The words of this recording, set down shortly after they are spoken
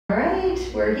All right,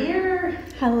 we're here.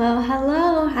 Hello,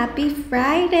 hello. Happy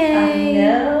Friday. I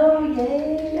know,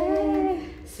 yay.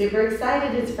 Super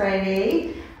excited it's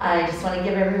Friday. I just want to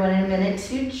give everyone a minute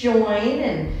to join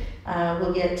and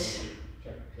we'll get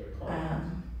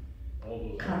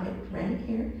comment right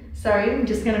here. Sorry, I'm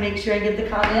just going to make sure I get the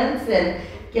comments and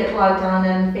get logged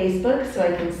on Facebook so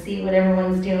I can see what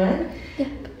everyone's doing. Yep.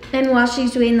 And while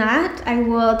she's doing that, I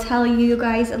will tell you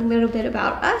guys a little bit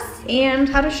about us and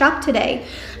how to shop today.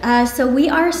 So we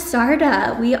are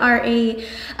Sarda. We are a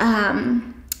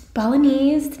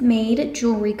Balinese-made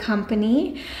jewelry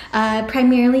company,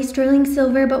 primarily sterling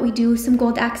silver, but we do some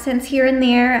gold accents here and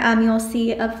there. You'll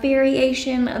see a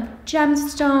variation of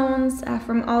gemstones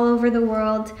from all over the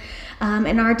world.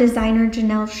 And our designer,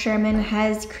 Janyl Sherman,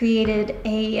 has created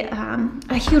a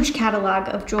huge catalog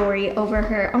of jewelry over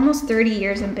her almost 30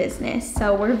 years in business.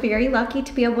 So we're very lucky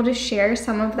to be able to share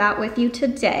some of that with you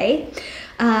today.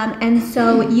 And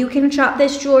so you can shop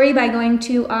this jewelry by going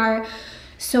to our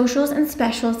Socials and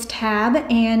Specials tab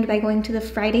and by going to the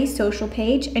Friday social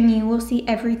page, and you will see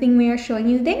everything we are showing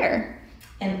you there.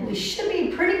 And we should be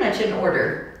pretty much in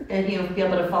order, and you'll be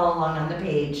able to follow along on the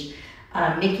page.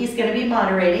 Nikki's going to be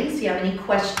moderating, so if you have any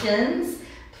questions,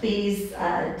 please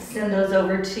send those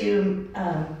over to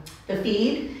the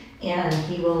feed, and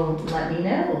he will let me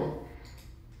know.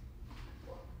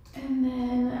 And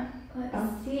then,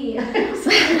 let's see.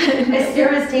 Miss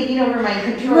Sarah's taking over my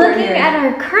control. Looking at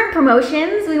our current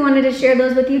promotions, we wanted to share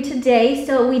those with you today.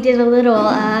 So we did a little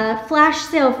flash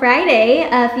sale Friday.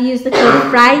 If you use the code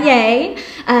FRI-YAY,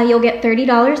 you'll get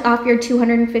 $30 off your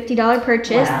 $250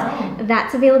 purchase. Wow.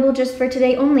 That's available just for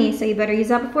today only, so you better use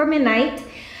that before midnight.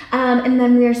 And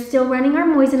then we are still running our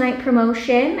moissanite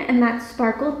promotion, and that's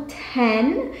Sparkle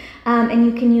 10. And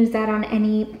you can use that on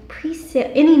any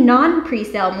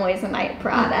non-presale moissanite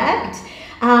product.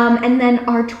 And then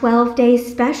our 12-day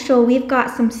special, we've got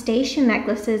some station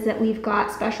necklaces that we've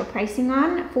got special pricing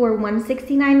on for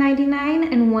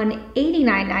 $169.99 and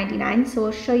 $189.99. So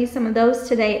we'll show you some of those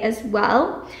today as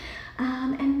well.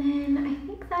 And then I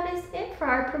think that is it for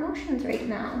our promotions right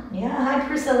now. Yeah, hi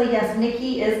Priscilla. Yes,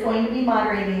 Nikki is going to be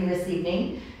moderating this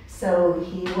evening, so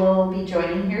he will be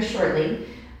joining here shortly.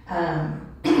 And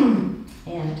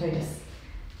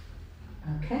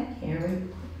okay, here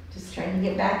we just trying to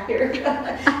get back here.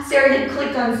 Sarah had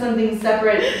clicked on something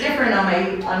different on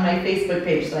my Facebook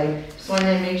page, so I just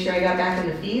wanted to make sure I got back in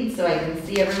the feed so I can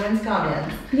see everyone's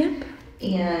comments. Yep.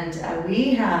 And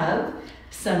we have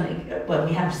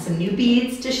some new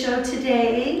beads to show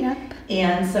today. Yep.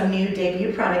 And some new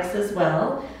debut products as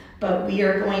well. But we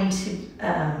are going to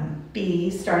be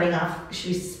starting off.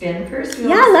 Should we spin first?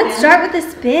 Yeah, let's start with the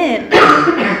spin.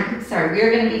 Sorry,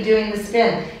 we're going to be doing the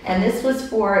spin. And this was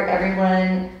for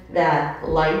everyone that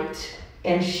liked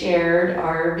and shared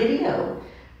our video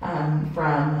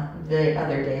from the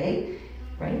other day,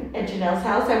 right? At Janelle's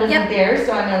house. I wasn't there,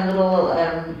 so I'm a little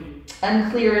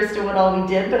unclear as to what all we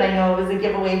did, but I know it was a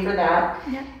giveaway for that.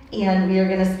 Yep. And we are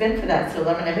going to spin for that. So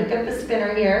I'm going to hook up the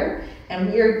spinner here. And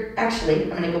I'm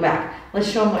going to go back. Let's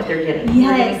show them what they're getting. Yes.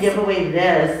 We're going to give away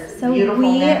this beautiful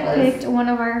necklace. We picked one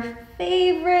of our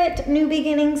favorite New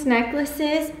Beginnings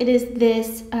necklaces. It is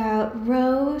this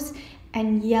rose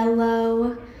and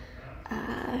yellow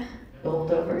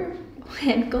gold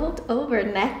over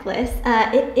necklace.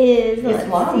 It is, it's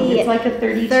long. It's like a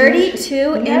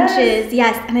 32 inches.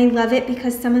 Yes, and I love it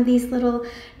because some of these little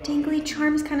dangly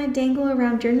charms kind of dangle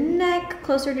around your neck,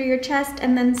 closer to your chest,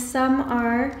 and then some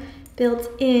are built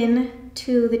in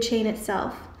to the chain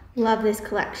itself. Love this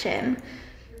collection.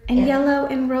 And yellow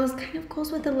and rose kind of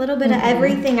goes with a little bit of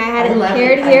everything. I had it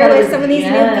paired here with some of these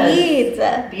new beads.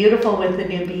 Beautiful with the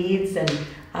new beads, and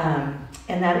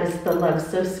that is the Love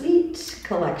So Sweet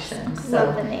collection.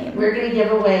 Love the name. We're going to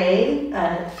give away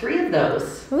 3 of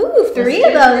those. Ooh, 3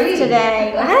 of those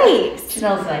today. Nice.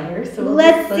 Janelle's not here, so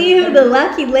let's see who the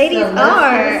lucky ladies are.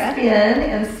 Let's spin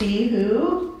and see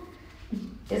who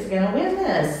is going to win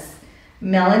this.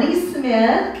 Melanie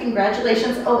Smith,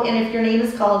 congratulations. Oh, and if your name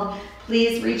is called,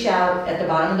 please reach out at the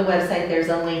bottom of the website. There's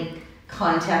a link,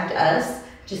 contact us.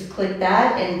 Just click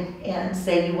that and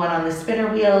say you want on the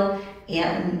spinner wheel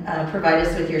and provide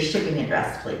us with your shipping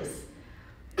address, please.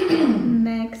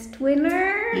 Next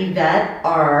winner. Yvette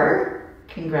R.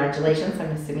 Congratulations.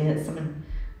 I'm assuming it's someone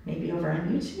maybe over on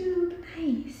YouTube.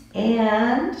 Nice.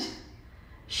 And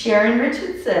Sharon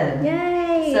Richardson.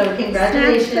 Yay. So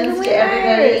congratulations to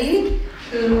everybody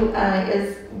who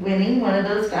is winning one of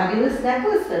those fabulous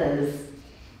necklaces.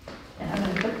 And I'm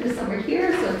going to put this over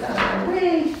here so it's out of our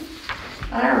way.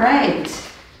 All right.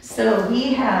 So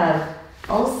we have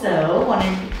also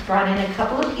brought in a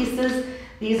couple of pieces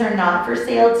These are not for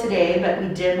sale today, but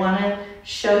we did want to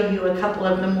show you a couple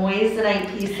of the moissanite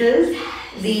pieces.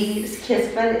 These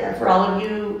kissed by, for all of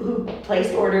you who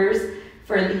placed orders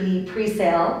for the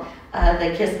pre-sale,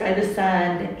 the Kissed by the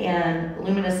Sun and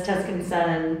Luminous Tuscan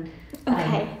Sun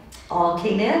all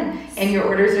came in, and your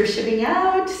orders are shipping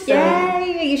out. So.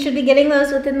 Yay! You should be getting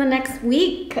those within the next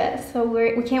week. So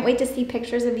we can't wait to see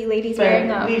pictures of you ladies wearing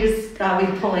them. We just thought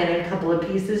we'd pull in a couple of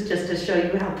pieces just to show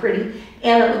you how pretty,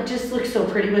 and it just looks so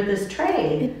pretty with this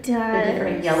tray. It does. The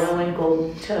different yellow and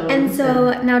gold tones. And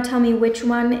so now tell me, which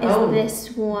one is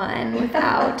this one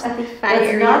without the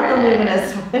fiery It's not red? the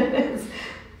luminous one. It's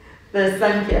the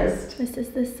sun-kissed. This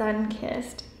is the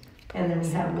sun-kissed. And then we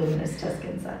have Luminous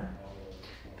Tuscan Sun.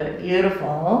 But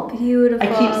beautiful. Beautiful. I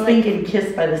keep thinking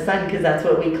Kissed by the Sun because that's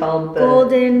what we called the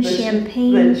golden the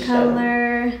champagne show.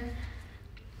 color.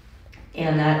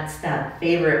 And that's that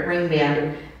favorite ring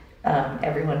band.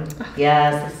 Everyone,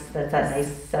 yes, that's that nice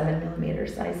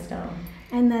 7mm size stone.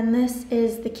 And then this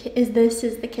is the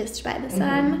Kissed by the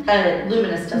Sun.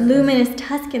 Luminous Tuscan. Luminous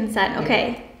Tuscan Sun.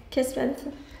 Okay, yeah. Kissed by the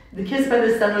Sun. The Kissed by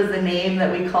the Sun was the name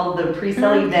that we called the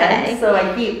pre-sale event, so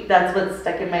that's what's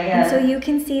stuck in my head. And so you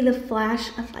can see the flash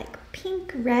of like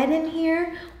pink red in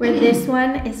here, where this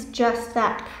one is just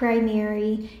that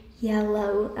primary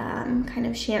yellow kind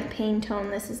of champagne tone.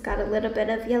 This has got a little bit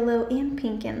of yellow and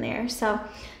pink in there, so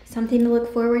something to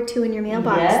look forward to in your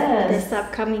mailbox this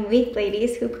upcoming week,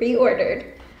 ladies who pre-ordered.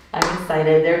 I'm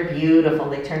excited. They're beautiful.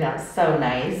 They turned out so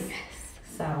nice.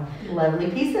 So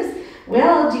lovely pieces.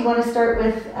 Well, do you want to start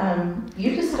with,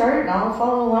 you just start and I'll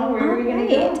follow along wherever you're going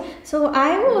to go. So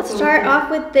I will start off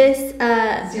with this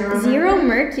Zero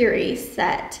Mercury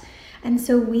set. And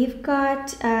so we've got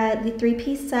the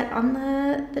 3-piece set on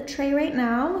the tray right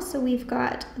now. So we've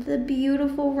got the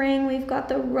beautiful ring. We've got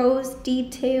the rose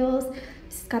details.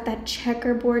 It's got that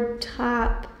checkerboard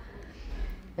top.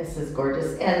 This is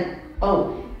gorgeous. And I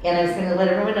was going to let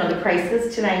everyone know the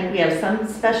prices tonight. We have some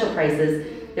special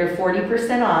prices. They're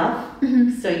 40% off,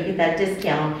 so you get that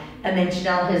discount. And then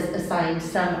Janyl has assigned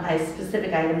some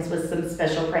specific items with some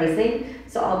special pricing.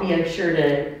 So I'll be sure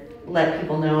to let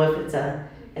people know if it's a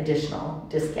additional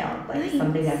discount, like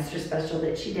something extra special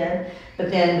that she did.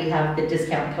 But then we have the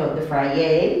discount code, the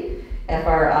FRI-YAY,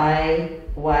 FRI-YAY,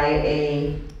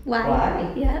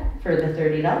 for the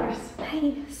 $30.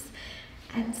 Nice.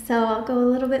 And so I'll go a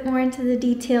little bit more into the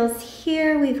details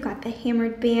here. We've got the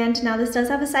hammered band. Now this does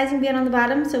have a sizing band on the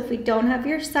bottom, so if we don't have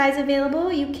your size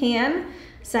available, you can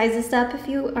size this up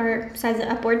size it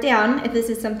up or down if this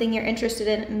is something you're interested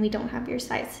in and we don't have your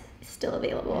size still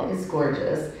available. It's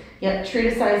gorgeous. Yep, true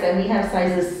to size, and we have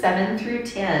sizes 7 through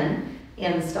 10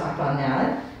 in stock on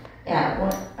that.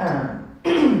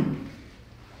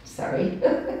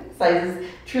 Sizes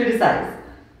true to size.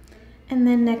 And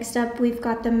then next up, we've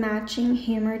got the matching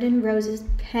Hammered in Roses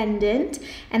pendant.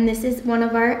 And this is one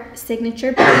of our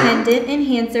signature pendant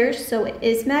enhancers. So it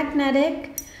is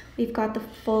magnetic. We've got the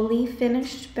fully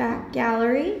finished back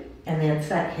gallery. And it's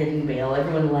that hidden veil.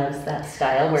 Everyone loves that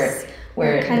style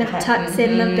where it kind of tucks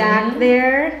in the back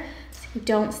there. So you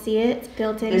don't see it. It's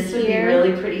built in here. This would be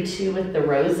really pretty too with the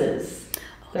roses.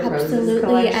 The absolutely.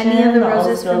 Roses Any of the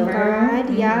roses from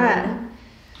God. Yeah.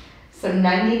 So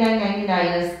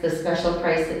 $99.99 is the special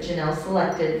price that Janyl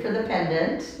selected for the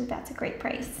pendant. That's a great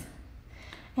price.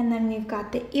 And then we've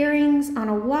got the earrings on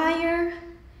a wire.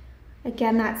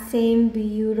 Again, that same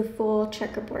beautiful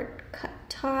checkerboard cut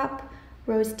top,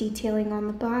 rose detailing on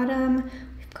the bottom.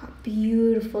 We've got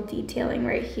beautiful detailing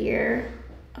right here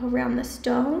around the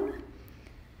stone.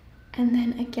 And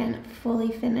then again, fully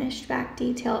finished back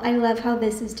detail. I love how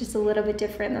this is just a little bit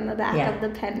different than the back of the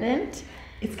pendant.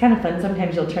 It's kind of fun.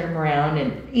 Sometimes you'll turn them around,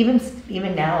 and even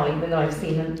now, even though I've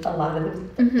seen a lot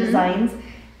of the designs,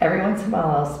 every once in a while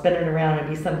I'll spin it around and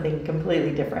be something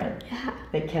completely different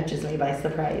that catches me by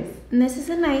surprise. And this is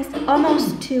a nice,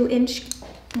 almost 2-inch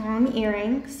long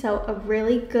earring, so a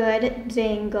really good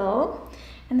dangle.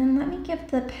 And then let me give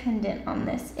the pendant on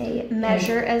this a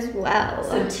measure as well.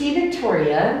 So T.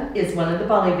 Victoria is one of the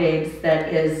Bali babes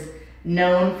that is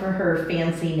known for her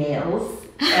fancy nails.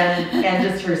 and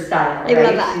just her style, right? I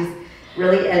love that. She's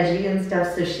really edgy and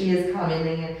stuff, so she is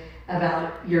commenting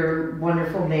about your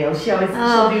wonderful nails. She'll do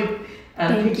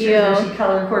pictures where she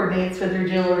color coordinates with her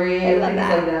jewelry and things like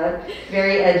that.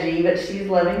 Very edgy, but she's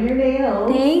loving your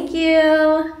nails. Thank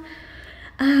you.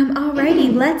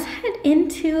 Alrighty, let's head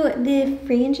into the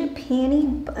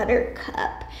Frangipani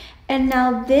Buttercup. And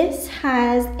now this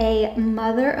has a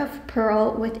mother of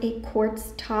pearl with a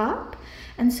quartz top.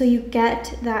 And so you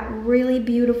get that really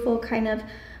beautiful kind of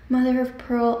mother of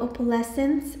pearl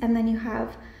opalescence, and then you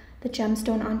have the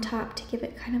gemstone on top to give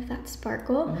it kind of that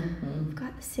sparkle. We've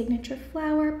got the signature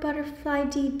flower, butterfly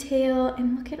detail,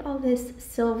 and look at all this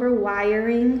silver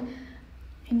wiring.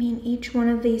 I mean, each one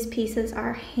of these pieces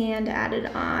are hand added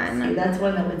on. See, that's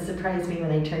one that would surprise me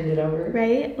when I turned it over.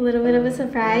 Right? A little bit of a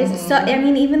surprise. So, I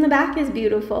mean, even the back is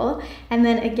beautiful. And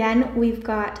then again, we've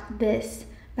got this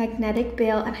magnetic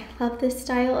bail, and I love this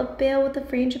style of bail with the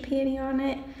frangipani on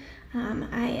it.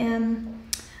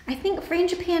 I think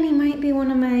frangipani might be one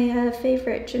of my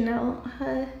favorite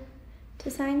Janyl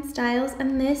design styles,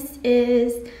 and this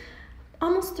is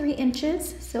almost 3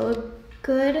 inches, so a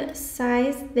good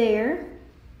size there.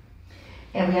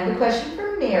 And we have a question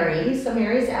from Mary. So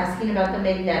Mary's asking about the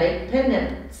magnetic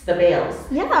pendants, the bails.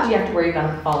 Yeah. Do you have to worry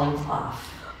about them falling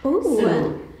off? Ooh.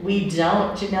 So we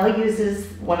don't. Janyl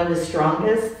uses one of the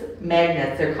strongest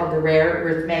magnets. They're called the rare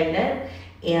earth magnet,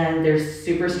 and they're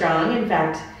super strong. In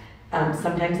fact,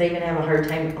 sometimes I even have a hard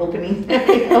time opening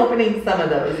some of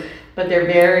those, but they're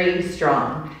very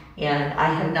strong. And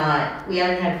we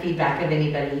haven't had feedback of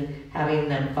anybody having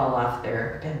them fall off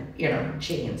their,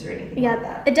 chains or anything like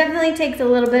that. It definitely takes a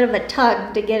little bit of a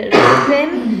tug to get it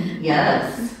open.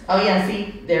 Yes. Oh yeah,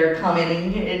 see, they're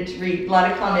commenting. A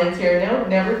lot of comments here. No,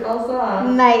 never falls off.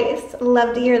 Nice.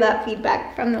 Love to hear that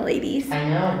feedback from the ladies. I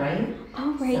know, right?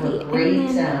 Alrighty. So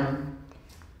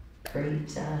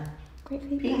great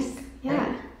feedback. Piece. Yeah.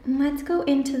 Right? And let's go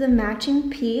into the matching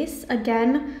piece.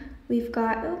 Again, we've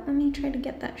got, let me try to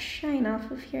get that shine off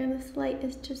of here. This light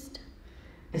is just...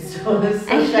 It's so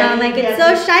I shiny. know, like it's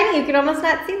so shiny, you can almost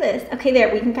not see this. Okay,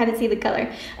 there, we can kind of see the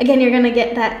color. Again, you're gonna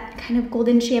get that kind of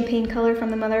golden champagne color from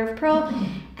the mother of pearl,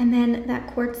 and then that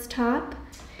quartz top.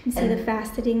 You can see the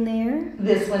faceting there.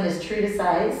 This one is true to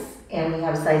size, and we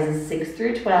have sizes 6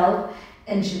 through 12,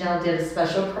 and Janyl did a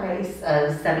special price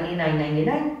of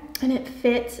 $79.99. And it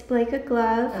fits like a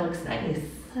glove. That looks nice.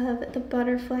 Love the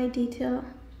butterfly detail.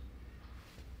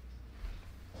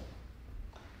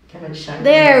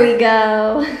 There we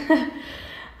go. All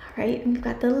right, we've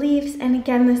got the leaves, and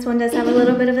again, this one does have a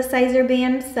little bit of a sizer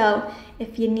band, so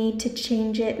if you need to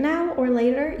change it now or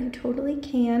later, you totally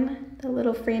can. The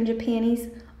little frangipanis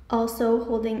also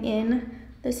holding in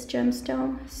this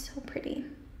gemstone. So pretty.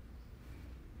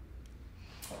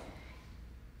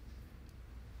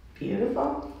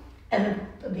 Beautiful. And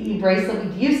the bracelet,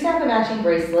 we used to have a matching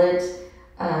bracelet.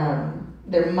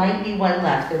 There might be one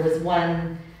left. There was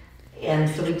one. And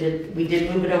so we did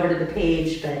move it over to the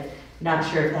page, but not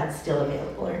sure if that's still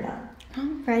available or not.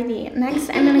 Alrighty,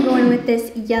 next I'm gonna go in with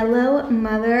this yellow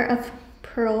mother of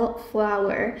pearl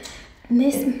flower. And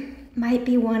this might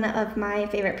be one of my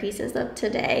favorite pieces of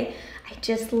today. I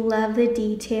just love the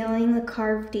detailing, the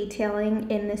carved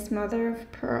detailing in this mother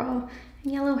of pearl.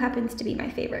 And yellow happens to be my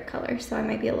favorite color, so I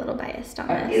might be a little biased on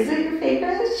this. Is it your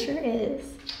favorite? It sure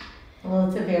is. Well,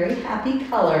 it's a very happy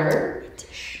color.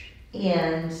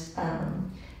 And,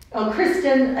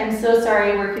 Kristen, I'm so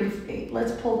sorry.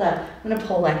 Let's pull that. I'm going to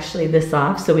pull actually this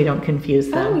off so we don't confuse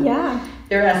them. Oh, yeah.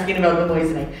 They're asking about the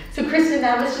moissanite. So, Kristen,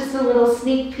 that was just a little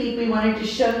sneak peek. We wanted to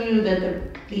show you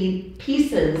that the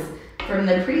pieces from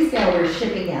the pre-sale were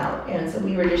shipping out. And so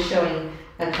we were just showing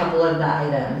a couple of the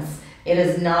items. It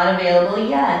is not available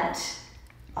yet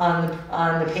on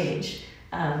the page.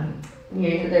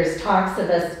 There's talks of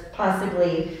us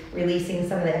possibly releasing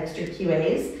some of the extra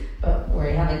QAs, but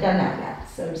we haven't done that yet,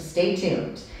 so stay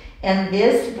tuned. And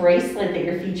this bracelet that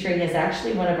you're featuring is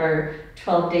actually one of our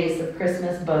 12 Days of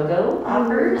Christmas BOGO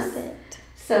offers. I love it.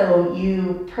 So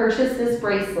you purchase this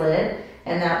bracelet,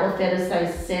 and that will fit a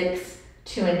size 6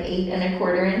 to an 8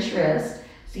 1/4 inch wrist.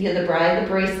 So you give the bride the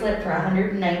bracelet for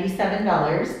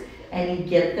 $197, and you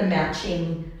get the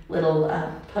matching little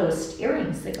post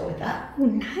earrings that go with that. Oh,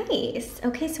 nice.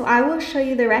 Okay, so I will show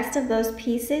you the rest of those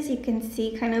pieces. You can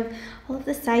see kind of all of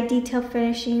the side detail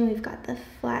finishing. We've got the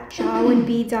flat jaw and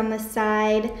beads on the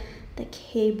side, the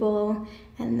cable,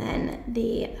 and then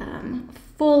the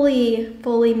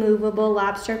fully movable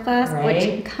lobster clasp, right,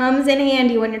 which comes in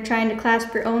handy when you're trying to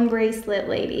clasp your own bracelet,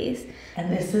 ladies. And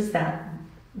this is that,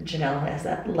 Janyl has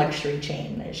that luxury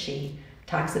chain as she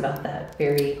talks about that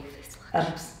very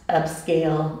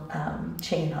upscale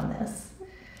chain on this.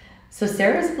 So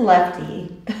Sarah's a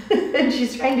lefty, and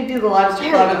she's trying to do the lobster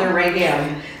claw with her right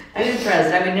hand. I'm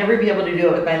impressed. I would never be able to do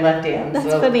it with my left hand. That's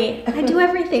funny. I do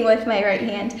everything with my right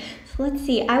hand. So let's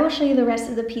see. I will show you the rest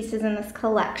of the pieces in this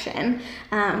collection.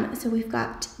 So we've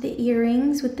got the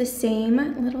earrings with the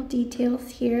same little details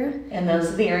here. And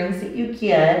those are the earrings that you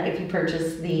get if you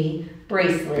purchase the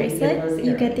bracelet.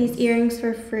 You get these earrings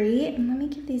for free. And let me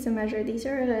give these a measure. These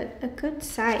are at a good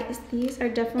size. These are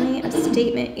definitely a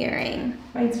statement earring.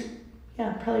 Mine's,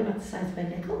 yeah, probably about the size of a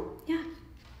nickel. Yeah.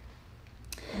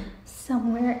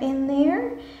 somewhere in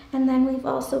there. And then we've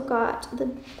also got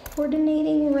the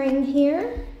coordinating ring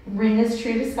here. Ring is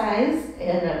true to size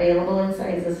and available in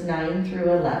sizes 9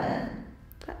 through 11.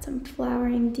 Got some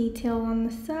flowering detail on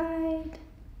the side.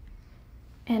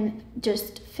 And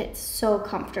just fits so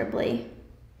comfortably.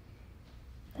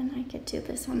 And I could do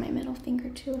this on my middle finger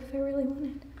too if I really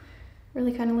wanted.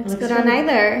 Really kind of looks good on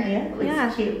either. Yeah, it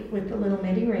looks cute with the little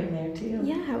midi ring there too.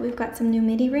 Yeah, we've got some new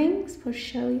midi rings. We'll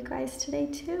show you guys today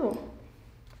too.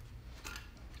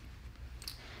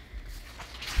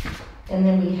 And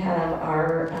then we have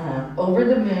our over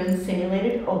the moon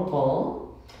simulated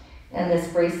opal. And this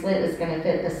bracelet is going to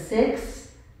fit a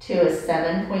 6 to a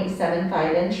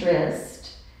 7.75 inch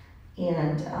wrist.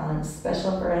 And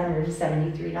special for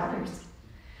 $173.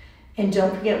 And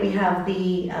don't forget, we have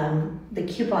the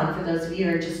coupon for those of you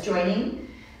who are just joining.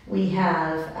 We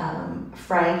have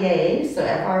FRI-YAY, so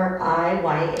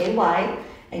FRI-YAY,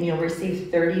 and you'll receive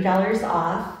 $30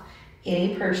 off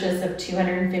any purchase of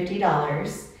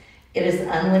 $250. It is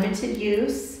unlimited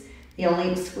use. The only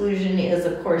exclusion is,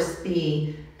 of course,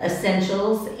 the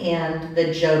essentials and the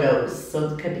Jodos.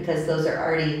 So because those are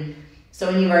already, so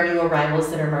any of our new arrivals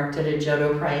that are marked at a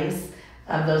Jodo price,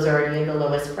 those are already at the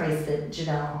lowest price that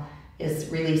Janyl is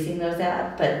releasing those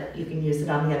at, but you can use it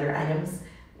on the other items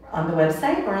on the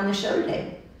website or on the show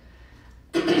today.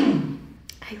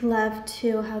 I love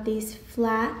too how these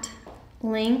flat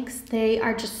links, they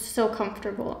are just so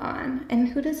comfortable on. And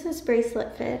who does this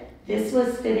bracelet fit? This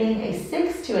was fitting a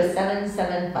 6 to a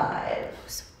 7.75.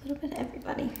 So a little bit of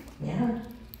everybody. Yeah.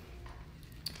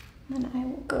 Then I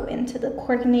will go into the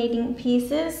coordinating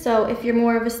pieces. So if you're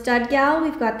more of a stud gal,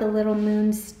 we've got the little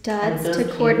moon studs to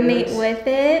coordinate with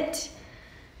it.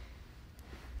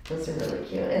 Those are really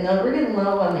cute. And we're getting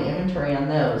low on the inventory on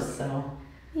those. So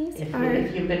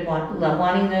if you've been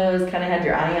wanting those, kind of had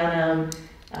your eye on them.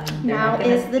 Now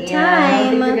is the time. I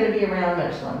don't think they're going to be around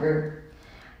much longer.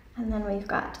 And then we've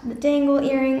got the dangle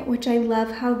earring, which I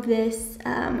love how this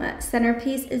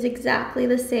centerpiece is exactly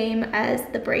the same as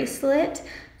the bracelet.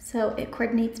 So it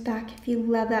coordinates back if you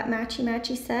love that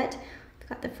matchy-matchy set. We've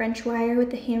got the French wire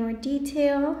with the hammer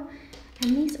detail.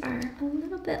 And these are a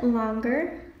little bit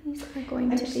longer. These are going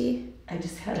to be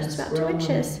just about 2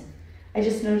 inches. I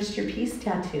just noticed your peace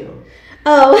tattoo.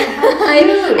 Oh, I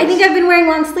think I've been wearing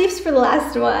long sleeves for the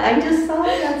last one. I just saw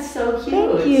it. That's so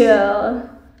cute. Thank you.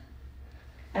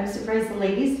 I'm surprised the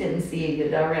ladies didn't see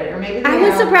it already. Or maybe I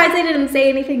was surprised I didn't say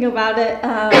anything about it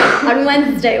on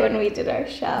Wednesday when we did our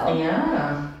show.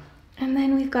 Yeah. And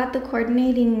then we've got the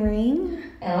coordinating ring.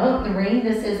 Oh, the ring,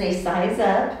 this is a size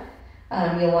up.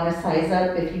 You'll want to size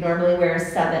up if you normally wear a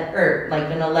 7 or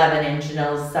like an 11 in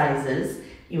Janyl's sizes.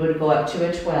 You would go up to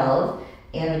a 12.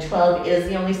 And a 12 is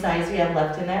the only size we have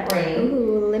left in that ring.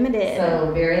 Ooh, limited.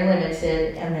 So very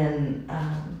limited. And then,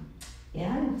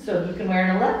 yeah, so if you can wear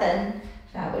an 11,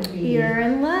 that would be... You're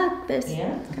in luck. This is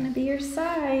going to be your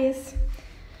size.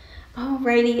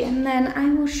 Alrighty, and then I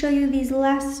will show you these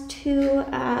last two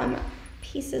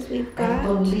pieces we've got. I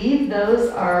believe those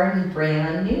are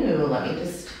brand new. Let me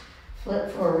just flip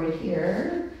forward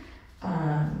here.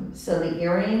 So the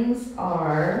earrings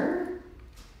are...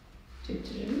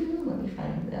 Let me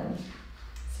find them.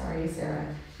 Sorry, Sarah.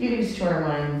 You can just turn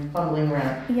while I'm fumbling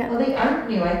around. Yeah. Well, they aren't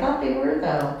new. I thought they were,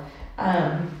 though.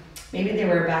 Maybe they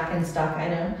were back in stock, I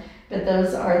know. But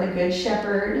those are the Good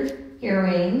Shepherd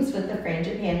earrings with the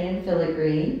frangipani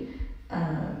filigree.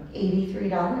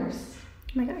 $83. Oh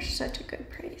my gosh, such a good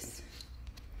price.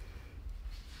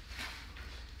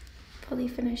 Fully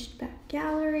finished back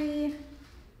gallery.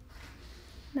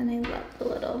 Then I love the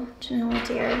little Janyl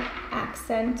Adair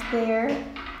accent there.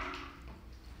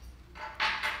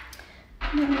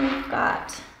 And then we've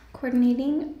got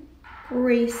coordinating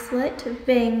bracelet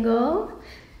bangle.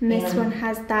 And this one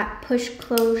has that push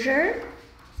closure.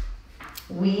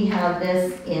 We have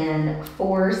this in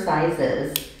 4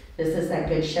 sizes. This is that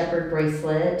Good Shepherd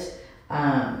bracelet.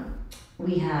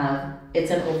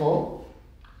 It's an oval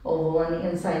on the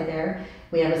inside there.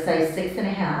 We have a size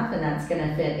 6.5, and that's going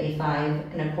to fit a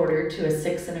 5 1/4 to a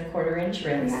 6 1/4 inch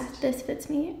wrist. Yeah, this fits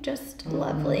me just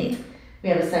lovely. We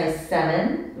have a size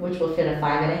 7, which will fit a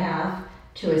 5 1/2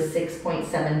 to a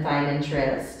 6.75 inch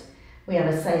wrist. We have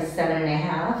a size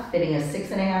 7.5, fitting a 6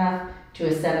 1/2 to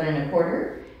a 7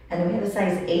 1/4. And then we have a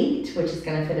size 8, which is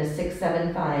going to fit a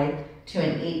 6.75 to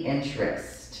an 8 inch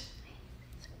wrist.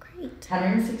 Great.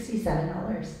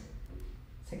 $167.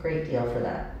 It's a great deal for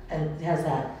that. And it has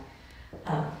that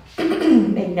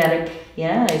magnetic,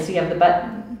 so you have the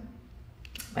button.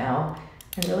 Wow.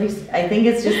 I think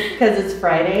it's just because it's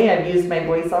Friday. I've used my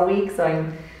voice all week, so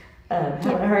I'm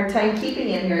having a hard time keeping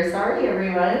in here. Sorry,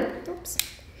 everyone. Oops.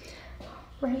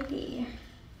 Righty.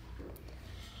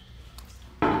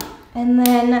 And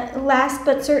then last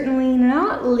but certainly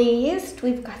not least,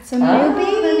 we've got some new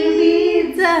beads. The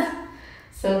new beads.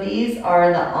 So these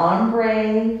are the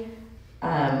ombre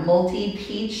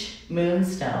multi-peach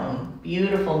moonstone.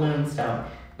 Beautiful moonstone.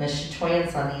 The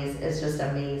chatoyance on these is just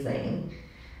amazing.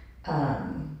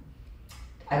 I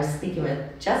was speaking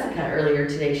with Jessica earlier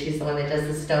today. She's the one that does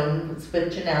the stones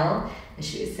with Janyl, and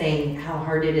she was saying how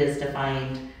hard it is to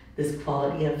find this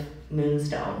quality of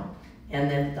moonstone and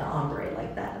then the ombre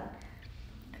like that.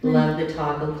 Love the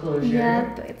toggle closure.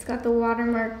 Yep, it's got the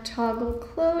watermark toggle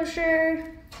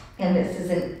closure. And this is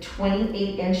a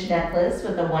 28-inch necklace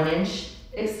with a 1-inch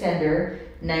extender.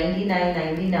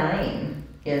 $99.99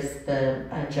 is the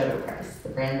Jodo price. The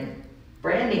brand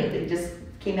new. It just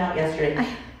came out yesterday.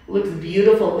 Looks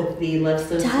beautiful with the Love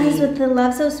So Sweet. It does with the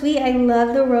Love So Sweet. I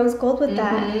love the rose gold with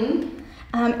that.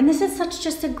 And this is such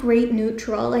just a great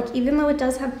neutral. Like, even though it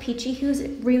does have peachy hues,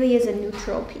 it really is a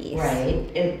neutral piece. Right.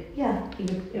 It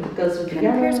goes with the Kind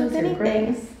of pairs yellows with and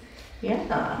anything. grays. Yeah.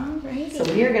 Alrighty. So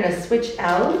we are going to switch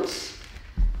out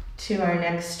to our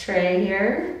next tray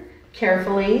here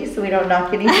carefully so we don't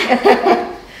knock anything.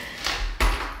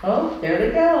 Oh, there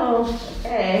they go.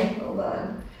 Okay, hold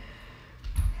on.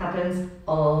 Happens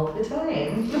all the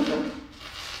time.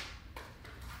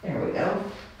 There we go.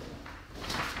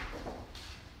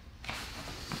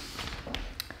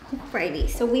 Alrighty,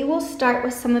 so we will start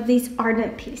with some of these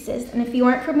ardent pieces. And if you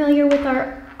aren't familiar with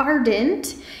our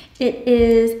ardent, it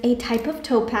is a type of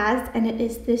topaz, and it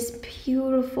is this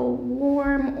beautiful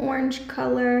warm orange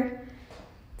color.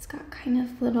 It's got kind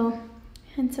of little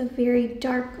hints of very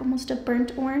dark, almost a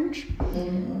burnt orange.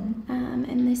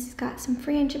 And this has got some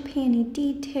frangipani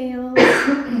details,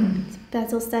 some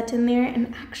bezel set in there,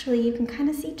 and actually you can kind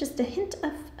of see just a hint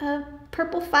of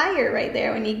purple fire right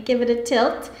there when you give it a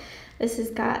tilt. This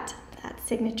has got that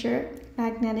signature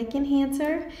magnetic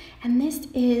enhancer, and this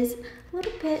is a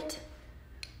little bit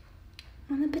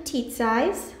on the petite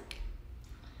size,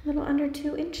 a little under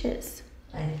 2 inches.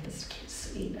 I think this is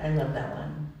sweet. I love that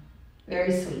one.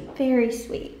 Very sweet. Very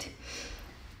sweet.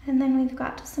 And then we've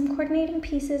got some coordinating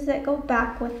pieces that go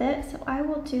back with it. So I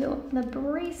will do the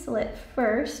bracelet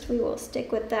first. We will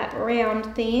stick with that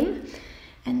round theme.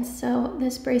 And so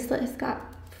this bracelet has got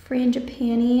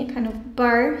frangipani kind of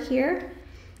bar here.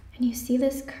 And you see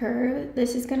this curve?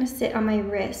 This is gonna sit on my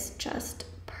wrist just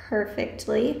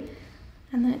perfectly.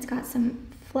 And then it's got some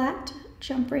flat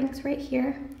jump rings right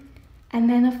here. And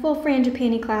then a full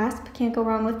frangipani clasp, can't go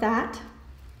wrong with that.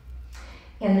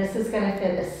 And this is going to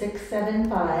fit a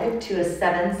 675 to a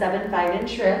 775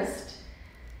 inch wrist.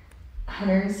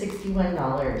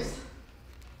 $161.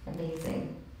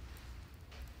 Amazing.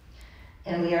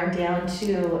 And we are down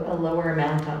to a lower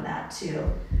amount on that too.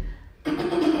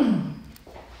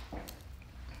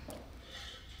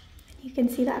 You can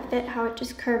see that fit, how it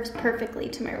just curves perfectly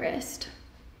to my wrist.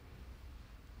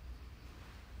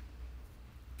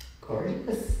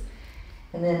 Gorgeous.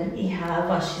 And then we have,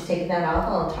 while she's taking that off,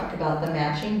 I'll talk about the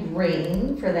matching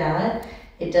ring for that.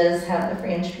 It does have the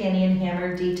frangipani and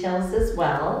hammer details as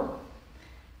well.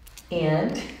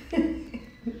 And,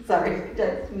 sorry,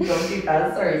 I'm going too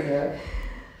fast, sorry Sarah.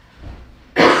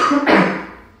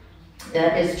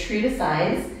 That is true to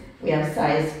size. We have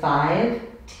size 5,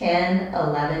 10,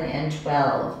 11, and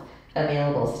 12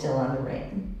 available still on the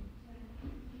ring.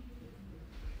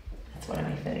 That's one of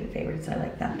my favorites. I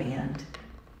like that band.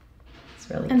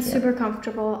 Really and cute. Super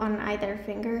comfortable on either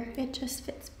finger. It just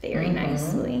fits very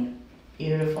nicely.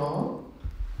 Beautiful.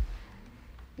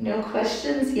 No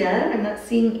questions yet. I'm not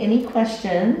seeing any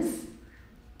questions.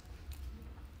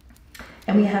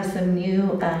 And we have some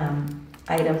new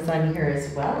items on here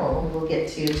as well we'll get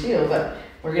to too, but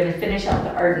we're going to finish out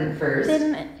the Ardent first.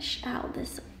 Finish out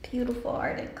this beautiful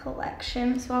Ardent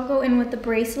collection. So I'll go in with the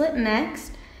bracelet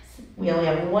next. We only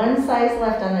have one size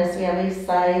left on this. We have a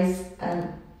size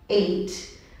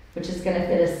 8, which is going to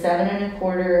fit a 7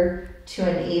 1/4 to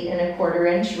an 8 1/4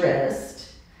 inch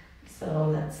wrist.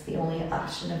 So that's the only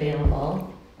option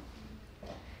available.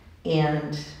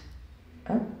 And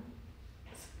thought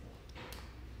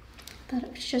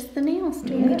it was just the nails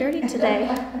doing me dirty today.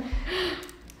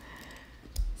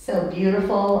 So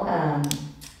beautiful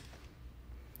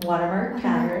watermark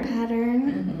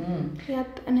pattern.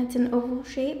 Yep, and it's an oval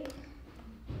shape.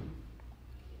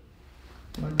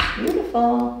 Looks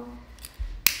beautiful.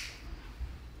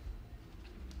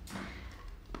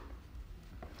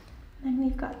 Then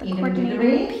we've got the You gonna do the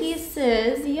coordinating rings?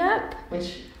 pieces. Yep.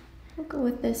 Which We'll go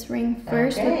with this ring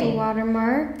first with the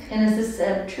watermark. And is this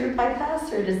a true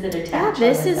bypass or does it attach?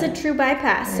 Yeah, this is a true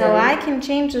bypass. Really? So I can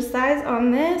change the size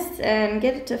on this and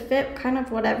get it to fit kind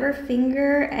of whatever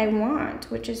finger I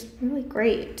want, which is really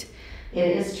great.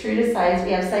 It is true to size.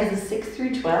 We have sizes 6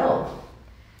 through 12.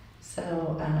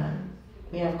 So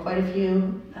we have quite a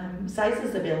few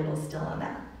sizes available still on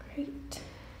that. Great.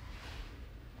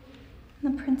 The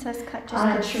princess cut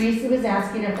just Teresa was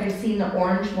asking if I've seen the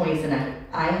orange moissanite.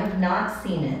 I have not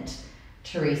seen it,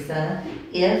 Teresa.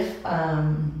 If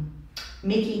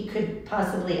Mickey could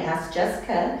possibly ask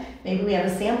Jessica, maybe we have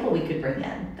a sample we could bring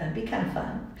in. That'd be kind of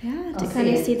fun. Yeah, to kind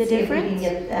of see the difference. If we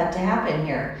can get that to happen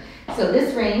here. So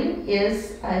this ring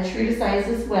is true to size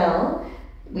as well.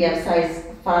 We have size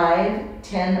 5,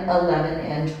 10, 11,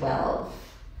 and 12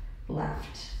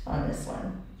 left on this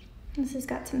one. This has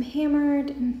got some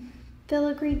hammered and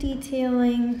filigree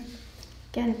detailing.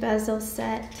 Again, bezel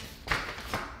set.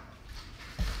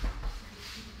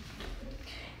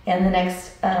 And the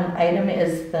next item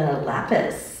is the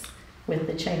lapis with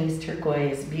the Chinese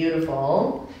turquoise.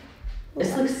 Beautiful.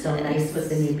 This looks so nice with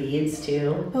the new beads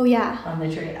too. Oh yeah. On the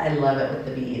tray. I love it with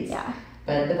the beads. Yeah.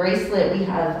 But the bracelet, we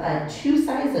have 2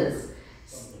 sizes,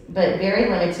 but very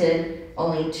limited.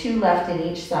 Only 2 left in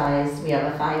each size. We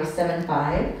have a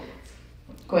 5.75,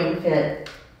 going to fit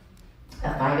a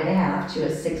 5.5 to a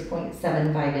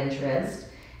 6.75 inch wrist.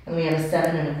 And we have a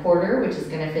 7.25, which is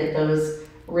going to fit those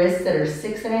wrists that are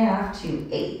 6.5 to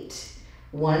 8.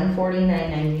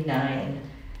 $149.99.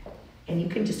 And you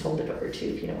can just hold it over too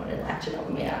if you don't want to latch it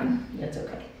on. Yeah, that's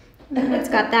okay. And it's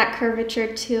got that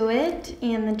curvature to it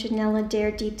and the Janyl Adair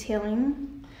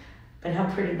detailing. But how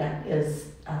pretty that is,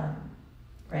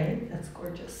 right? That's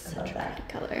gorgeous. Such I love that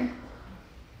color.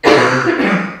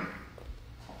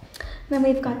 Then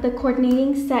we've got the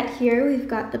coordinating set here. We've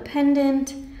got the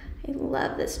pendant. I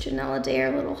love this Janyl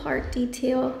Adair little heart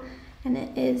detail, and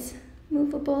it is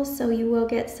movable, so you will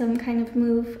get some kind of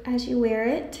move as you wear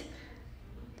it.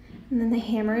 And then the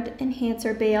hammered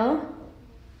enhancer bail.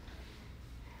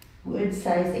 Would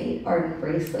size 8 ardent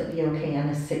bracelet be okay on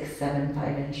a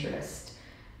 6.75 inch wrist?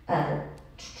 That's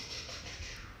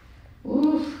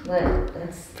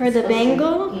for the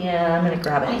bangle? Yeah, I'm gonna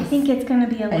grab it. I think it's gonna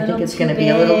be a little too big. I think it's gonna be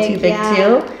a little too big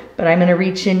too, but I'm gonna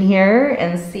reach in here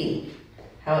and see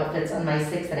how it fits on my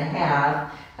 6.5.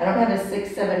 I don't have a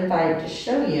 6.75 to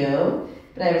show you,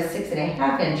 but I have a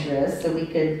 6.5 inch wrist, so we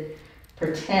could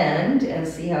pretend and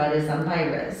see how it is on my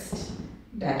wrist.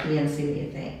 Becky, and see what you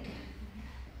think.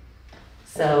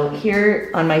 So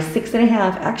here on my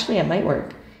 6.5, actually it might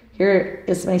work. Here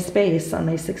is my space on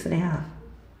my 6.5.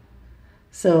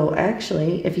 So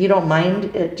actually, if you don't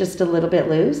mind it just a little bit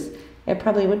loose, it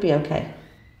probably would be okay.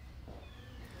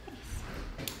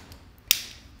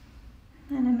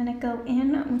 And I'm gonna go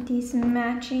in with these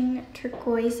matching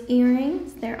turquoise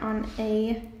earrings. They're on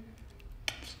a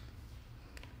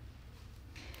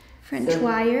French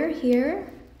wire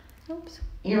here. Oops.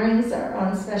 Earrings are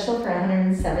on special for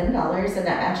 $107, and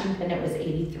that matching pendant was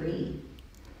 $83.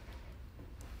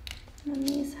 And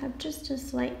these have just a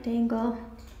slight dangle, a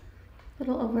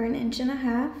little over 1.5 inches,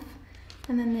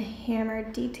 and then the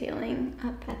hammered detailing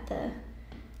up at the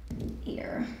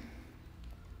ear.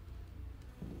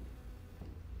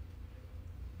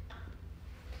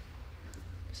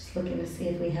 Just looking to see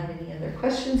if we have any other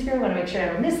questions here. I want to make sure I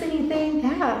don't miss anything.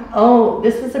 Yeah. Oh,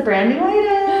 this is a brand new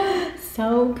item.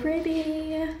 So pretty.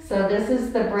 So this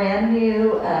is the brand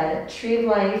new Tree of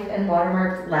Life and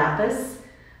Watermark Lapis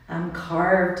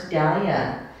carved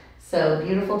dahlia. So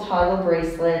beautiful toggle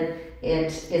bracelet.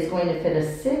 It is going to fit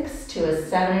a 6 to a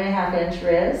 7.5 inch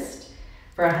wrist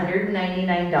for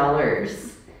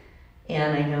 $199.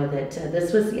 And I know that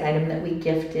this was the item that we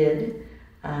gifted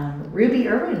Ruby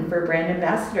Irwin for brand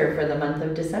ambassador for the month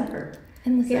of December.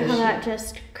 And look at how that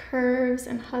just curves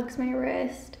and hugs my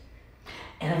wrist.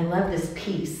 And I love this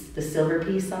piece, the silver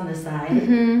piece on the side.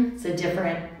 It's a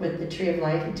different, with the Tree of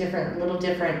Life, little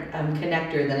different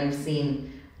connector than I've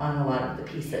seen on a lot of the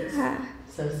pieces. Yeah.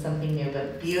 So something new,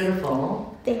 but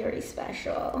beautiful. Very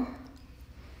special.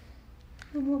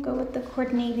 And we'll go with the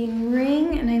coordinating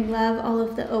ring, and I love all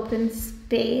of the open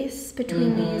space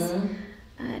between these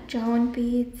Joan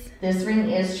beads. This ring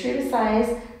is true to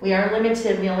size. We are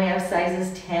limited. We only have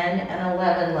sizes 10 and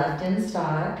 11 left in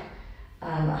stock.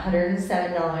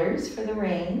 $107 for the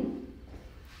ring.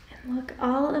 And look,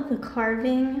 all of the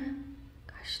carving,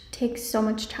 gosh, it takes so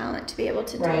much talent to be able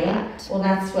to do that. Well,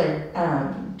 that's what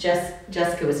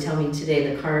Jessica was telling me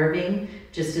today. The carving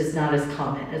just is not as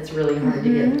common. It's really hard to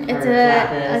get carved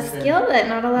lapis. It's a skill that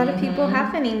not a lot of people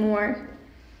have anymore.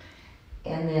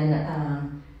 And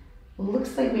then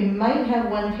looks like we might have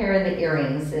one pair of the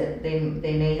earrings that they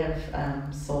may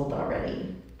have sold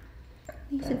already.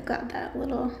 These have got that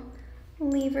little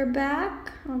lever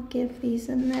back. I'll give these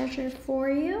a measure for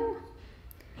you.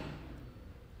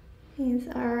 These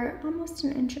are almost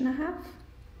 1.5 inches.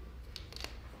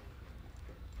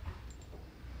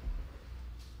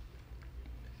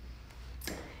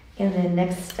 And then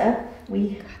next up,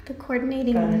 we got the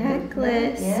coordinating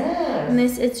necklace. Yes. And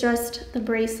this is just the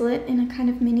bracelet in a kind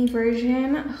of mini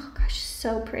version. Oh gosh,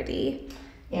 so pretty.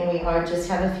 And we just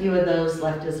have a few of those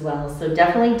left as well. So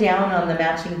definitely down on the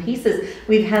matching pieces.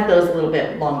 We've had those a little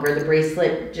bit longer. The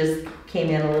bracelet just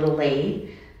came in a little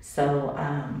late. So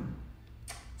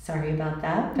sorry about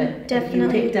that. But definitely,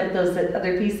 if you picked up those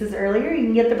other pieces earlier, you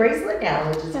can get the bracelet now,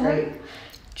 which is great.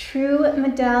 True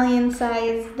medallion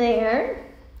size there.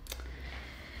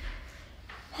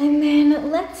 And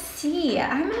then let's see,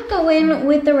 I'm gonna go in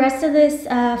with the rest of this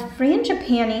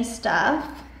frangipani stuff.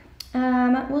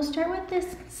 We'll start with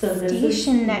this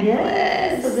station necklace.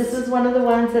 Yes, so this is one of the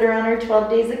ones that are on our 12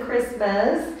 Days of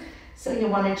Christmas. So you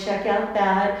want to check out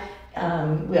that.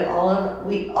 All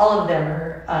of them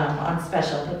are on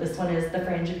special, but this one is the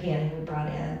frangipani we brought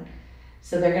in.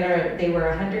 So they were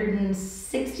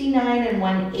 $169 and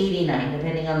 $189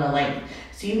 depending on the length.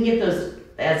 So you can get those,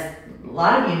 as a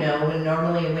lot of you know,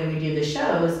 when we do the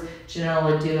shows, Janyl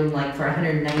would do them like for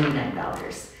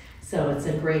 $199. So it's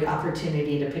a great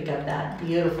opportunity to pick up that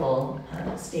beautiful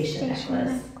station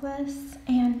necklace.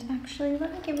 And actually,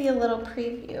 let me give you a little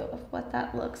preview of what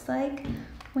that looks like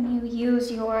when you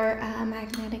use your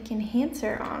magnetic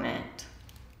enhancer on it.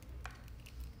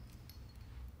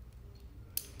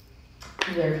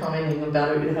 They're commenting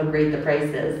about it, how great the price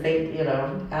is. They,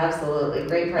 absolutely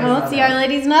great price. Oh, see, our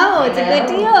ladies know it's a good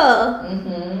deal.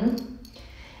 Mm-hmm.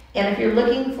 And if you're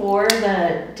looking for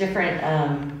the different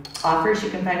offers, you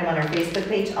can find them on our Facebook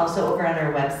page. Also over on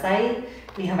our website,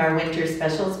 we have our winter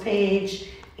specials page,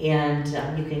 and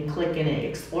you can click and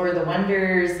explore the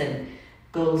wonders and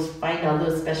go find all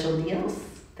those special deals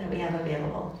that we have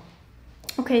available.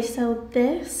 Okay, so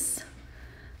this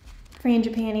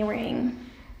frangipani ring.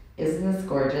 Isn't this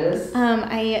gorgeous?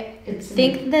 I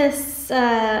think this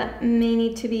may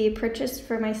need to be purchased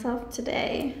for myself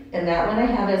today. And that one I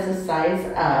have as a size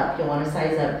up. You'll want to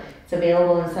size up. It's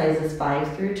available in sizes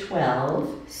 5 through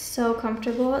 12. So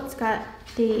comfortable. It's got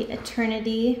the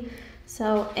eternity.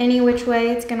 So any which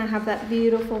way, it's going to have that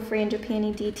beautiful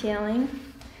frangipani detailing.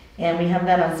 And we have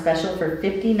that on special for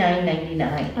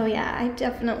 $59.99. Oh yeah, I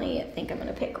definitely think I'm going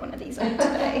to pick one of these up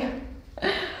today.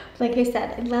 Like I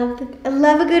said, I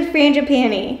love a good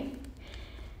frangipani.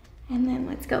 And then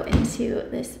let's go into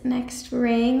this next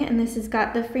ring. And this has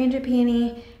got the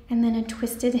frangipani and then a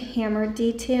twisted hammer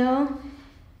detail.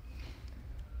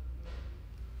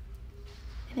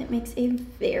 And it makes a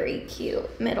very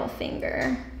cute middle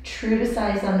finger. True to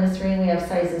size on this ring, we have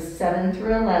sizes 7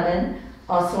 through 11,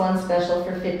 also on special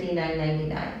for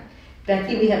 $59.99.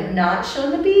 Becky, we have not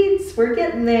shown the beads. We're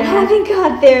getting there. I haven't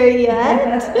got there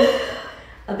yet.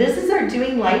 This is our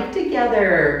Doing Life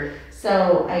Together.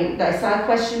 So I saw a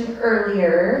question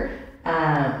earlier.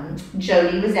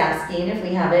 Jody was asking if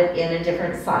we have it in a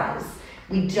different size.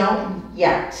 We don't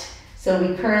yet. So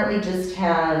we currently just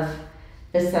have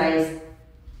the size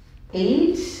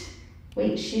 8.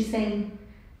 Wait, she's saying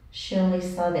she only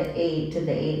saw the 8 to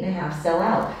the 8.5 sell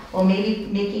out. Well, maybe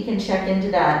Nikki can check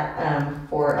into that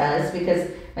for us, because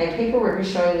my paperwork is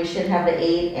showing we should have the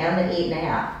 8 and the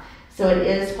 8.5. So it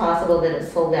is possible that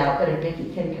it's sold out, but if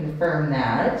Nikki can confirm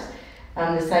that.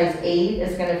 The size 8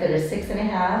 is going to fit a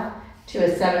 6.5 to a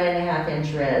 7.5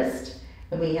 inch wrist.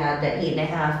 And we have the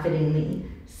 8.5 fitting the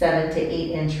 7 to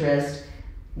 8 inch wrist,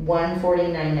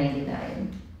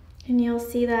 $149.99. And you'll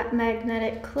see that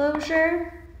magnetic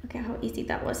closure. Look at how easy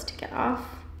that was to get off.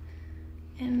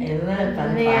 And isn't that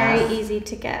fun? Very easy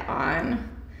to get on.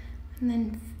 And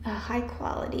then a high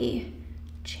quality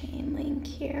chain link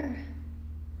here.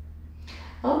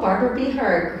 Oh, Barbara B.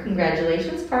 Hart.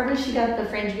 Congratulations, Barbara. She got the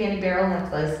frangipani barrel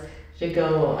necklace. Should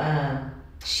go,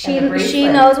 she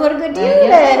knows what a good deal is.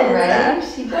 Right?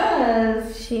 She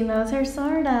does. She knows her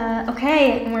Sarda.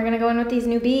 Okay, and we're going to go in with these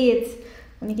new beads.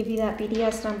 I'm going to give you that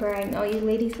BDS number. I know you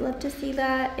ladies love to see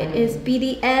that. It is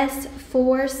BDS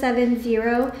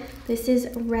 470. This is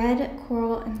red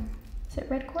coral. Is it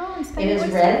red coral and spiny oyster? It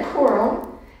is red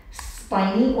coral,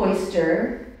 spiny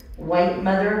oyster, white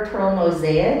mother of pearl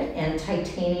mosaic, and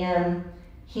titanium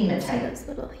hematite. Those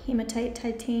little hematite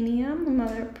titanium,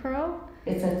 mother of pearl.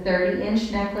 It's a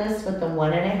 30-inch necklace with a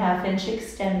 1.5 inch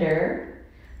extender.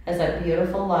 Has that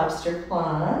beautiful lobster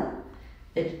claw.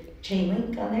 the chain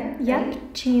link on there. Yep,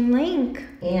 right? chain link.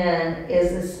 And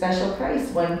is a special price,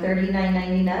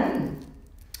 $139.99.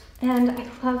 And I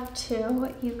love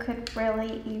too, you could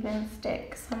really even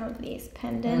stick some of these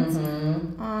pendants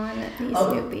on these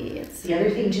new beads. The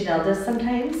other thing Janyl does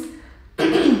sometimes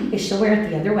is she'll wear it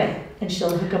the other way, and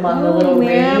she'll hook them on the little rings.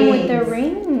 Wear them with the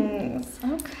rings.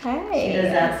 Okay. She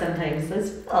does that sometimes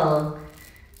as well.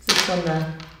 Is this one the? I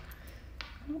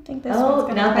don't think this one's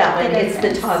gonna not that one. It's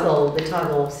difference. the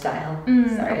toggle style.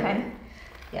 Sorry. Okay.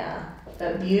 Yeah,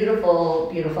 but beautiful,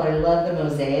 beautiful. I love the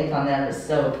mosaic on that. It's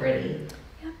so pretty.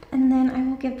 Yep. And then I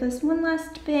will give this one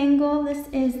last bangle. This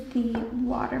is the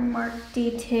watermark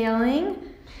detailing.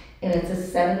 And it's a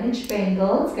 7-inch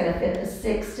bangle. It's going to fit a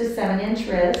 6 to 7-inch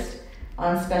wrist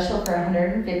on special for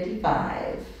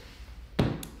 $155.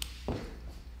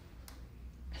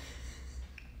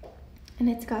 And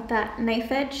it's got that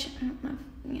knife edge. I don't know.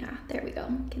 Yeah, there we go.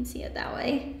 You can see it that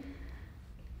way.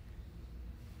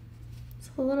 It's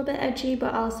a little bit edgy,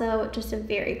 but also just a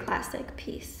very classic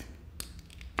piece.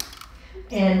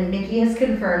 And Mickey has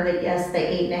confirmed that yes, the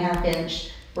 8.5-inch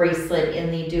bracelet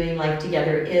in the Doing Life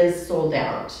Together is sold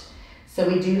out. So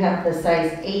we do have the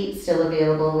size 8 still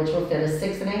available, which will fit a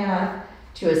 6.5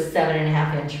 to a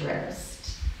 7.5-inch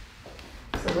wrist.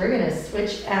 So we're going to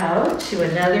switch out to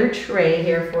another tray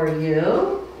here for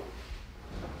you.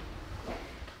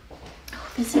 Oh,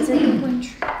 this is a good one.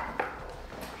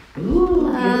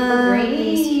 Ooh, beautiful green.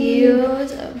 These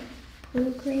hues of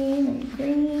blue, green, and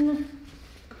green.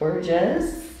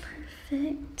 Gorgeous.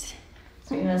 Perfect.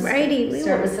 So you're gonna Alrighty, we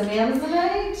start will with some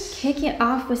Amazonite. kick it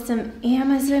off with some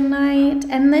Amazonite,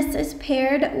 and this is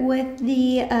paired with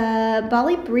the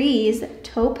Bali Breeze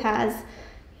Topaz.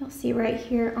 You'll see right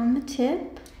here on the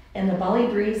tip. And the Bali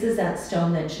Breeze is that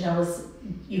stone that Janelle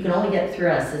you can only get through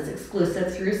us. It's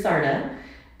exclusive through Sarda.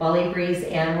 Bali Breeze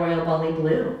and Royal Bali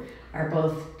Blue are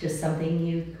both just something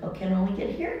you can only get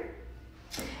here.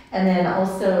 And then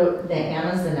also the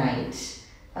Amazonite.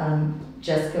 I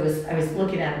was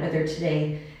looking at it with her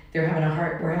today. We're having a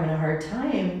hard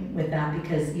time with that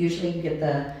because usually you get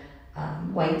the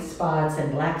white spots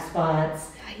and black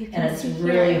spots, and it's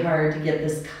really hard to get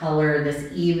this color,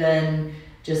 this even,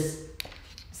 just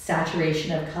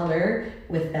saturation of color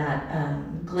with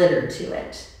that glitter to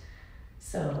it.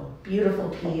 So beautiful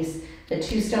piece. The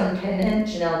 2-stone pendant,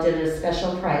 Janyl did a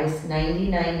special price,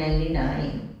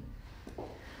 $99.99.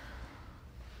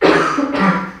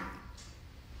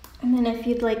 And then if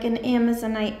you'd like an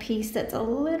Amazonite piece that's a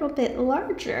little bit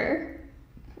larger,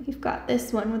 we've got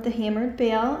this one with the hammered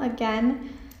bail.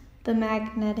 Again, the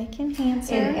magnetic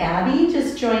enhancer. And Abby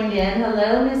just joined in.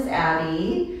 Hello, Miss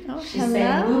Abby. Oh, She's hello.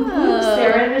 saying, whoop, whoop,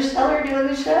 Sarah and Michelle are doing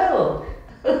the show.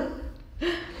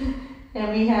 And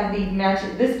we have the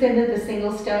magic, this pendant, the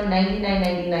single stone,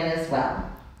 $99.99 as well.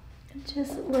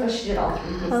 Just She did all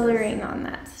 3 pieces. coloring on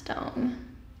that stone.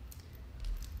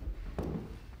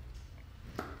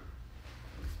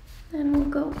 Then we'll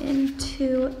go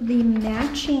into the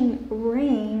matching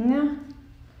ring.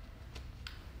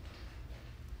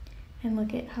 And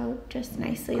look at how just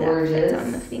nicely that fits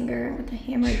on the finger with the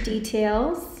hammered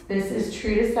details. This is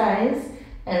true to size,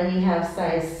 and we have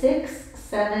size 6,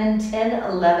 7, 10,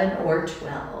 11, or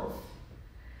 12.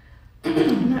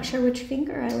 I'm not sure which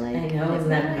finger I like. I know, isn't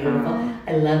that beautiful?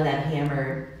 I love that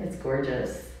hammer. It's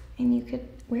gorgeous. And you could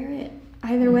wear it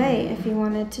either way if you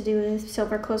wanted to do the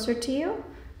silver closer to you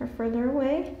or further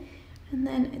away. And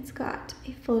then it's got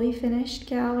a fully finished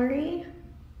gallery.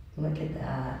 Look at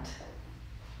that.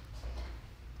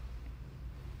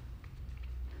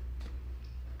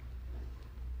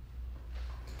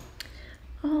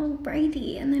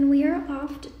 Alrighty, and then we are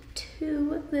off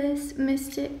to this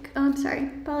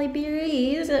Bali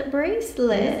Breeze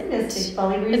bracelet. It is Mystic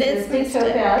Bali Breeze. It is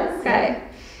Mystic. Topaz. Okay.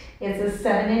 It's a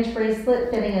 7-inch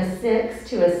bracelet fitting a 6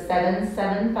 to a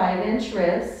 7.75-inch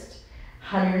wrist,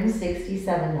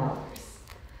 $167.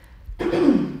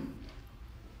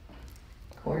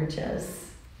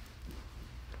 Gorgeous.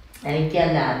 And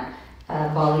again, that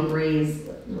Bali Breeze,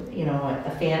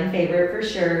 a fan favorite for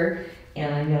sure.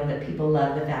 And I know that people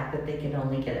love the fact that they can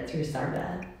only get it through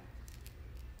Sarda.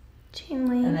 Chain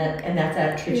link. And that's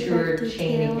that couture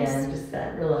chain details. again, just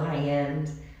that real high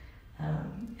end.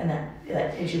 And that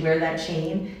as you wear that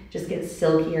chain, just gets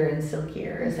silkier and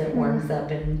silkier as it warms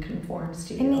up and conforms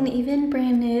to you. I mean, even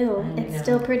brand new, I it's know.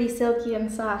 still pretty silky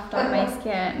and soft on my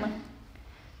skin.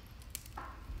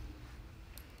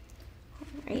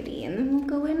 Alrighty, and then we'll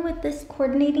go in with this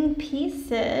coordinating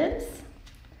pieces.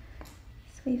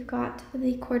 So we've got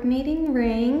the coordinating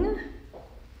ring.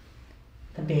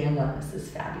 The band on this is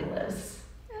fabulous.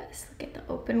 Yes, look at the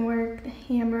open work, the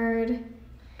hammered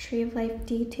Tree of Life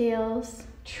details.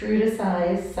 True to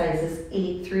size, sizes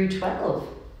 8 through 12.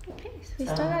 Okay, so we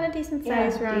still got a decent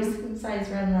size run. Decent size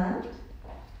run left.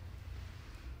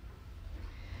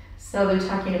 So they're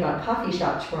talking about coffee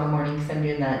shop tomorrow morning because I'm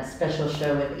doing that special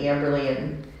show with Amberly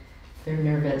and they're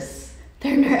nervous.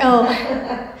 Oh.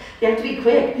 They have to be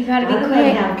quick. You gotta be quick.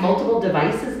 They have multiple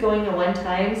devices going at one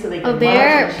time so they can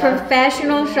they're watch and shop.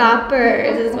 professional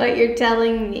shoppers is what you're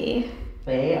telling me.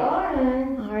 They are.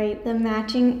 All right, the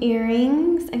matching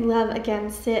earrings. I love, again,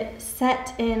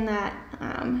 set in that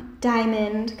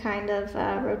diamond kind of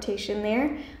rotation there.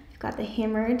 We've got the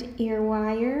hammered ear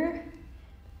wire.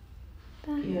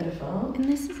 Beautiful. And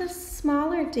this is a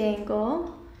smaller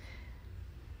dangle.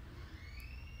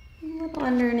 A little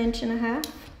under 1.5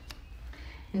 inches.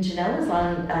 And Janyl is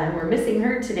on, we're missing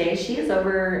her today. She is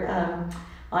over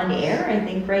on air, I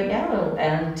think, right now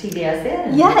on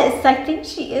TBSN. Yes, I think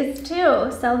she is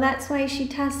too. So that's why she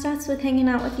tasked us with hanging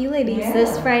out with you ladies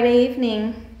this Friday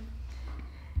evening.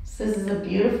 So this is a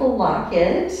beautiful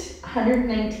locket,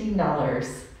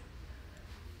 $119.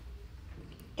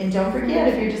 And don't forget,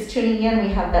 if you're just tuning in, we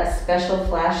have that special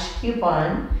flash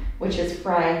coupon, which is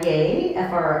FRI-YAY,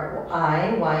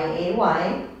 FRI-YAY,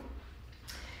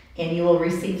 and you will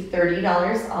receive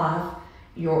 $30 off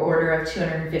your order of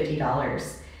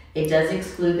 $250. It does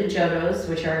exclude the Jodos,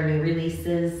 which are new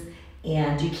releases,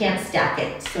 and you can't stack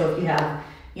it. So if you have,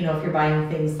 if you're buying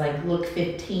things like Look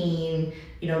 15,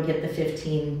 you don't get the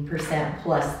 15%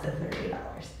 plus the $30.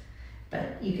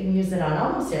 But you can use it on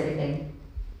almost everything.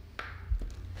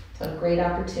 So great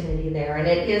opportunity there, and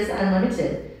it is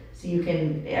unlimited. So you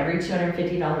can, every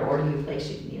 $250 order you place,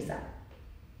 you can use that.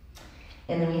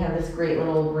 And then we have this great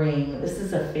little ring. This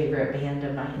is a favorite band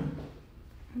of mine.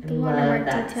 The watermark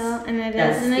detail, and it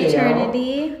is an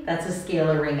eternity. That's a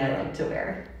scalar ring I like to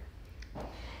wear.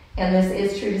 And this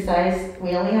is true to size.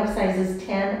 We only have sizes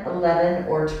 10, 11,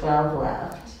 or 12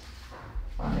 left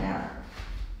on that.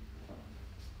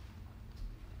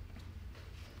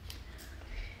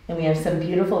 And we have some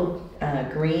beautiful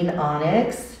green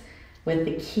onyx with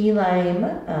the key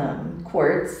lime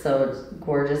quartz. So it's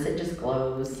gorgeous. It just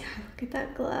glows. Yeah, look at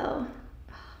that glow.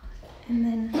 And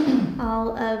then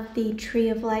all of the Tree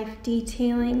of Life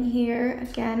detailing here.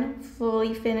 Again,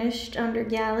 fully finished under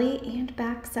galley and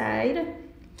backside.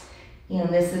 And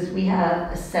this is, we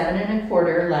have a 7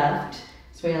 1/4 left.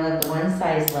 So we only have the one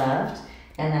size left.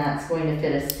 And that's going to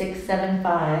fit a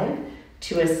 6'7"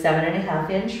 to a 7.5"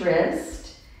 inch wrist.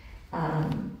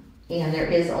 And there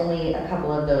is only a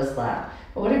couple of those left.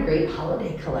 But what a great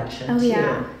holiday collection, too.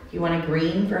 Yeah. If you want a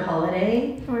green for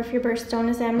holiday. Or if your birthstone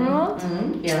is emerald.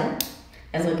 Yeah.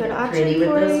 And look good how pretty with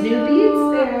for those new you.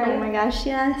 beads there. Oh my gosh,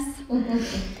 yes.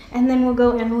 And then we'll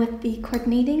go in with the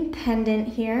coordinating pendant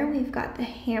here. We've got the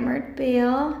hammered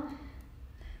bail.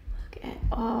 Look at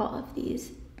all of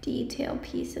these detail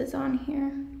pieces on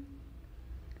here.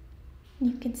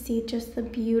 You can see just the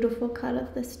beautiful cut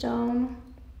of the stone.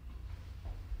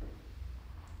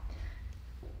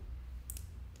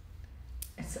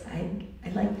 I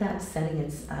like that setting.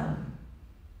 It's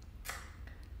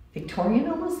Victorian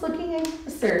almost looking, I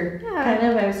guess, or kind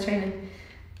of. I was trying to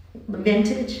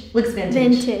vintage. Looks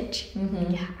vintage. Vintage.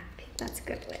 Mm-hmm. Yeah, I think that's a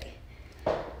good way.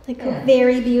 Like a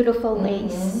very beautiful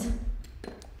lace.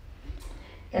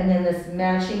 And then this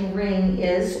matching ring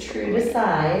is true to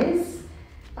size.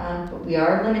 But we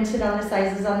are limited on the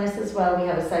sizes on this as well. We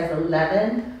have a size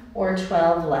 11 or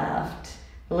 12 left.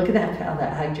 But look at that, how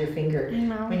that hugged your finger. I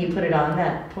know. When you put it on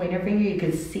that pointer finger, you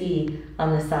could see on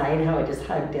the side how it just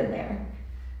hugged in there.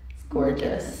 It's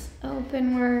gorgeous.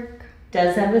 Open work.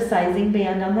 Does have a sizing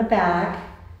band on the back.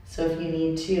 So if you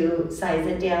need to size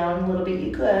it down a little bit,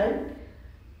 you could.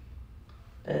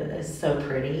 But it's so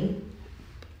pretty.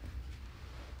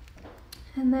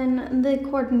 And then the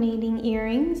coordinating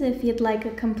earrings, if you'd like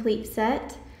a complete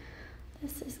set.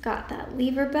 This has got that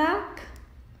lever back.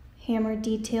 Hammer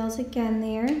details again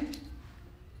there.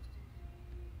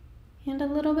 And a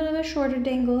little bit of a shorter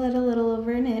dangle at a little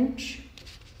over 1 inch.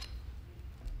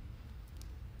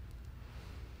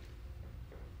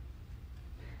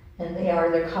 And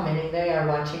they're commenting, they are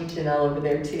watching Janyl over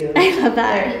there too. I love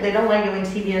that. They don't like it when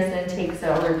TBSN takes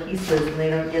all their pieces and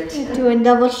they don't get to. Doing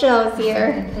double shows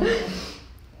here.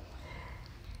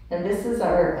 And this is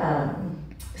our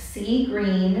sea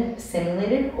green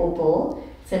simulated opal.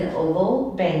 It's an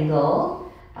oval bangle.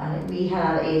 We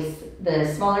have the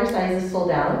smaller size is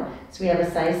sold out. So we have a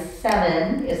size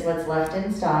 7 is what's left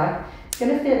in stock. It's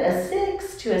going to fit a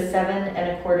 6 to a 7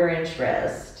 1/4 inch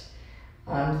wrist.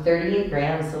 38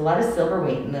 grams, so a lot of silver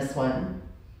weight in this one,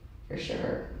 for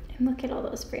sure. And look at all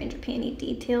those frangipani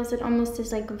details. It almost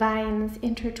is like vines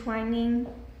intertwining.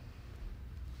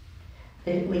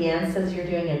 Leanne says you're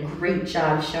doing a great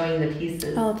job showing the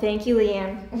pieces. Oh, thank you,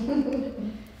 Leanne.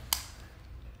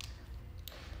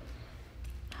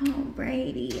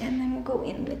 Alrighty, and then we'll go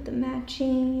in with the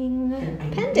matching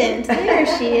pendant. There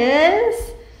she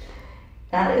is.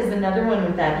 That is another one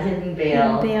with that hidden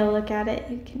veil. Look at it.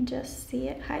 You can just see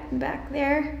it hiding back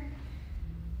there.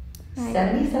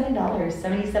 $77,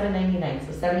 $77.99,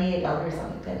 so $78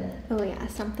 on the pendant. Oh yeah,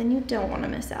 something you don't want to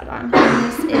miss out on. And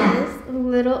this is a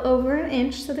little over an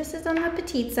inch, so this is on the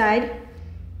petite side.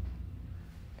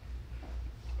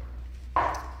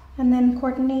 And then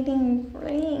coordinating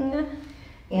ring.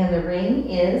 And the ring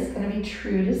is going to be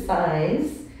true to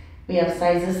size. We have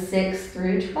sizes 6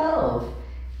 through 12,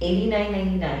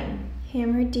 $89.99.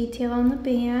 Hammer detail on the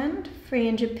band,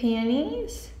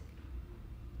 frangipanis.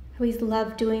 I always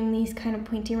love doing these kind of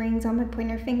pointy rings on my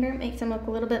pointer finger. It makes them look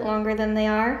a little bit longer than they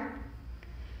are.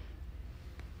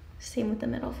 Same with the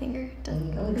middle finger.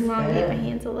 Doesn't elongate my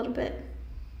hands a little bit.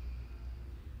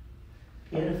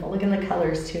 Beautiful. Look at the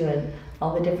colors too, and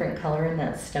all the different color in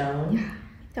that stone. Yeah.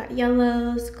 Got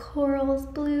yellows, corals,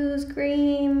 blues,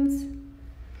 greens.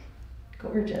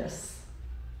 Gorgeous.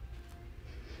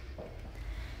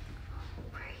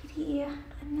 Pretty.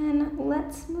 And then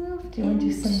let's move Do you want to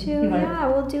do some?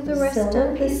 We'll do the rest of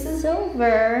the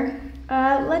silver.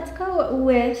 Let's go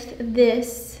with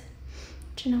this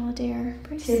Janyl Adair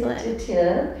bracelet. Tip to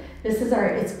tip. This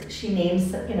is she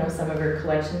names, some of her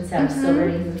collections have silver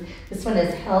names. This one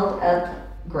is Held Up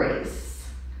Grace.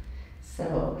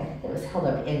 So it was held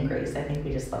up in grace. I think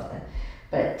we just left that.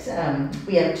 But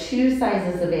we have 2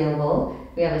 sizes available.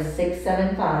 We have a 6,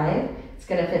 7, 5. It's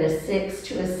going to fit a 6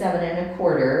 to a 7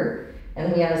 1/4. And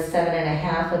then we have a 7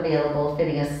 1/2 available,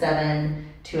 fitting a 7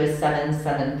 to a 7,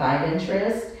 7, 5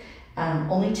 wrist.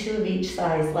 Only 2 of each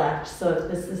size left. So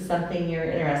if this is something you're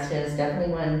interested in, it's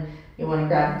definitely one you want to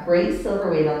grab. Great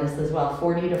silver weight on this as well,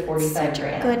 40 to 45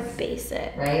 grams. Good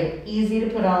basic. Right? Easy to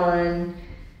put on.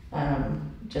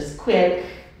 Just quick.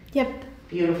 Yep.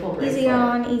 Beautiful bracelet. Easy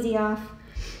on, easy off.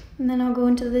 And then I'll go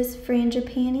into this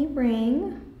frangipani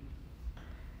ring.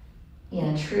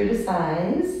 Yeah, true to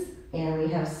size. And we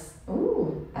have,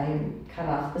 I cut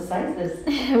off the sizes.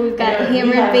 We've got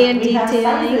hammered band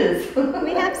detailing.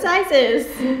 We have sizes.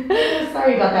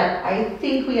 Sorry about that. I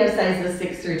think we have sizes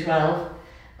 6 through 12,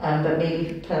 but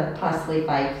maybe possibly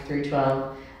 5 through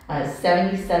 12.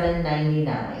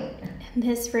 $77.99.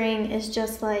 This ring is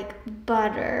just like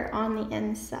butter on the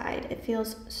inside. It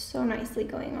feels so nicely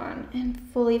going on, and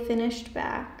fully finished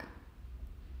back.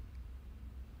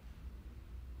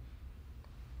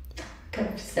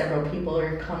 Several people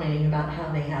are commenting about how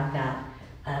they have that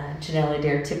Janyl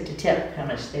Adair tip to tip, how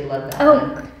much they love that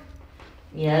one.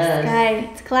 Yes. Sky,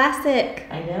 it's classic.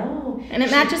 I know. And it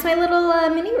matches my little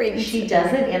mini ring. She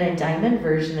does it in a diamond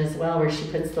version as well, where she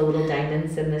puts the little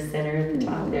diamonds in the center at the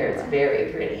top there. It's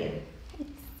very pretty.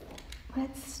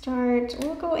 Let's start.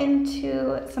 We'll go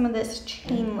into some of this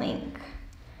chain link.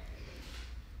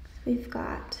 We've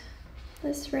got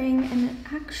this ring, and it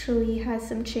actually has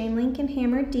some chain link and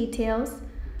hammered details.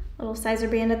 Little sizer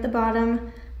band at the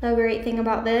bottom. The great thing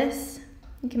about this,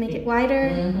 you can make it wider,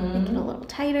 make it a little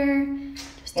tighter.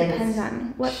 Just depends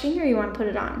on what finger you want to put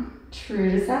it on.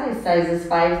 True to size. Sizes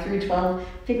 5 through 12,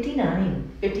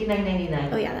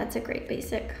 $59.99. Oh yeah, that's a great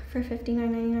basic for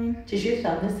 $59.99. Is your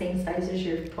thumb the same size as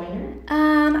your pointer?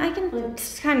 I can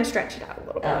kind of stretch it out a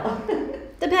little bit. Oh.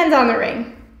 Depends on the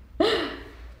ring.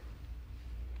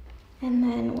 And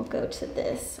then we'll go to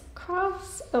this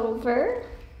crossover.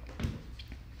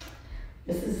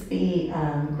 This is the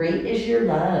Great Is Your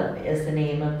Love is the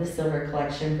name of the silver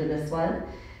collection for this one.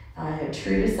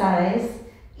 True to size,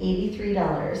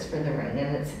 $83 for the ring,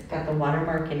 and it's got the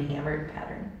watermark and hammered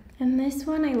pattern. And this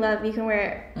one I love. You can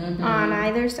wear it on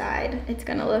either side. It's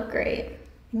gonna look great.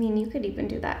 I mean, you could even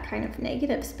do that kind of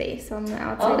negative space on the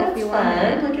outside if you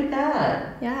wanted. Look at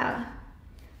that. Yeah.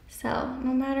 So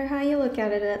no matter how you look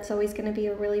at it, it's always gonna be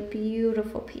a really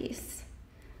beautiful piece.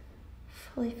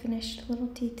 Fully finished little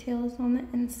details on the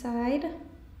inside.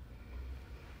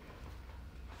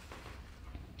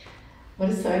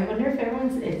 So I wonder if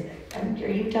are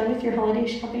you done with your holiday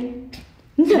shopping?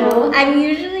 No, I'm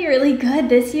usually really good.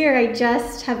 This year I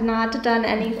just have not done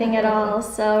anything at all.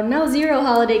 So no, 0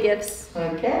 holiday gifts.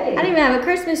 Okay. I don't even have a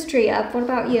Christmas tree up. What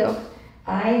about you?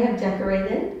 I have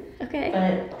decorated. Okay.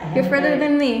 But you're further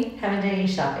than me. Haven't done any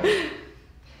shopping.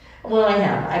 Well, I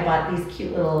have. I bought these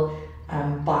cute little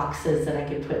boxes that I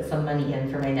could put some money in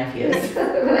for my nephews.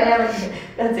 But I haven't.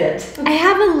 That's it. I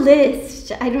have a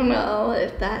list. I don't know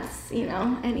if that's,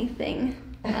 anything.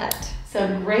 But so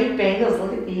great bangles.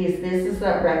 Look at these. This is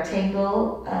the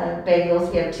rectangle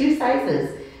bangles. We have 2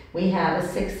 sizes, We have a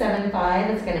 675,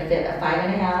 it's gonna fit a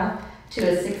 5.5 to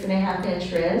a 6.5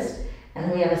 inch wrist. And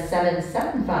then we have a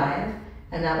 775,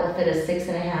 and that will fit a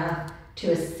 6.5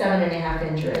 to a 7.5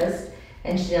 inch wrist.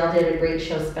 And Janyl did a great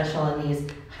show special on these,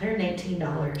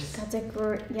 $119. That's a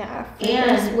great, yeah.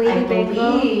 And I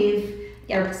believe,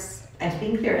 yes, I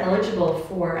think they're eligible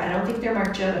for, I don't think they're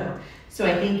marked JOTO. So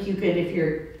I think you could, if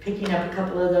you're picking up a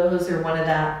couple of those or one of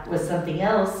that with something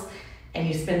else, and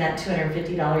you spend that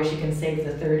 $250, you can save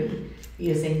the 30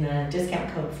 using the discount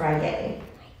code FRI-YAY.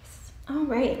 Nice. All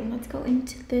right, let's go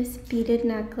into this beaded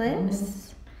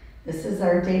necklace. This is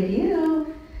our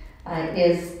debut. It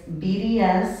is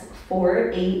BDS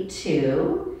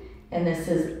 482, and this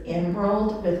is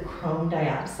emerald with chrome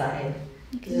dioxide.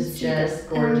 This is just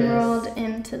gorgeous. Emerald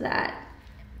into that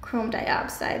chrome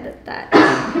dioxide, that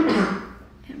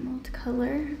emerald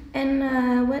color.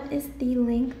 And what is the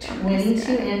length?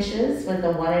 22 inches with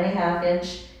a 1.5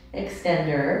 inch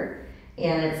extender,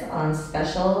 and it's on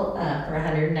special for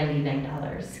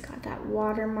 $199. It's got that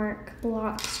watermark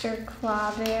lobster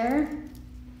claw there.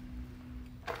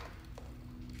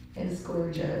 It is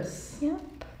gorgeous. Yep.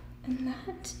 And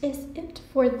that is it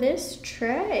for this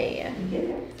tray. You did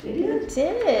it. You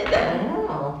did.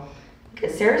 Wow. Look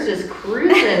at Sarah's just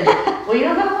cruising. Well, you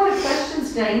don't have a lot of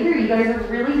questions tonight either. You guys are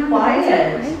really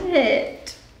quiet.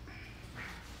 Quiet.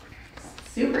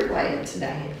 Super quiet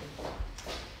tonight.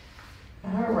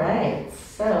 All right.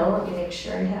 So let me make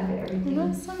sure I have everything.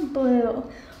 Got some blue.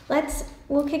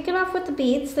 We'll kick it off with the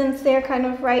beads since they're kind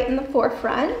of right in the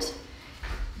forefront.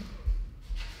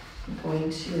 I'm going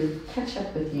to catch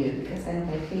up with you because I have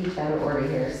my page out of order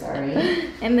here, sorry.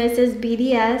 And this is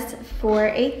BDS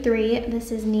 483.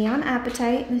 This is Neon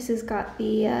Appetite. This has got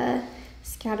the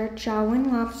scattered jawline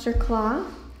lobster claw.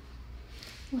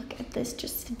 Look at this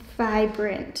just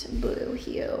vibrant blue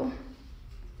hue.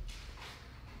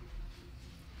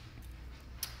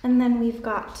 And then we've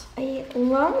got a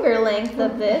longer length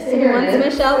of this. And once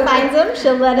Michelle finds them,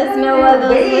 she'll let us know what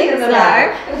those lengths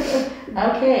are.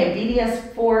 Okay,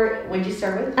 BDS 4, what'd you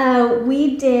start with?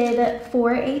 We did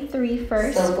 483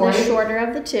 first, So the shorter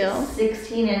of the two.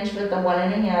 16 inch with a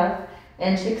 1.5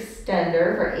 inch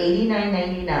extender for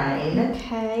 $89.99.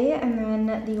 Okay, and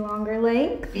then the longer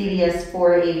length. BDS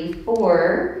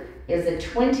 484 is a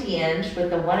 20 inch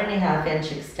with a 1.5 inch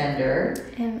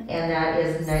extender, and that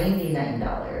is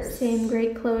 $99. Same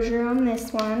great closure on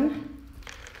this one.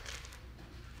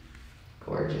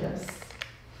 Gorgeous.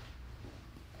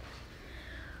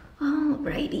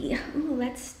 Alrighty,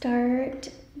 let's start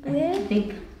with.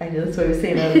 I know that's what I was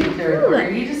saying. I think they're in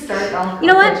order. You just start. I'll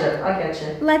catch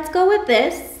you. Let's go with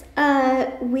this.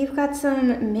 We've got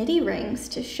some midi rings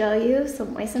to show you,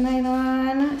 some moissanite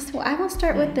on. So I will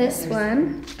start with this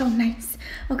one. Oh, nice.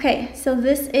 Okay, so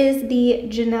this is the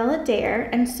Janyl Adair,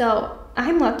 and so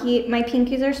I'm lucky. My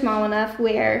pinkies are small enough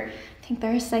where I think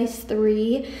they're a size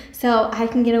 3, so I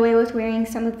can get away with wearing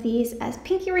some of these as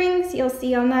pinky rings. You'll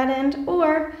see on that end,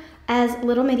 or as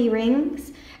little midi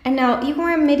rings. And now you can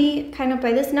wear a midi kind of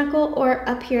by this knuckle or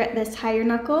up here at this higher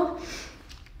knuckle.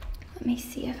 Let me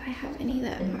see if I have any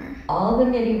that are. All the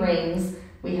midi rings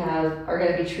we have are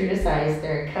going to be true to size.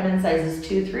 They're come in sizes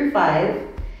 2 through 5,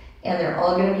 and they're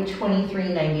all going to be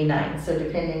 $23.99. So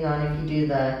depending on if you do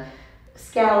the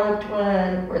scalloped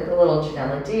one or the little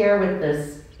Janyl Adair with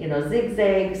this,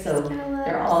 zigzag. So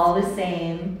they're all the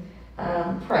same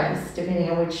price depending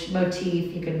on which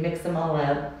motif. You can mix them all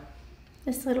up.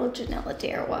 This little Janyl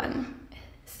Adair one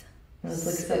is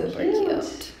super super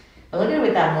cute. Oh, look at it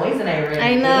with that moissanite ring.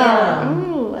 I know.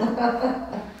 Ooh,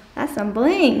 that's some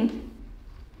bling.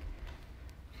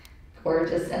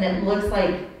 Gorgeous. And it looks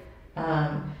like,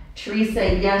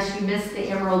 Teresa, yes, you missed the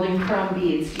emerald and chrome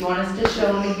beads. Do you want us to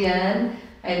show them again?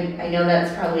 I know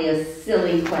that's probably a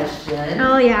silly question.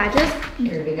 Oh yeah, just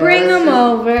Here we go. bring them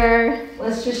over.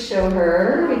 Let's just show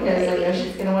her because I know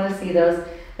she's going to want to see those.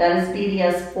 That is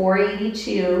BDS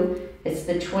 482. It's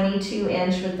the 22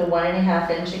 inch with the 1.5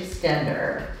 inch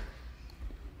extender.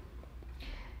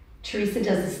 Teresa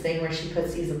does this thing where she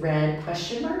puts these red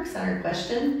question marks on her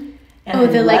question. And Oh,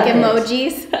 the like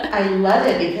emojis. I love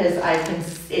it because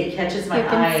it catches my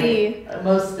eye see.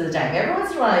 most of the time. Every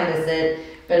once in a while I miss it,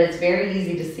 but it's very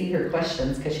easy to see her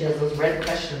questions because she has those red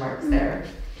question marks there.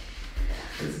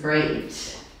 It's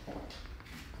great.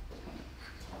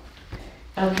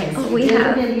 Okay, so we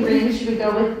have the midi ring. Should we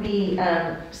go with the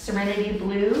Serenity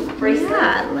Blue bracelet?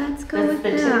 Yeah, let's go with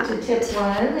that. That's the tip-to-tip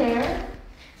one there.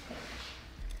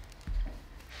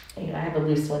 I have a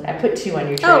loose one. I put 2 on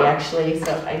your tray actually,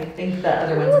 so I think the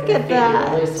other one's going to fit you,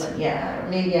 the loose one. Yeah,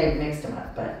 maybe I mixed them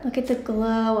up, but. Look at the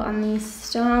glow on these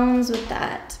stones with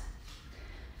that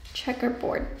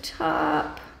checkerboard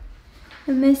top.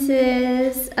 And this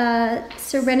is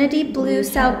Serenity Blue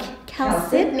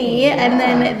Chalcedony, yeah. and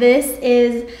then this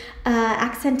is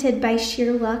accented by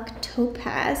Sheer Luck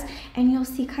Topaz, and you'll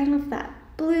see kind of that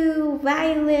blue,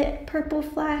 violet, purple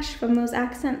flash from those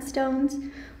accent stones.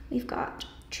 We've got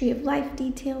Tree of Life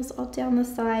details all down the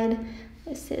side.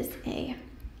 This is a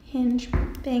hinge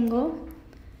bangle.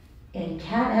 And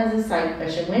Kat has a side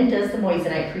question. When does the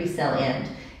moissanite pre-sale end?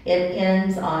 It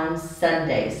ends on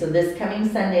Sunday. So this coming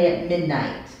Sunday at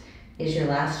midnight is your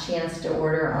last chance to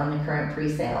order on the current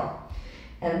pre-sale.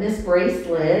 And this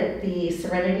bracelet, the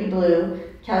Serenity Blue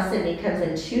Chalcedony, comes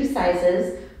in 2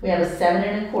 sizes. We have a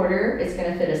 7 1/4. It's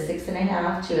going to fit a 6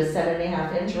 1/2 to a 7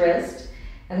 1/2 inch wrist.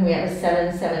 And we have a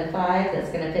 7 7/5 that's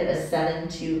going to fit a 7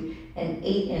 to an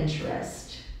 8 inch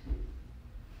wrist.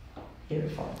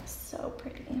 Beautiful. So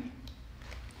pretty.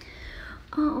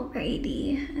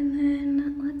 Alrighty, and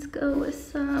then let's go with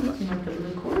some. You want the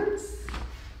blue quartz?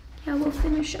 Yeah, we'll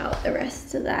finish out the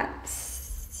rest of that.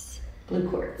 Blue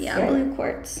quartz. Yeah, blue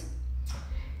quartz.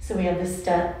 So we have this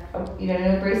stud. Oh, you gonna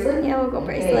do a bracelet? Yeah, we'll go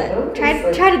bracelet. Okay, go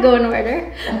bracelet. Try to go in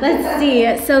order. Let's see.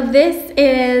 So this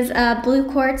is blue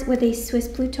quartz with a Swiss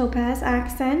blue topaz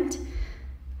accent.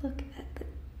 Look at the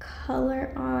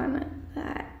color on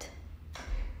that.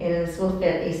 And this will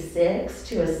fit a 6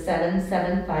 to a 7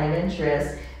 7/5 inch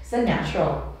wrist. It's a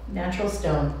natural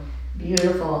stone.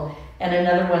 Beautiful. And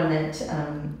another one that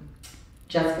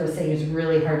Jessica was saying is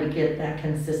really hard to get that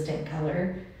consistent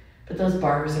color. But those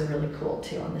bars are really cool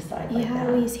too on the side like that.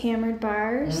 Yeah, these hammered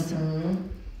bars. Mm-hmm.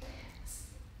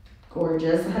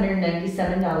 Gorgeous.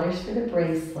 $197 for the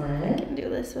bracelet. I can do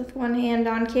this with one hand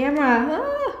on camera.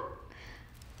 Ah!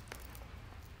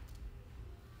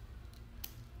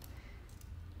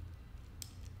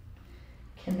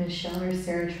 Can Michelle or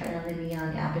Sarah try on the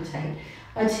neon appetite?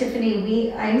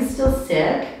 Tiffany, I'm still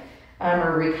sick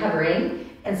or recovering,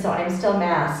 and so I'm still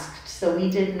masked. So we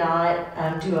did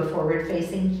not do a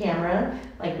forward-facing camera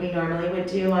like we normally would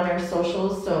do on our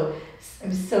socials. So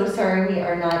I'm so sorry we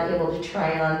are not able to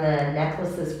try on the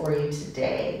necklaces for you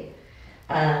today.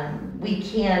 We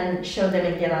can show them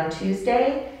again on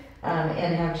Tuesday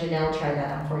and have Janyl try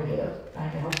that on for you. I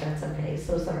hope that's okay.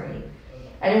 So sorry.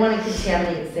 I didn't want to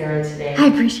contaminate Sarah today. I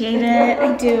appreciate it.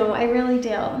 I do. I really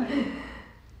do.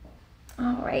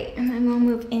 All right, and then we'll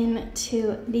move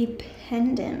into the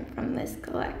pendant from this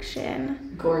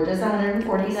collection. Gorgeous,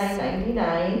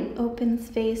 $149.99. Open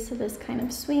space, so this kind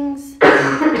of swings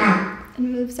and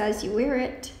moves as you wear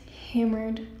it.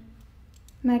 Hammered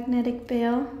magnetic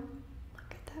bail.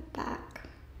 Look at that back.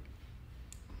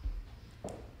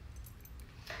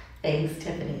 Thanks,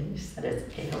 Tiffany. You said it's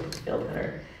okay. I hope you feel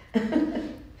better.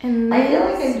 And I feel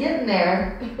like I'm getting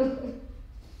there.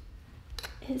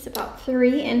 Is about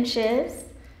 3 inches.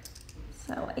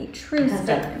 So a true Has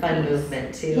that fun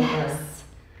movement too. Yes.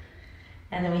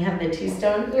 And then we have the 2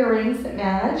 stone earrings that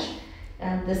match.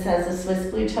 This has the Swiss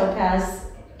blue topaz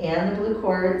and the blue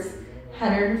quartz,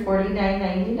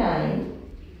 $149.99.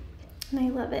 And I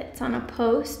love it. It's on a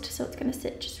post, so it's going to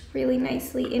sit just really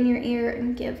nicely in your ear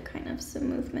and give kind of some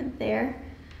movement there.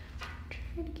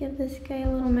 Try to give this guy a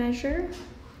little measure.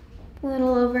 A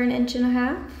little over 1.5 inches.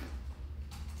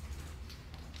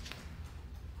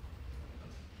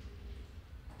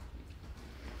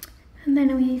 And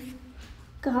then we've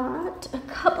got a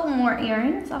couple more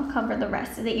earrings. I'll cover the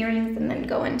rest of the earrings and then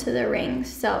go into the rings.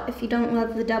 So if you don't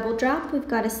love the double drop, we've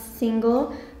got a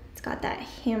single. It's got that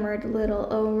hammered little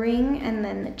O-ring and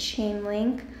then the chain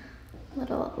link,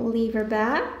 little lever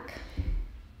back.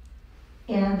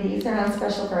 And these are on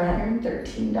special for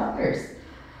 $113. Not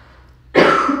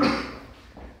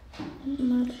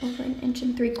over 1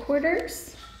 3/4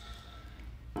 inches.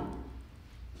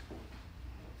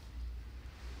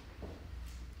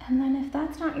 And then if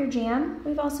that's not your jam,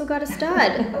 we've also got a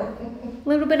stud. A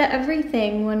little bit of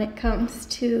everything when it comes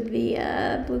to the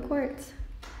blue quartz.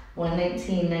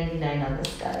 $119.99 on the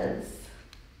studs.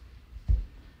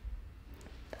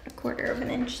 About 1/4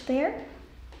 inch there.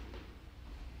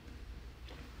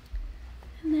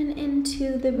 And then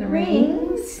into the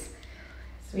rings.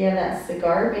 So we have that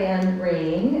cigar band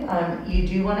ring. You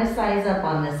do want to size up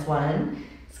on this one.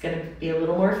 It's going to be a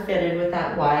little more fitted with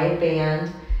that wide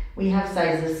band. We have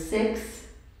sizes 6,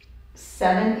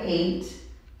 7, 8,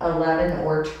 11,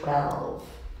 or 12.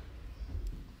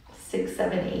 6,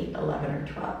 7, 8, 11, or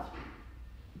 12.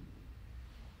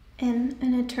 And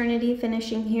an eternity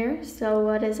finishing here. So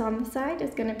what is on the side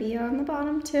is going to be on the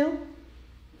bottom too.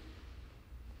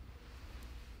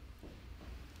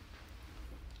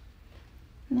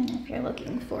 And then if you're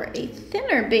looking for a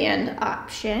thinner band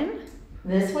option.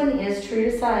 This one is true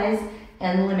to size,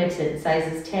 and limited.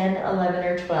 Sizes 10, 11,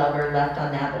 or 12 are left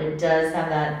on that, but it does have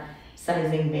that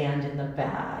sizing band in the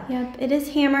back. Yep, it is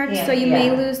hammered, so you may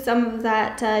lose some of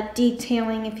that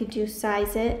detailing if you do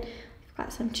size it. We've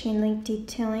got some chain link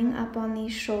detailing up on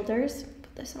these shoulders.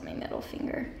 Put this on my middle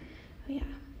finger. Oh yeah,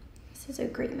 this is a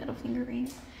great middle finger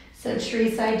ring. So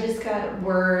Teresa, I just got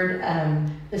word,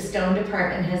 the stone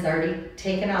department has already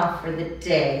taken off for the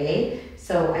day,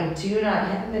 so I do not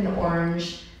have an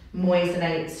orange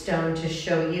moissanite stone to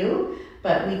show you,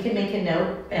 but we can make a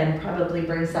note and probably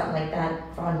bring something like that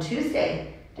on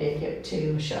Tuesday to get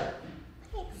to show.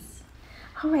 Nice.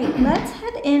 All right, let's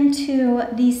head into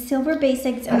the silver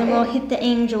basics and then we'll hit the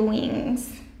angel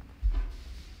wings.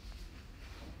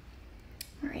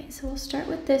 All right, so we'll start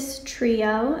with this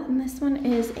trio, and this one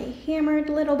is a hammered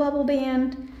little bubble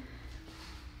band.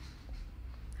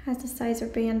 Has a sizer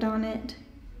band on it.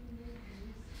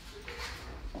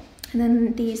 And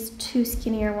then these two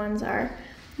skinnier ones are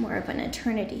more of an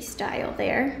eternity style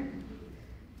there.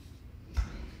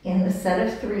 And the set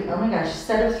of three, oh my gosh,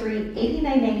 set of three,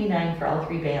 $89.99 for all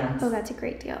 3 bands. Oh, that's a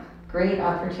great deal. Great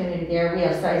opportunity there. We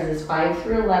have sizes 5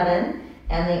 through 11,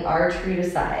 and they are true to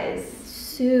size.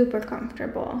 Super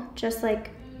comfortable, just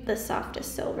like the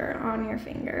softest silver on your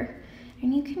finger.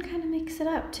 And you can kind of mix it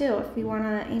up too if you want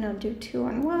to, do 2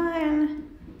 on one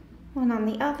on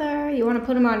the other. You want to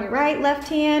put them on your right, left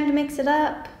hand, mix it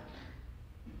up.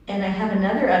 And I have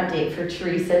another update for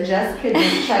Teresa. Jessica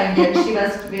just chimed in. She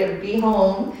must be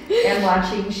home and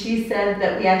watching. She said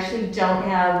that we actually don't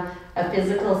have a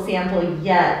physical sample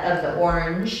yet of the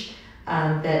orange,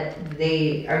 that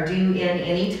they are due in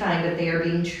any time, but they are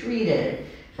being treated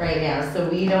right now. So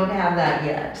we don't have that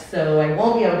yet. So I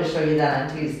won't be able to show you that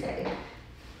on Tuesday.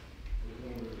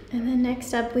 And then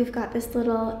next up, we've got this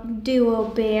little duo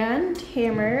band,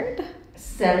 hammered.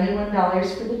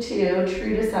 $71 for the 2,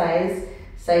 true to size,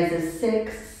 sizes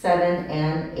 6, 7,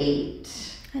 and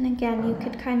 8. And again, you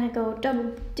could kind of go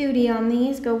double duty on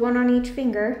these, go 1 on each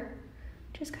finger.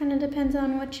 Just kind of depends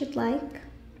on what you'd like.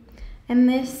 And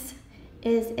this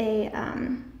is a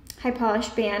high polish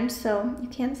band, so you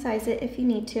can size it if you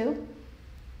need to.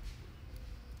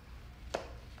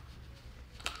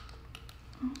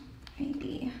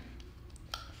 Maybe.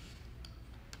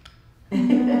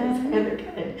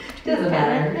 Doesn't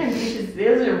matter.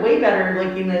 Those are way better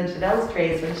looking than Janyll's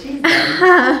trays when she's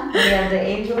done. We have the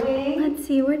angel wing. Let's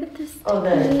see, where did this? Oh,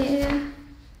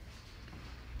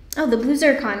 the blue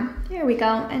zircon. There we go.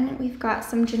 And we've got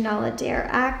some Janyl Adair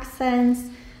accents,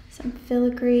 some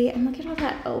filigree, and look at all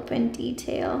that open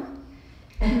detail.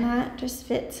 And that just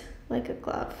fits like a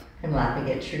glove. I'm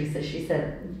laughing at Teresa. She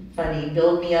said, funny,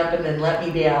 build me up and then let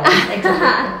me down.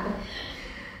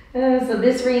 So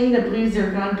this ring, the blue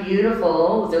zircon,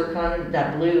 beautiful. Zircon,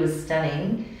 that blue is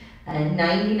stunning.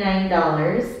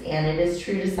 $99, and it is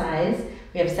true to size.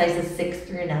 We have sizes 6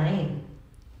 through 9.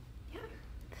 Yeah,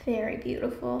 very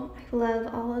beautiful. I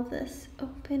love all of this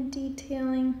open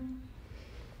detailing.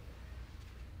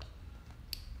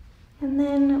 And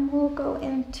then we'll go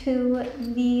into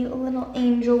the little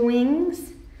angel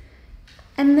wings.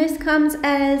 And this comes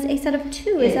as a set of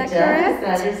 2, is that correct?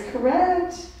 That is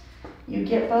correct. You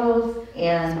get both,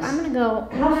 and so I'm gonna go.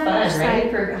 How fun, right?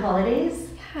 For holidays.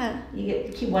 Yeah. You get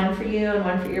to keep 1 for you and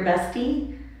 1 for your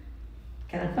bestie.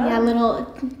 Kind of fun. Yeah,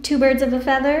 little 2 birds of a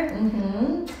feather.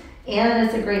 Mm-hmm. And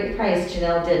it's a great price.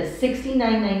 Janyl did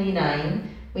 $69.99.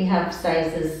 We have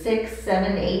sizes 6,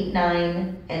 7, 8,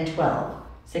 9, and 12.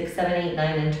 6, 7, 8,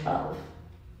 9, and 12.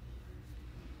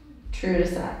 True to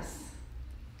size.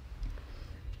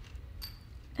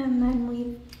 And then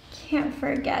we can't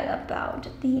forget about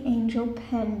the angel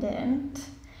pendant.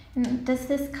 And does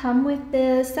this come with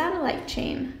the satellite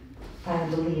chain? I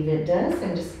believe it does.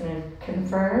 I'm just going to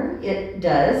confirm. It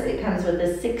does. It comes with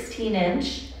a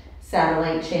 16-inch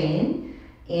satellite chain,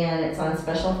 and it's on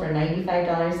special for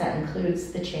 $95. That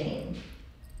includes the chain.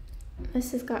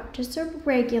 This has got just a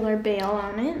regular bail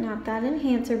on it, not that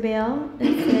enhancer bail.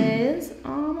 This is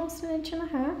almost 1.5 inches.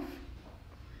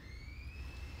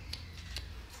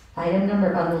 Item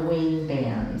number on the wing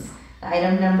bands. The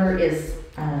item number is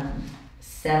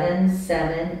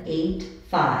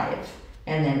 7785,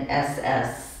 and then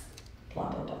SS, blah,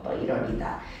 blah, blah, blah. You don't need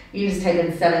that. You just type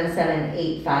in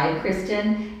 7785,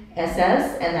 Kristen,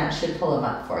 SS, and that should pull them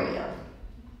up for you.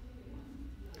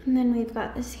 And then we've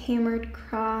got this hammered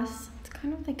cross. It's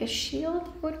kind of like a shield,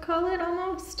 I would call it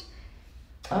almost.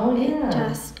 Oh, yeah. It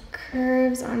just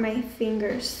curves on my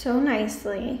fingers so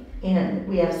nicely. And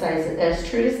we have sizes, as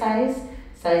true to size,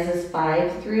 sizes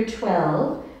 5 through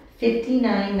 12,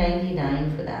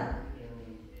 $59.99 for that.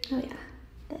 Oh yeah,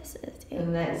 this is a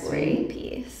Isn't that great sweet?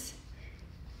 piece.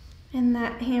 And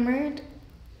that hammered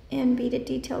And beaded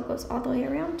detail goes all the way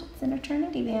around. It's an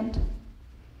eternity band.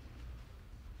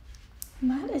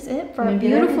 And that is it for our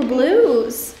beautiful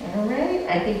blues. All right,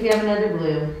 I think we have another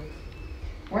blue.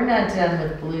 We're not done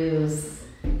with blues.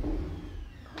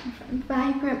 From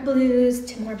vibrant blues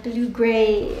to more blue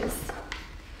grays.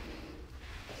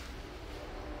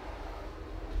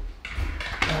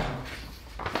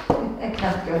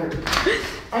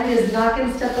 I'm just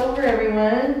knocking stuff over,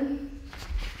 everyone.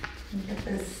 Get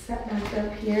this set back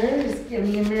up here. Just give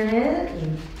me a minute.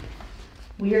 And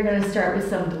we are going to start with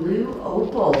some blue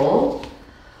opal.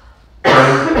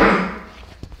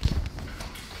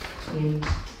 You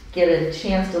get a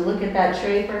chance to look at that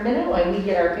tray for a minute while we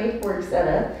get our paperwork set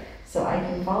up so I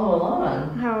can follow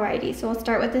along. Alrighty, so we'll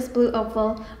start with this blue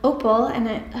opal, and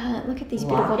look at these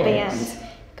beautiful bands.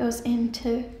 It goes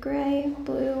into gray,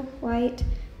 blue, white.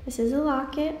 This is a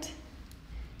locket.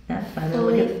 Not fun.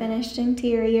 Fully finished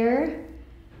interior.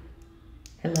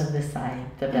 I love this side,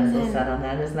 the bezel set on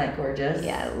that. Isn't that gorgeous?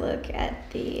 Yeah, look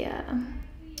at the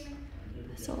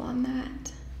bezel on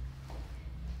that.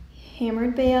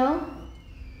 Hammered bail.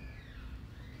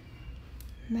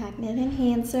 Magnet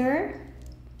enhancer.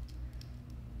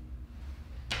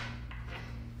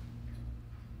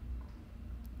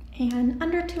 And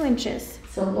under 2 inches.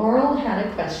 So Laurel had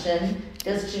a question.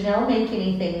 Does Janyl make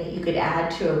anything that you could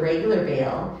add to a regular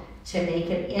veil to make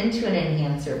it into an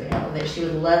enhancer veil? That she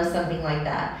would love something like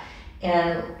that.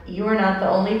 And you are not the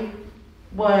only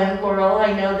one, Laurel.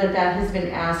 I know that that has been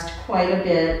asked quite a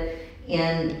bit,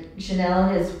 and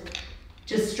Janyl is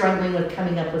just struggling with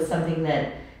coming up with something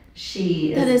that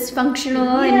is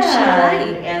functional and she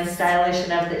likes. And stylish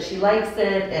enough that she likes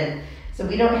it. And so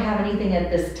we don't have anything at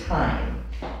this time.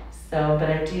 So, but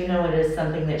I do know it is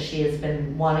something that she has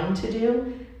been wanting to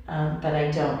do, but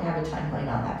I don't have a timeline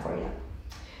on that for you.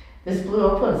 This blue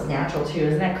opal is natural too.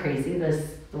 Isn't that crazy? The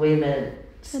way the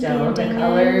stone, the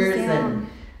colors, and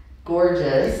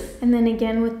gorgeous. And then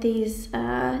again with these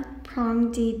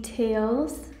prong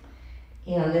details.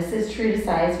 And this is true to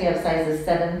size. We have sizes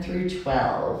 7 through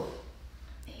 12.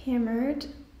 Hammered.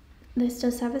 This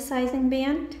does have a sizing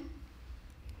band.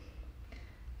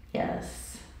 Yes.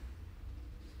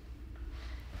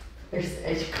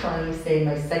 There's Connie saying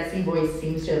my sexy voice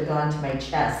seems to have gone to my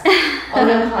chest. Oh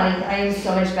no, Connie, I am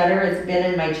so much better. It's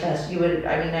been in my chest.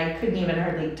 I couldn't even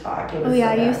hardly talk. It was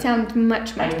you sound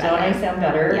much better. Don't I sound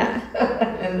better? Yeah.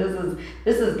 And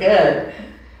this is good.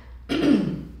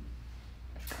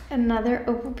 Another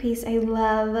opal piece. I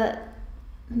love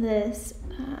this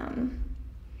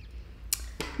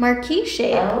marquee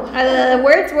shape. The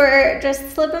words were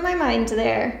just slipping my mind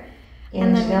there.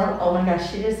 And Janyl, oh my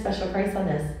gosh, she did a special price on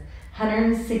this.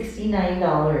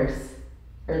 $169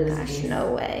 for this piece.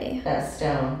 No way. That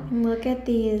stone. And look at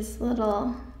these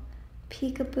little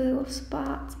peekaboo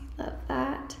spots. I love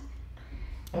that.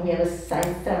 And we have a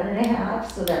size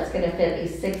 7.5, so that's going to fit a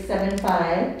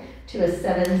 675 to a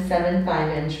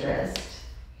 775 inch wrist.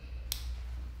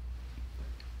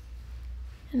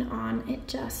 And on, it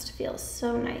just feels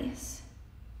so nice.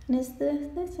 And this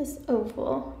is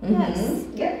oval? Mm-hmm. Yes.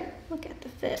 Yeah. Look at the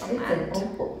fit on it's that. It's an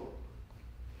opal.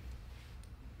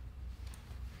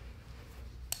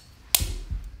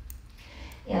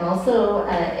 And also,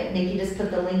 Nikki just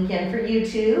put the link in for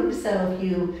YouTube, so if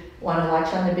you want to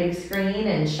watch on the big screen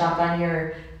and shop on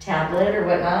your tablet or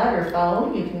whatnot, or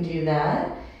phone, you can do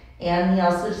that. And we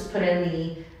also just put in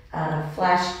the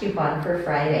flash coupon for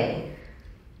Friday.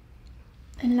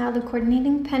 And now the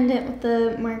coordinating pendant with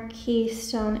the marquee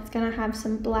stone. It's going to have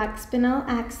some black spinel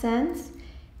accents,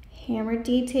 hammer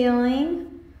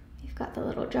detailing. We've got the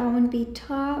little Jawan bead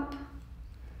top.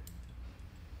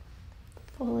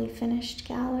 Fully finished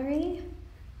gallery,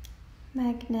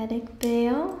 magnetic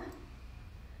bail,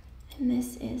 and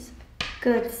this is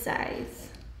good size.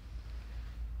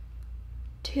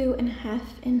 2.5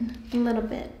 in a little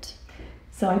bit.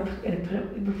 So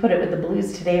we put it with the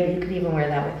blues today, but you could even wear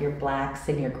that with your blacks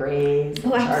and your grays.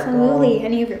 Oh, absolutely.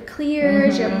 Any of your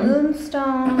clears, your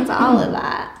moonstones, all of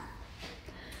that.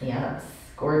 Yes,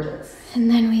 gorgeous. And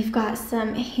then we've got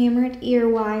some hammered ear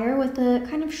wire with a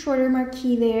kind of shorter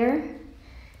marquee there.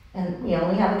 And we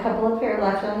only have a couple of pair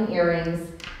left on the earrings,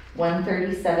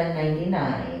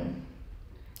 $137.99.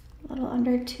 A little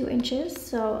under 2 inches,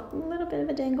 so a little bit of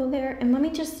a dangle there. And let me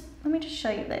just show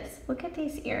you this. Look at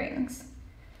these earrings.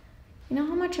 You know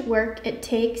how much work it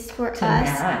takes for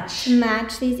us to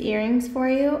match these earrings for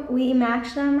you? We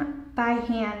match them by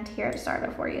hand here at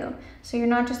Sarda for you. So you're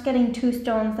not just getting 2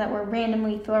 stones that were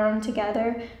randomly thrown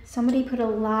together. Somebody put a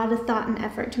lot of thought and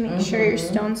effort to make sure your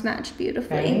stones match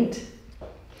beautifully. Right.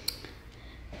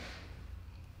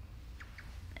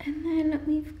 And then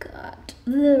we've got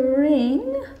the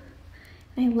ring.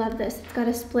 I love this. It's got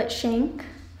a split shank.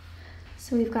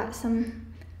 So we've got some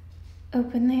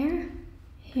open there,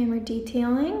 hammer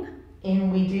detailing.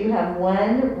 And we do have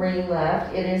one ring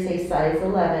left. It is a size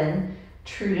 11,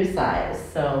 true to size.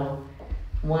 So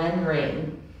one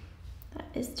ring. That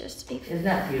is just a Isn't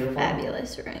that beautiful?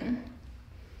 fabulous ring.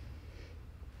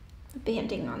 The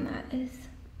banding on that is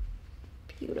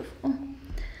beautiful.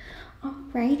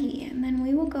 Alrighty, and then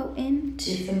we will go into...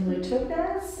 Do some blue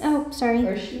topaz? Oh, sorry.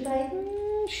 Or shoelite?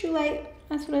 Shoelite.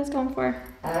 That's what I was going for.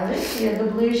 Alright, we have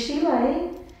the blue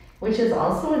shoelite, which is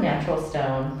also a natural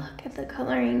stone. Look at the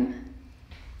coloring.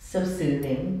 So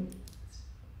soothing.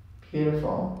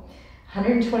 Beautiful.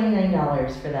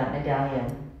 $129 for that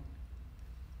medallion.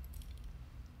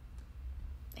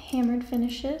 Hammered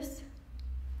finishes.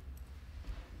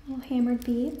 Little hammered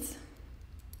beads.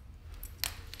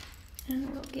 And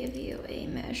we'll give you a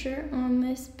measure on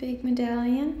this big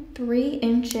medallion. 3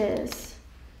 inches.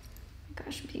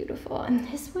 Gosh, beautiful. And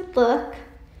this would look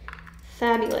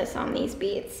fabulous on these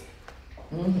beads.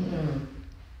 Mm-hmm.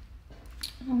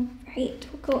 All right,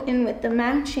 we'll go in with the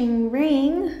matching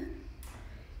ring.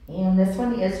 And this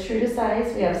one is true to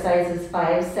size. We have sizes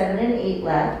 5, 7, and 8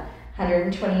 left.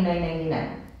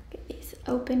 $129.99. Get these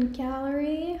open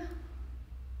gallery.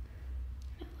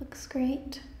 It looks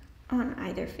great on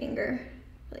either finger.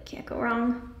 Really can't go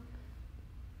wrong.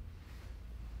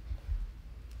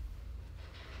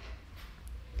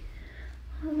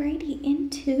 Alrighty,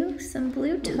 into some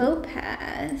blue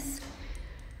topaz.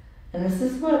 And this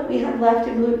is what we have left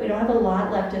in blue. We don't have a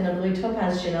lot left in the blue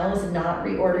topaz. Janyl is not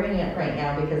reordering it right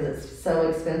now because it's so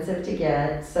expensive to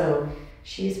get. So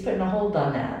she's putting a hold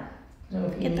on that. So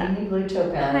if you need any blue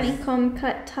topaz. Honeycomb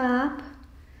cut top.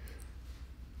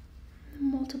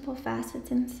 Multiple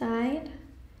facets inside.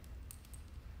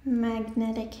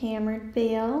 Magnetic hammered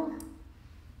bail.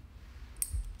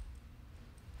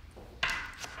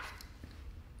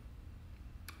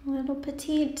 Little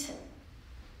petite,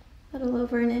 little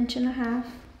over 1.5 inches.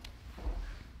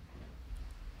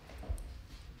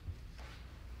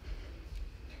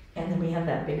 And then we have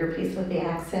that bigger piece with the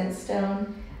accent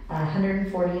stone.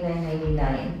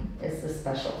 $149.99 is the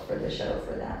special for the show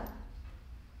for that.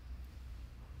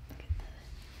 Look at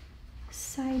the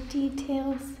side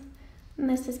details. And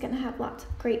this is going to have lots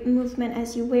of great movement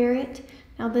as you wear it.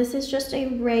 Now this is just a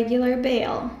regular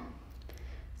bail.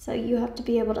 So you have to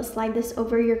be able to slide this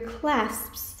over your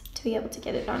clasps to be able to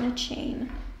get it on a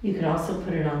chain. You could also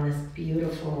put it on this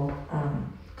beautiful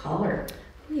collar.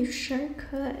 You sure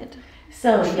could.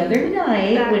 So the other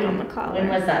night, On the collar. when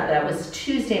was that? That was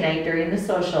Tuesday night during the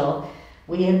social.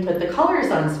 We had put the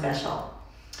collars on special.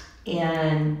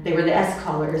 And they were the S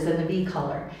collars and the V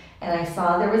collar. And I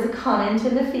saw there was a comment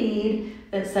in the feed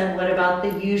that said, what about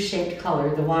the U-shaped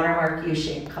color, the watermark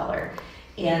U-shaped color?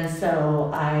 And so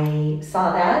I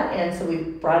saw that, and so we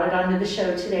brought it onto the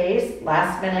show today,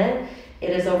 last minute. It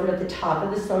is over at the top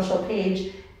of the social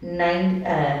page.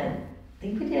 I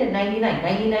think we did it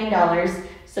 $99.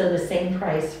 So the same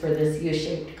price for this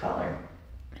U-shaped color.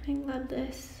 I love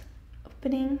this.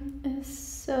 Opening is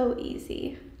so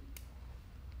easy.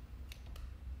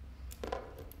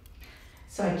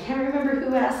 So I can't remember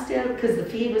who asked it because the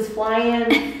feed was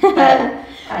flying.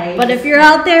 But If you're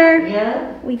out there,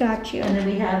 yeah, we got you. and then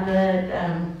we have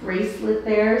the bracelet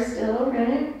there still,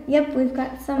 right? Yep, we've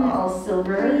got some All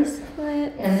silver.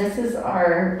 bracelets. And this is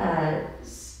our,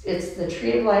 it's the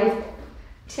Tree of Life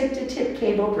tip-to-tip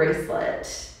cable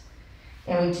bracelet.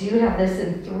 And we do have this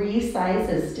in 3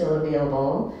 sizes still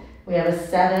available. We have a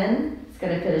 7, it's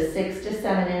going to fit a 6 to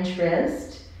 7 inch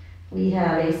wrist. We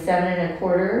have a 7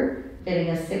 1/4, fitting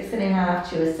a 6 1/2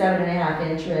 to a 7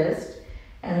 1/2 inch wrist.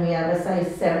 And we have a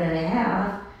size 7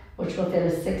 1/2, which will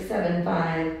fit a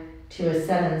 6.75 to a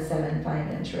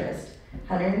 7.75 inch wrist.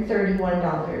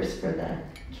 $131 for the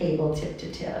cable tip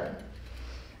to tip.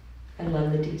 I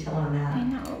love the detail on that. I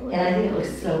know. And I think it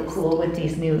looks so cool with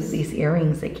these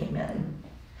earrings that came in.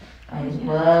 I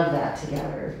love that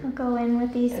together. I'll go in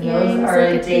with these And those earrings. are a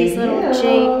Look at these little debut.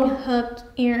 jade hooked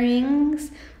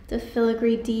earrings. The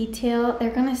filigree detail.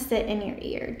 They're gonna sit in your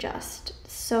ear just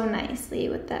so nicely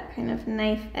with that kind of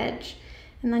knife edge.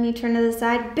 And then you turn to the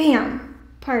side, bam,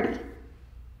 party.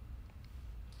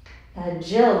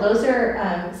 Jill, those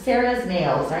are Sarah's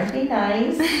nails. Aren't they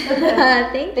nice?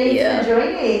 Thank Thanks you. for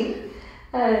joining.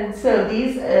 So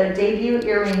these debut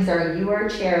earrings are You Are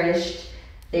Cherished.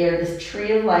 They are this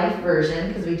Tree of Life version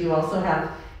because we do also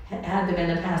have had them in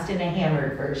the past in a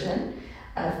hammered version.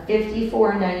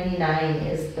 $54.99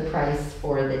 is the price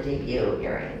for the debut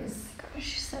earrings.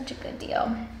 gosh, such a good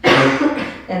deal.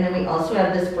 And then we also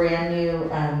have this brand new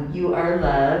You Are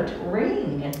Loved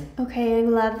ring. Okay, I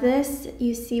love this.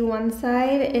 You see one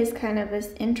side is kind of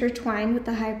this intertwined with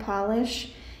the high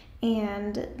polish,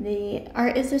 and the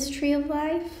art, is this Tree of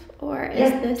Life? Or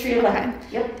is this Tree of Life?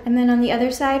 Yep. And then on the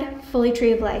other side, fully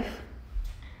Tree of Life.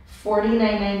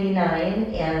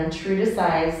 $49.99, and true to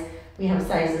size, we have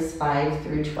sizes 5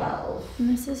 through 12. And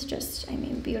this is just, I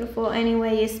mean, beautiful any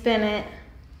way you spin it.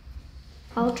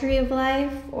 All Tree of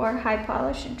Life or high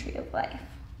polish and Tree of Life.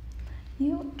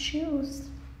 You choose.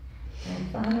 I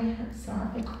thought I saw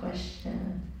a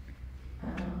question.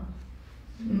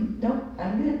 Nope,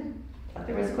 I'm good. Thought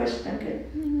there was a question. I'm good.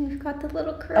 And we've got the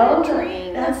little curved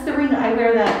ring. That's the ring. I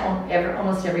wear that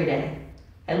almost every day.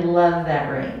 I love that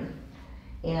ring.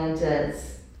 And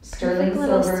it's sterling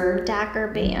silver. Stacker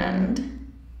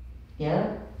band.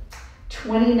 Yep.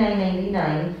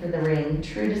 $29.99 for the ring,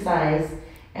 true to size,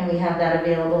 and we have that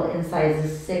available in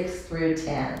sizes 6 through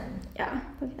 10. Yeah,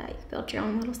 look at that. You built your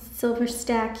own little silver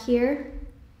stack here.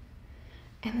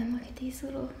 And then look at these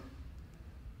little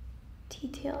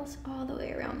details all the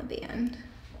way around the band.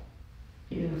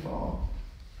 Beautiful.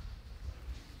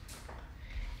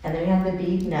 And then we have the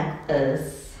bead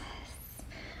necklace.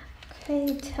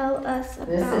 Okay, tell us about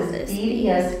this. This is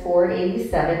BDS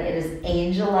 487. It is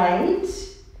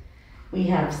angelite. We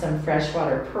have some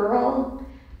freshwater pearl.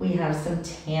 We have some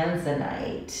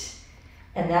tanzanite.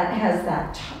 And that has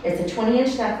that, it's a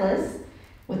 20-inch necklace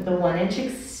with the 1-inch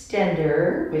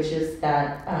extender, which is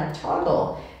that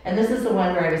toggle. And this is the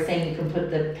one where I was saying you can put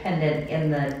the pendant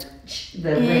in the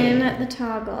ring. In the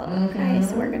toggle. Okay,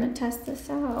 so we're going to test this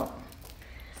out.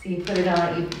 So you put it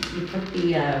on, you put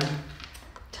the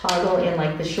toggle in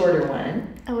like the shorter one.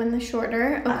 Oh, in the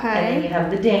shorter, okay. And then you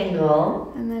have the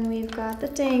dangle. And then we've got the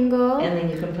dangle. And then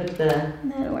you can put the...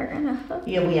 And then we're gonna hook.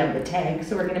 Yeah, we have the tag,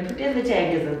 so we're gonna pretend the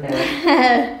tag isn't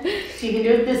there. So you can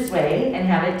do it this way and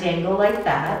have it dangle like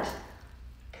that.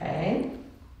 Okay.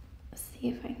 Let's see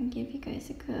if I can give you guys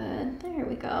a good, there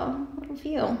we go, little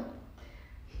view.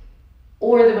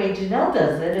 Or the way Janyl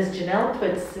does it is Janyl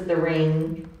puts the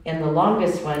ring in the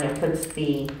longest one and puts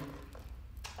the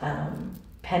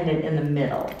pendant in the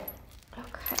middle.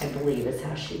 Okay. I believe is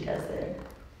how she does it.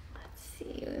 Let's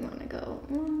see, we want to go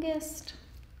longest.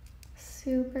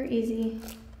 Super easy.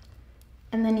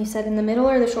 And then you said in the middle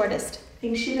or the shortest? I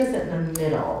think she does it in the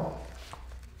middle.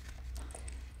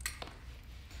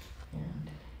 And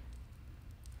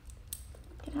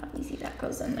look at how easy that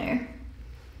goes in there.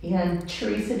 And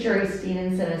Teresa Jory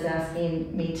Stevenson is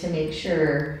asking me to make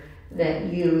sure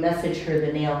that you message her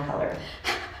the nail color.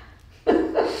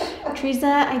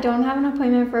 Teresa, I don't have an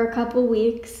appointment for a couple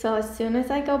weeks, so as soon as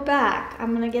I go back,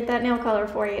 I'm going to get that nail color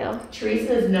for you.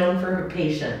 Teresa is known for her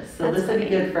patience, so this will be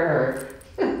good for her.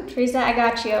 Teresa, I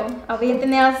got you. I'll be at the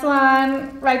nail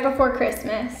salon right before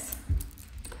Christmas.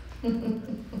 So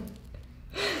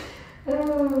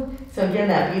again,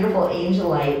 that beautiful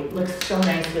angelite looks so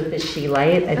nice with the she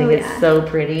light. I think it's so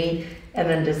pretty. And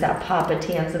then just that pop of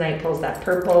tanzanite pulls that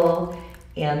purple,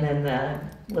 and then the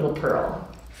little pearl.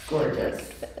 Gorgeous.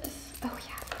 Oh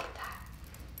yeah, look at that.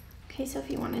 Okay, so if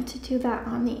you wanted to do that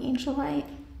on the angelite,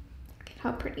 look at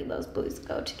how pretty those blues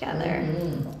go together.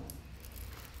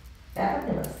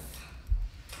 Fabulous.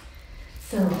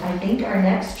 So I think our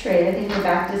next tray, I think we're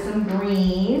back to some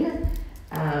green.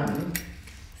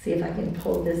 See if I can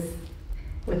pull this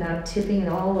without tipping it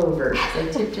all over. I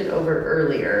tipped it over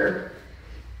earlier.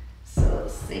 So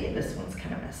let's see, this one's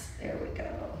kind of messed. There we go.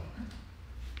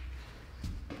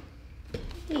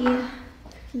 Yeah.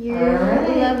 You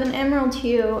love an emerald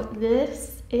hue.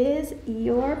 This is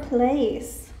your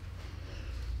place.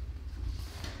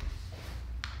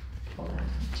 Hold on,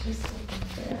 just so we can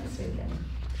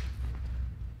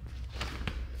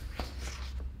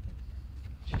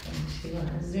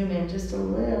zoom in just a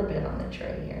little bit on the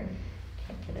tray here.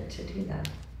 Can't get it to do that.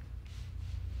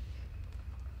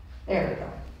 There we go.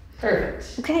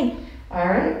 Perfect. Okay. All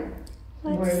right.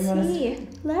 Let's see.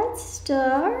 Let's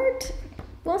start.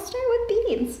 We'll start with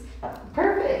beads.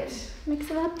 Perfect. Mix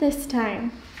it up this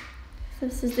time. So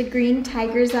this is the green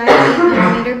tiger's eye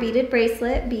 8mm beaded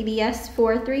bracelet, BDS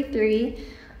 433.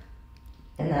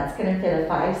 And that's going to fit a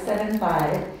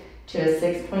 5.75 to a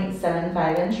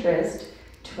 6.75 inch wrist,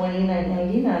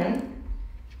 $29.99.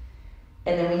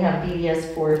 And then we have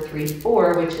BDS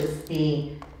 434, which is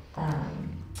the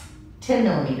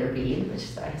 10mm bead, which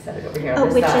is, I set it over here on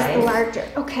the side. Which is the larger.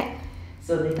 Okay.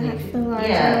 So they That's give the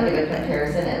larger a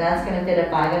comparison, and that's going to fit a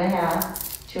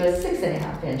 5.5 to a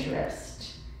 6.5 inch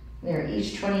wrist. They're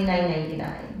each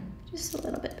 $29.99. Just a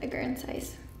little bit bigger in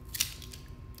size.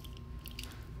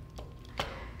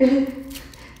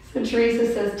 So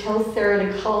Teresa says, tell Sarah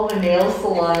to call the nail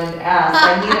salon and ask.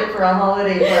 I need it for a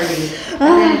holiday party. And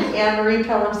then Anne-Marie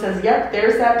Pelham says, yep,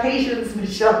 there's that patience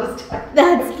Michelle was talking about.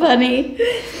 That's funny.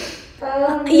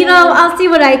 Oh, You know, I'll see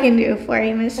what I can do for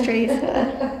you, Miss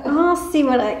Teresa. I'll see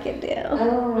what I can do.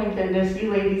 Oh my goodness,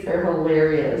 you ladies are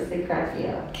hilarious. They crack me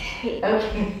up. Okay.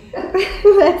 Okay.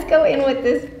 Let's go in with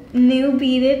this new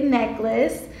beaded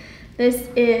necklace. This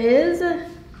is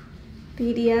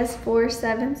BDS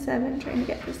 477. Trying to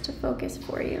get this to focus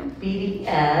for you.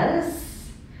 BDS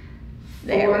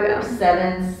There we go.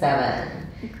 477.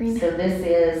 Green. So this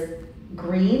is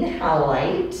green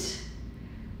howlite,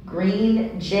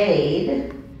 green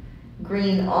jade,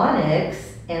 green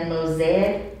onyx, and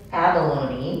mosaic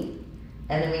abalone.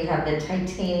 And then we have the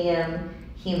titanium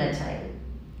hematite.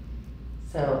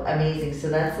 So amazing. So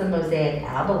that's the mosaic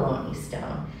abalone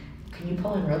stone. Can you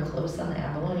pull in real close on the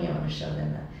abalone? I want to show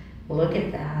them that. Look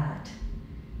at that.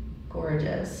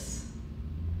 Gorgeous.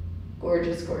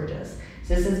 Gorgeous, gorgeous.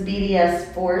 So this is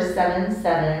BDS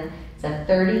 477. It's a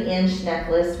 30-inch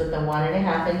necklace with a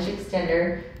 1.5-inch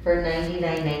extender for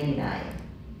 $99.99.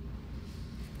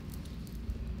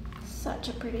 Such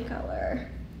a pretty color.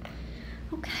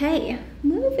 Okay,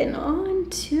 moving on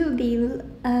to the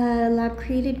lab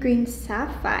created green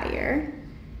sapphire.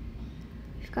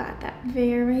 We've got that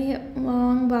very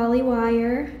long volley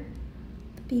wire,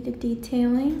 the beaded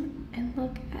detailing, and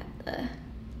look at the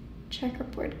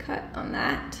checkerboard cut on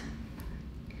that.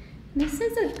 This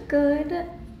is a good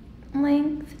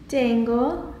length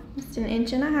dangle, just 1.5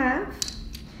 inches.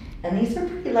 And these are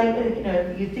pretty lightweight. You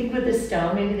know, you think with a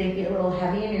stone, maybe they'd be a little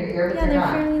heavy in your ear, but Yeah, they're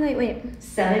not. fairly lightweight.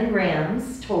 7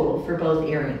 grams total for both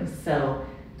earrings. So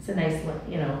it's a nice,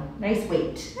 you know, nice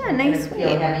weight. Yeah, nice Feel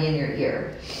weight. heavy in your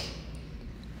ear.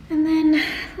 And then,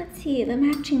 let's see, the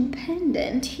matching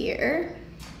pendant here.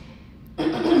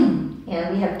 And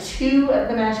we have 2 of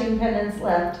the matching pendants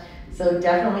left. So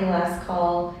definitely last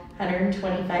call,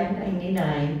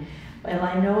 $125.99. And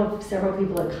I know of several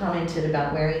people have commented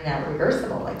about wearing that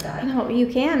reversible like that. No, you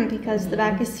can, because the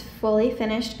back is fully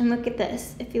finished. And look at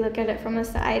this. If you look at it from the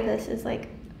side, this is like a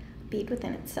bead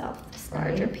within itself. This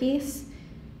larger Right. piece.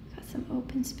 Got some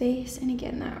open space. And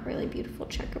again, that really beautiful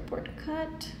checkerboard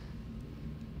cut.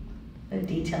 The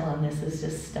detail on this is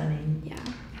just stunning. Yeah.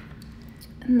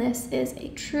 And this is a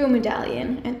true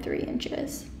medallion at 3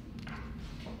 inches.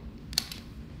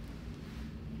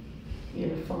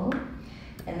 Beautiful.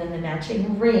 And then the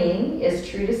matching ring is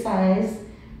true to size.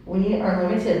 We are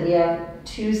limited. We have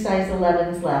 2 size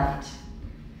 11s left.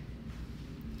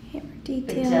 Hammer It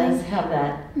detailing. does have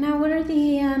that. Now, what are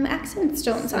the accent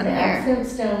stones So on the here? accent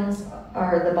stones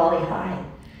are the Bali High.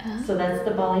 Oh. So that's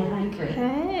the Bali High ring.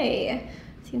 Okay.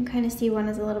 So you can kind of see one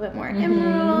is a little bit more Mhm.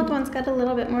 emerald, one's got a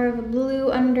little bit more of a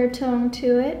blue undertone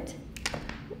to it.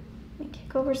 Let me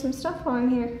kick over some stuff while I'm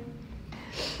here.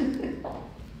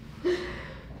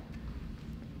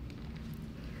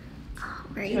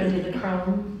 Do you want to do the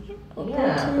chrome? We'll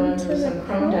Yeah, go into some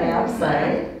chrome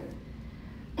dioxide.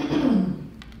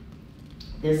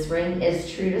 This ring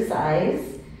is true to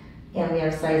size, and we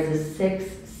have sizes 6,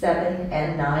 7,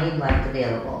 and 9 left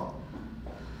available.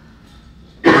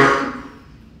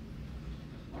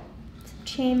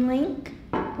 Chain link,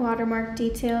 watermark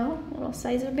detail, little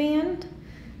sizer band,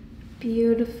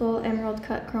 beautiful emerald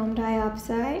cut chrome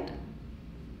diopside.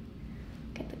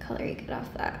 Get the color you get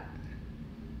off that.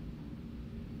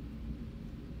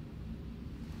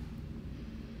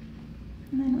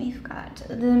 And then we've got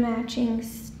the matching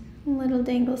little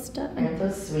dangle stuff. Aren't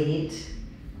those sweet?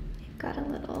 We've got a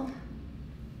little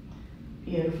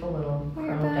Beautiful little Where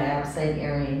chrome back? dioxide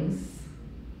earrings.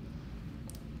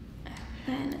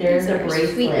 And There's these a are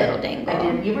bracelet. sweet little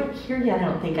dangle. You weren't here yet, I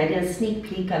don't think. I did a sneak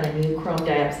peek on a new chrome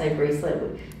dioxide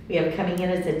bracelet we have coming in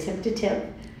as a tip to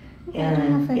tip. I don't know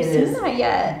And if I've it seen is that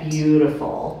yet.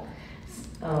 beautiful.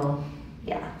 Oh,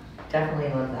 yeah, definitely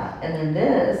love that. And then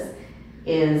this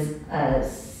is a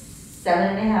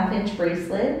 7.5-inch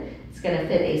bracelet. It's gonna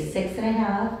fit a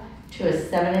 6.5 to a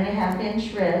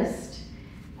 7.5-inch wrist.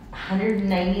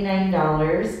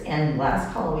 $199, and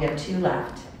last call, we have 2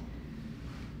 left.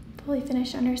 Fully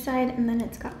finished underside, and then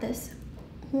it's got this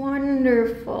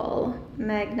wonderful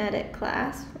magnetic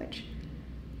clasp, which,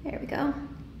 there we go.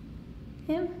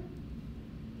 In.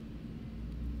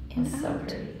 And That's so out.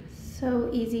 pretty. So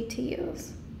easy to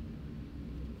use.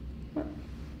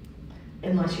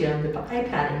 Unless you have the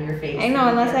iPad in your face. I know,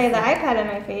 unless I have the iPad in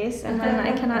my face, and then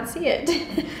I cannot see it.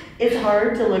 It's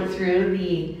hard to look through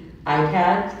the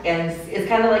iPad, and it's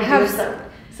kind of like doing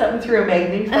something through a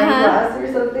magnifying glass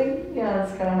or something. Yeah,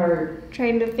 it's kind of hard.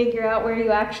 Trying to figure out where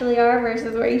you actually are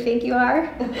versus where you think you are.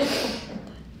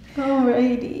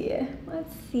 Alrighty,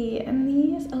 let's see, and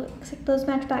these, oh, it looks like those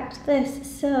match back to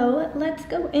this. So let's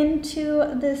go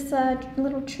into this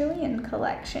little trillion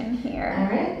collection here. All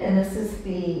right, and this is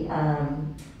the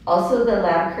also the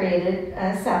lab created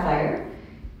sapphire,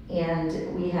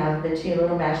 and we have the two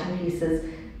little matching pieces.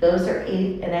 Those are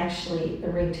and actually the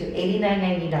ring too,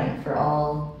 $89.99 for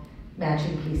all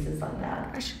matching pieces on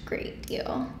that. Gosh, great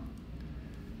deal.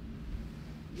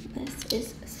 This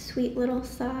is a sweet little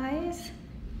size,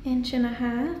 1.5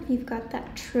 inches. You've got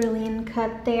that trillion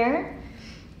cut there.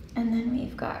 And then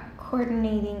we've got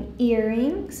coordinating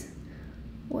earrings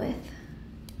with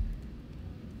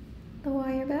the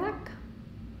wire back.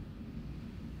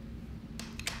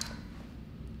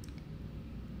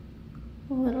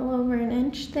 A little over 1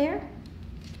 inch there.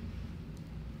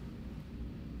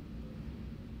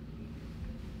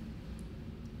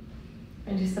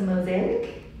 And do some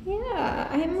mosaic. Yeah,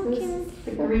 I'm So looking this is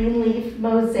the green leaf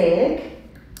mosaic,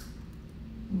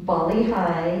 Bali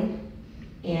high,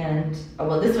 and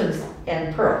this one's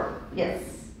and pearl. Yes,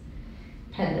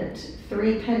 pendant.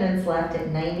 3 pendants left at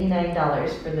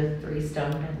 $99 for the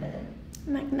 3-stone pendant.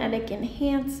 magnetic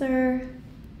enhancer.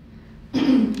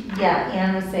 Yeah,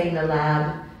 Anne was saying the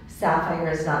lab sapphire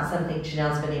is not something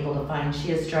Janyll's been able to find.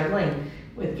 She is struggling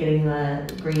with getting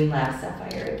the green lab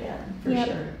sapphire again, for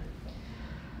sure.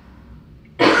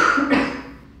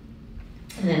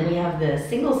 And then we have the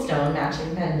single stone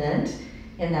matching pendant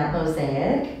in that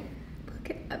mosaic. Look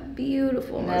at that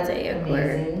beautiful That's mosaic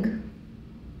amazing.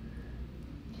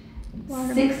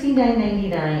 work.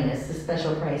 $69.99 is the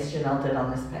special price Janyl did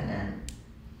on this pendant.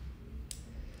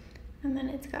 And then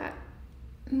it's got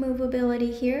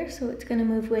movability here, so it's going to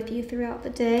move with you throughout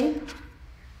the day.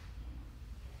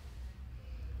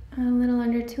 A little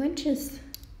under 2 inches.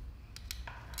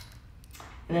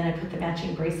 And then I put the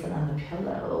matching bracelet on the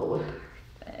pillow.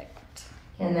 Perfect.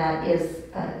 And that is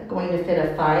going to fit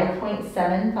a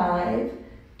 5.75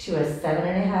 to a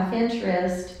 7.5 inch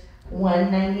wrist,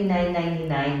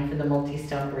 $199.99 for the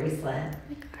multi-stone bracelet. Oh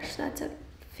my gosh, that's a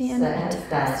So that has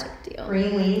fantastic that deal.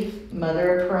 green leaf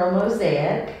mother of pearl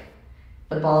mosaic,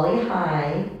 the Bali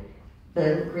high,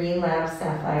 the green lab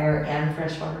sapphire, and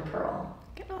freshwater pearl.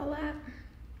 Look at all that.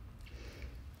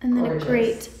 And then Gorgeous. a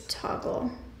great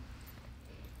toggle.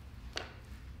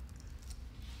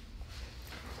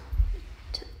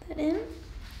 Tuck that in.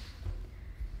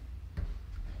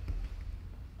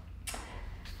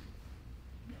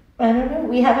 I don't know.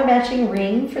 We have a matching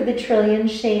ring for the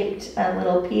trillion-shaped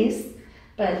little piece,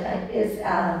 but it's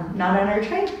not on our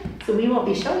tray, so we won't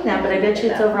be showing that. But I bet you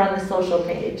it's over on the social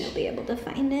page. You'll be able to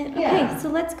find it. Yeah. Okay, so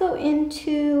let's go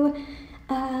into,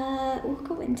 we'll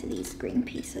go into these green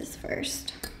pieces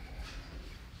first.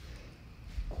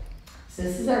 So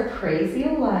this is our Crazy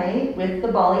Light with the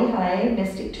Bali High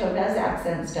Mystic Topaz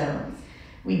accent stones.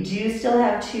 We do still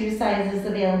have 2 sizes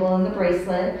available in the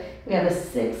bracelet. We have a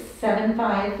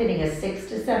 6.75 fitting a 6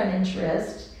 to 7 inch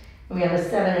wrist. And we have a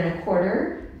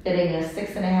 7.25 fitting a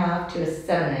 6.5 to a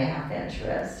 7.5 inch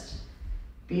wrist.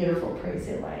 Beautiful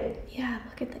Crazy Light. Yeah,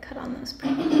 look at the cut on those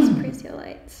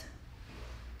lights.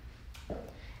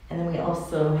 And then we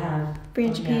also have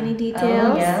Branch panty Oh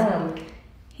details. yeah.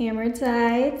 Hammered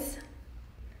sides.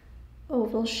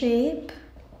 Oval shape.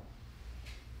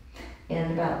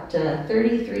 And about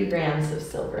 33 grams of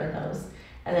silver in those.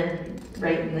 And then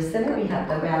right in the center we have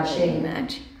the matching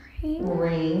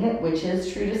ring, which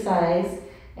is true to size.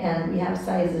 And we have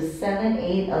sizes 7,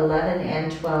 8, 11,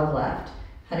 and 12 left.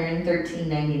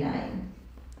 $113.99.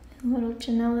 A little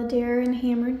Janyl Adair and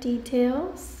hammered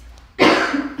details.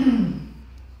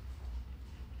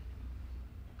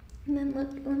 And then look,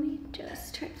 let me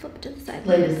just try to flip it to the side.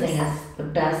 Linda's saying it's the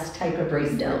best type of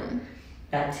bracelet.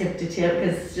 That tip to tip,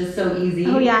 because it's just so easy.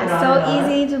 Oh yeah, to put on so and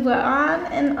off. easy to put on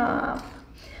and off.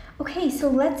 Okay, so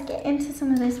let's get into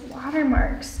some of this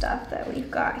watermark stuff that we've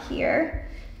got here.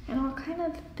 And I'll kind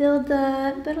of build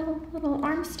the little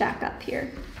arm stack up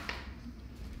here.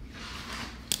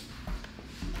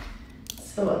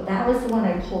 So that was the one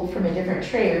I pulled from a different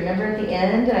tray. Remember at the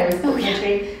end, and I was putting the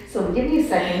tray. So give me a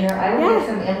second here. I will get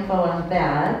some info on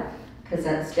that, because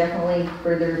that's definitely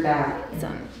further back.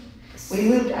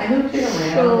 I moved it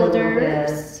around a little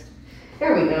bit.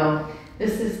 There we go.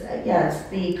 This is, it's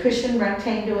the cushion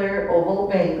rectangular oval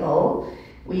bangle.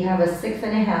 We have a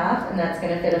 6.5, and that's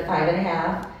going to fit a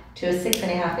 5.5 to a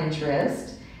 6.5 inch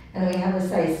wrist. And then we have a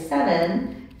size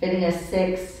 7 fitting a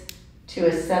 6 to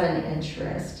a 7 inch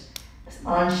wrist. It's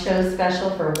on show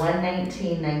special for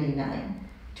 $119.99.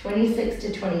 26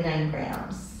 to 29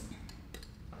 grams.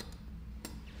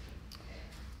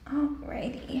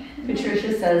 Alrighty.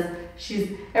 Patricia says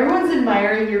everyone's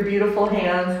admiring your beautiful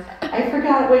hands. I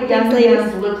forgot what young Thanks, ladies.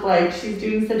 hands look like. She's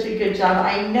doing such a good job.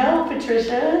 I know,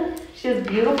 Patricia. She has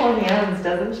beautiful hands,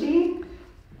 doesn't she?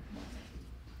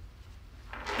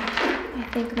 I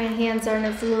think my hands aren't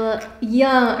as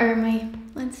young, or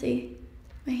let's see.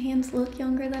 My hands look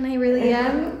younger than I really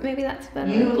am. Maybe that's better.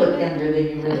 You look younger than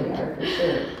you really are, for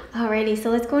sure. Alrighty, so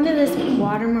let's go into this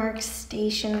watermark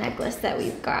station necklace that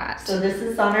we've got. So this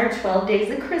is on our 12 days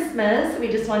of Christmas. We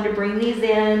just wanted to bring these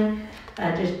in,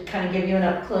 to kind of give you an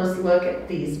up-close look at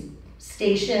these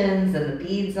stations and the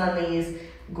beads on these.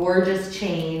 Gorgeous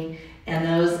chain, and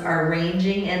those are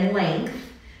ranging in length.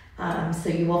 So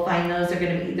you will find those are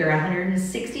going to be either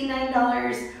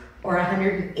 $169 or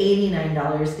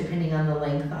 $189, depending on the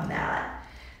length on that.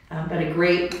 But a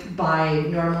great buy.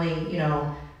 Normally,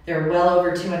 they're well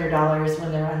over $200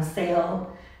 when they're on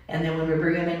sale. And then when we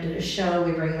bring them into the show,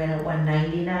 we bring them in at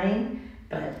 $199.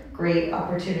 But great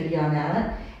opportunity on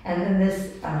that. And then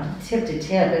this tip to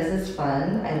tip, is this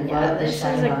fun? I love the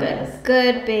shine on this. This is a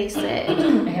good basic.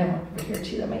 I have one over here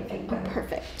too that might think better.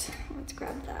 Perfect. Let's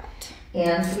grab that.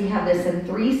 And so we have this in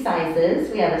 3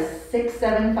 sizes. We have a 6,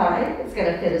 7, 5. It's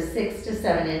going to fit a 6 to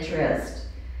 7 inch wrist.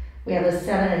 We have a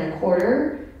 7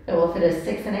 1/4 that will fit a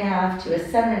 6.5 to a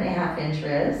 7.5 inch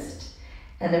wrist.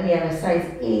 And then we have a size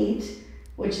 8,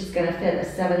 which is going to fit a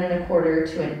 7 1/4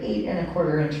 to an 8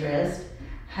 1/4 inch wrist.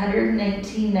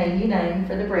 $119.99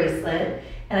 for the bracelet.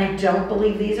 And I don't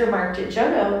believe these are marked at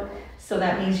Jodo, so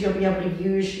that means you'll be able to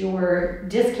use your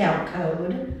discount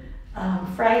code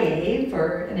FRI-YAY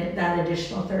for that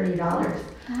additional $30.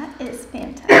 That is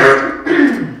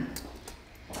fantastic.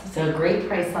 So great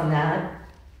price on that.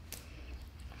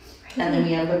 And then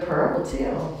we have the pearl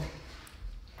too.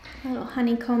 A little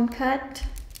honeycomb cut.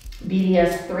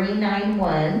 BDS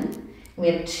 391. We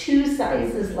have 2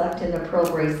 sizes left in the pearl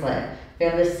bracelet. We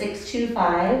have the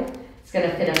 625. It's going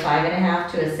to fit a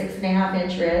 5.5 to a 6.5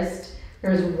 inch wrist.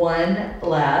 There's 1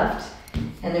 left.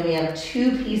 And then we have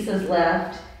 2 pieces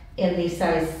left in the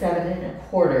size 7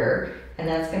 1/4. And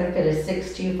that's going to fit a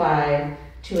 625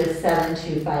 to a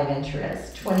 725 inch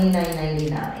wrist.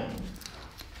 $29.99.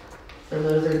 So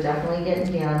those are definitely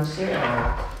getting down too.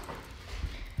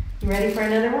 You ready for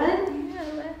another one? Yeah,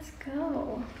 let's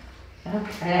go.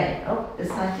 Okay. Oh, it's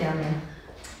not down there.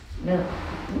 No.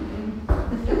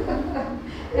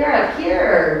 They're up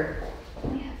here.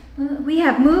 We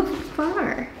have moved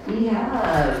far. We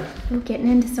have. We're getting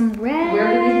into some red.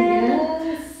 Where do we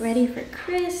begin? Ready for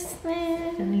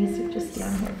Christmas. And these are just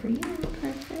down here for you.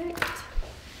 Perfect.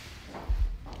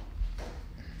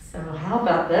 So how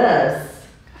about this?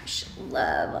 Gosh,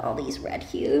 love all these red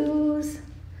hues.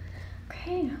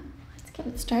 Okay, let's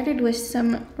get started with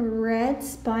some red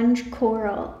sponge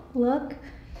coral. Look.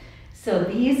 So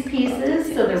these pieces,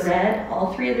 so the red,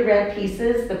 all 3 of the red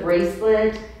pieces, the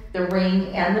bracelet, the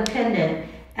ring, and the pendant,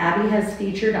 Abby has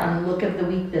featured on Look of the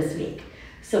Week this week.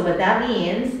 So what that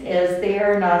means is they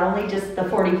are not only just the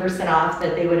 40% off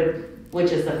that they would have,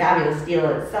 which is the fabulous deal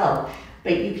itself,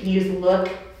 but you can use Look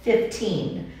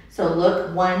 15. So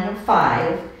Look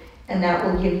 15, and that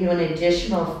will give you an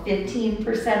additional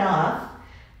 15% off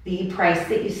the price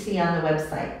that you see on the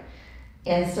website.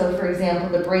 And so, for example,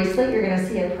 the bracelet, you're going to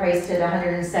see it priced at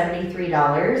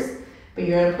 $173, but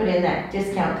you're going to put in that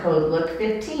discount code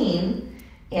LOOK15,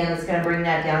 and it's going to bring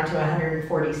that down to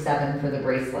 $147 for the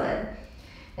bracelet.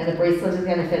 And the bracelet is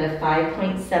going to fit a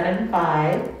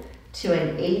 5.75 to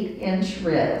an 8 inch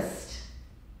wrist.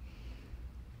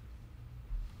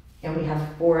 And we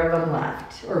have 4 of them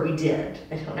left, or we did.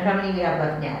 I don't know how many we have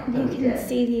left now, but we did. You can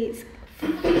see these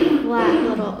flat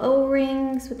little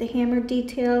O-rings with the hammer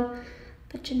detail,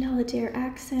 the Janyl Adair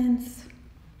accents,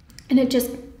 and it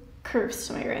just curves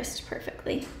to my wrist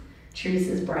perfectly.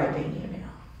 Teresa's bribing you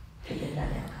now to get that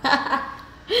out.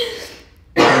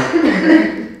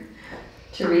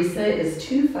 Teresa is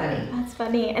too funny. That's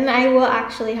funny. And I will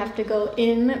actually have to go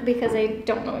in because I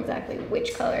don't know exactly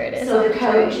which color it is. So the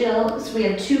code, Jill, so we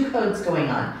have 2 codes going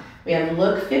on. We have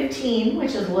Look 15,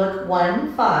 which is Look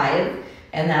 15,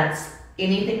 and that's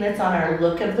anything that's on our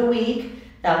Look of the Week.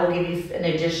 That will give you an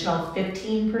additional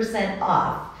 15%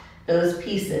 off those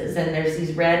pieces. And there's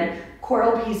these red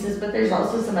coral pieces, but there's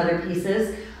also some other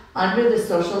pieces. Under the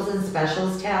Socials and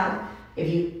Specials tab, if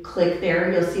you click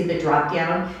there, you'll see the drop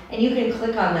down, and you can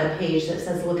click on the page that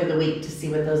says Look of the Week to see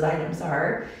what those items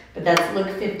are. But that's Look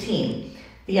 15.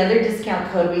 The other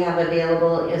discount code we have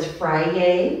available is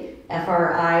FRI-YAY,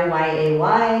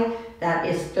 FRI-YAY. That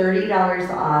is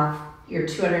 $30 off your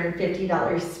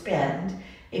 $250 spend,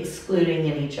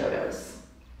 excluding any Jodos.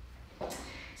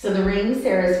 So the ring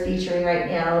Sarah's featuring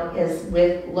right now is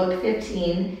with Look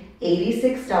 15,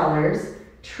 $86.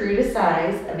 true to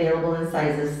size, available in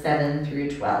sizes 7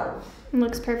 through 12. It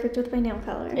looks perfect with my nail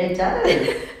color. It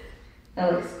does.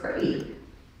 That looks great.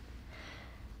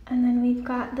 And then we've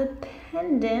got the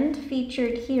pendant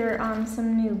featured here on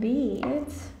some new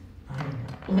beads. I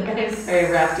know. I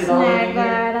wrapped it all in Snag here.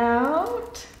 that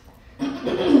out.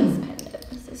 This pendant,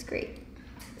 this is great.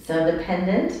 So the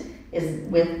pendant is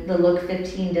with the Look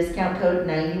 15 discount code,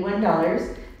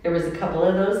 $91. There was a couple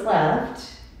of those left.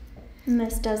 And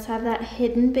this does have that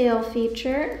hidden bail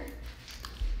feature.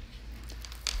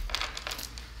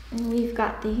 And we've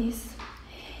got these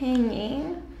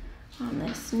hanging on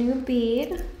this new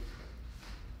bead.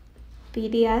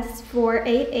 BDS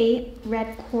 488,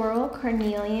 red coral,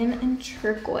 carnelian, and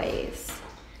turquoise.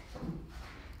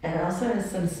 And it also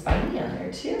has some spiny on there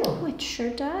too. Oh, it sure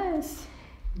does.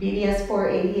 BDS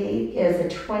 488 is a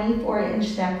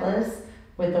 24-inch necklace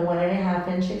with a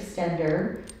 1.5-inch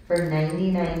extender for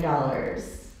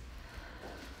 $99.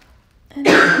 And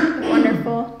a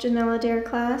wonderful Janyl Adair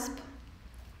clasp.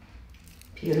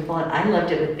 Beautiful, and I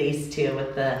loved it with these two,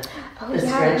 with the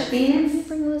stretch Let me beads.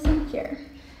 bring those in here.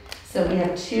 So we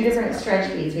have two different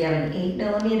stretch beads. We have an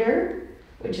 8mm,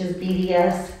 which is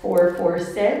BDS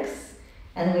 446,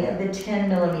 and then we have the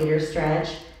 10mm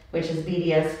stretch, which is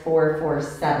BDS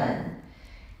 447.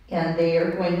 And they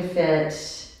are going to fit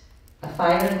a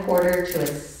 5 1/4 to a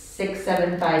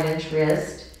 6.75 inch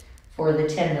wrist for the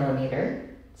 10mm.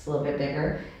 It's a little bit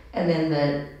bigger. And then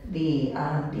the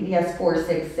BDS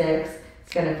 466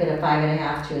 is going to fit a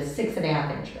 5.5 to a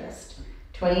 6.5 inch wrist.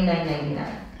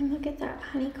 $29.99. And look at that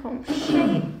honeycomb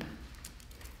shape.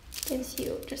 Gives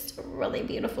you just a really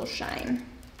beautiful shine.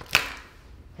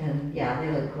 And yeah, they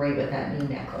look great with that new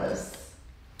necklace.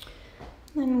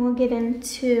 Then we'll get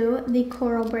into the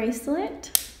coral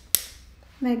bracelet,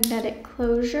 magnetic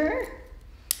closure.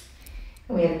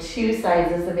 And we have two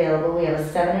sizes available. We have a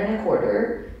 7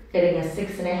 1/4 fitting a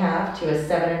 6.5 to a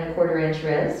 7 1/4 inch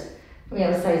wrist. We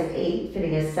have a size 8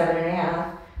 fitting a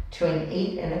 7.5 to an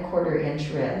 8 1/4 inch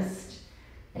wrist.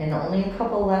 And only a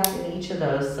couple left in each of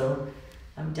those, so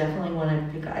I definitely want to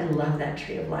pick. I love that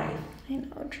Tree of Life. I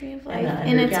know, Tree of And Life. the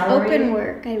And it's under gallery. open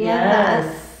work. I love Yes.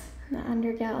 that. The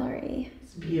under gallery.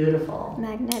 It's beautiful.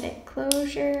 Magnetic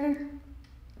closure.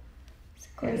 It's a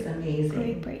It's great, amazing.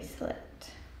 great bracelet.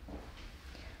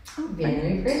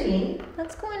 Very pretty.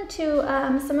 Let's go into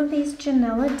some of these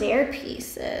Janyl Adair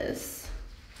pieces.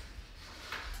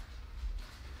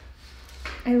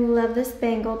 I love this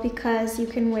bangle because you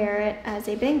can wear it as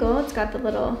a bangle. It's got the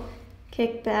little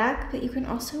kickback, but you can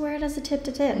also wear it as a tip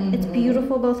to tip. It's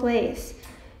beautiful both ways.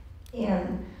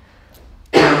 And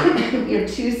we have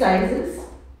two sizes.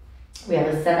 We have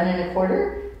a 7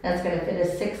 1/4. That's going to fit a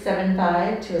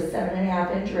 6.75 to a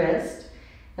 7.5 inch wrist.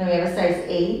 Then we have a size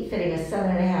 8 fitting a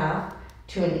 7.5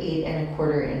 to an 8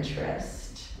 1/4 inch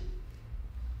wrist.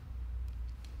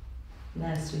 And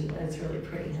that's sweet. That's really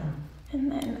pretty, huh? And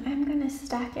then I'm gonna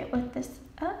stack it with this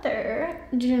other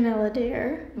Janyl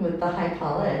Adair. With the high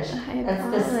polish. The high That's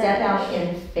polish. the Step Out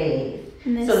in Faith.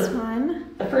 And this So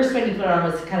one. The first one you put on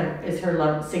was kind of is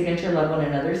her signature Love One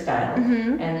Another style.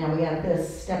 Mhm. And then we have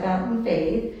this Step Out in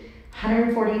Faith.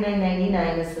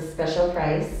 $149.99 is the special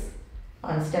price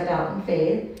on Step Out in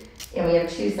Faith. And we have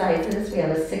two sizes. We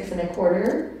have a 6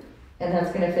 1/4, and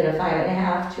that's going to fit a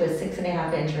 5.5 to a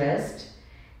 6.5 inch wrist.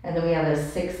 And then we have a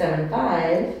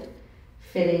 6.75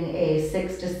 fitting a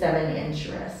 6 to 7 inch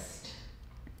wrist.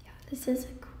 Yeah, this is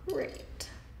a great,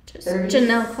 just 36,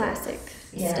 Janyl classic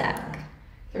yeah, stack.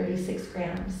 36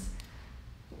 grams.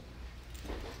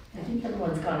 I think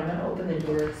everyone's gone. I'm going to open the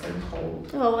door because I'm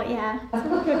cold. Oh yeah, it's a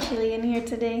little chilly in here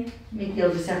today. Maybe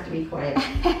you'll just have to be quiet.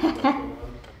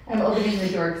 I'm opening the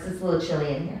door because it's a little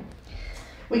chilly in here.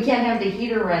 We can't have the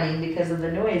heater running because of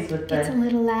the noise with the... It's a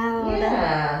little loud.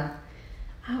 Yeah.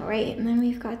 All right, and then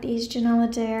we've got these Janyl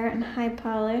Adair and high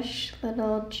polish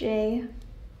little J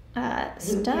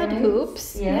stud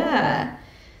hoops. Yeah.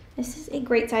 This is a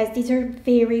great size. These are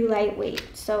very lightweight.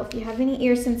 So if you have any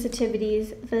ear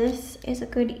sensitivities, this is a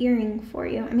good earring for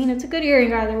you. I mean, it's a good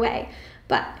earring either way,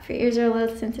 but if your ears are a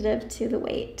little sensitive to the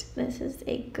weight, this is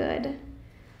a good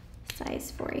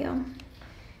size for you.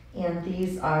 And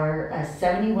these are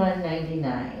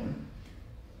 $71.99.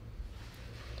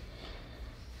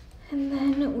 And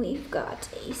then we've got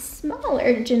a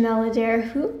smaller Janyl Adair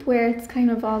hoop where it's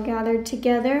kind of all gathered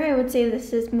together. I would say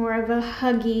this is more of a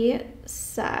huggy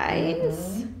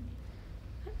size.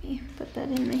 Let me put that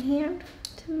in my hand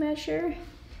to measure.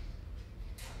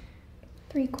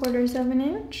 3/4 of an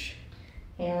inch.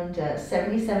 And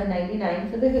 $77.99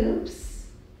 for the hoops.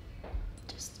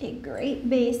 Just a great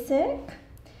basic.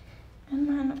 And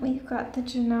then we've got the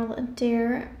Janyl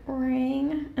Adair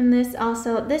ring. And this and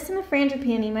the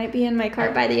frangipani might be in my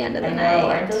cart by the end of the night. I know,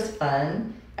 aren't those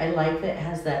fun? I like that it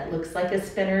has that, looks like a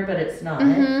spinner, but it's not.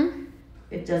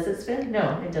 Does it spin?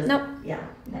 No, it doesn't. Nope. Yeah,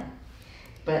 no.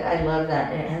 But I love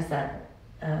that, and it has that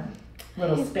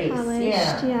little space.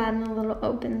 Polished, yeah, and a little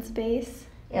open space.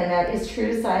 And that is true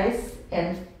to size,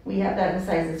 and we have that in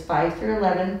sizes 5 through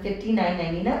 11,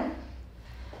 $59.99.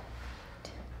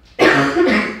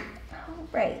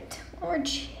 Right. We're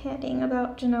chatting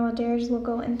about Janyl Adair's. We'll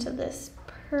go into this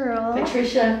pearl.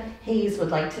 Patricia Hayes would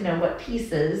like to know what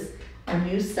pieces our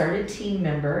new started team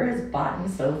member has bought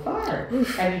so far.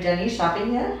 Oof. Have you done any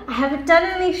shopping yet? I haven't done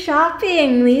any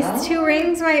shopping. These 2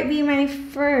 rings might be my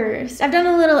first. I've done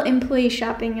a little employee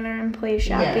shopping in our employee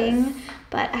shopping,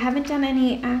 but I haven't done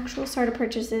any actual Sarda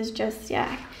purchases just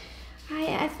yet.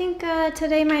 I think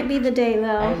today might be the day,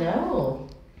 though. I know.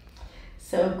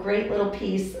 So great little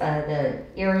piece. The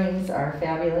earrings are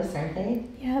fabulous, aren't they?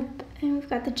 Yep. And we've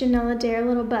got the Janyl Adair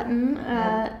little button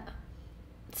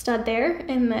stud there.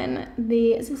 And then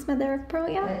is this mother of pearl,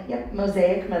 yeah? Yep,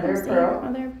 mosaic mother of pearl.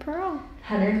 Mother of pearl.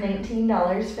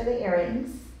 $119 for the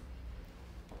earrings.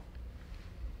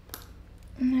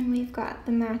 And then we've got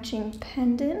the matching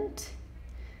pendant.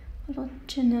 Little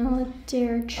Janyl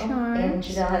Adair charm. And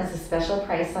Janyl has a special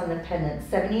price on the pendant,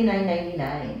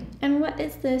 $79.99. And what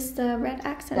is this, the red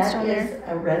accent stone there? That is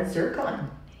a red zircon.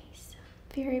 Nice.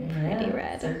 Very pretty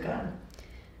red. Zircon.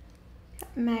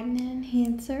 Magnet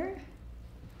enhancer.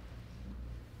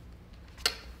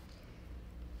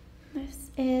 This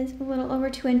is a little over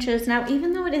 2 inches. Now,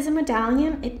 even though it is a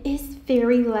medallion, it is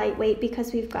very lightweight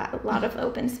because we've got a lot of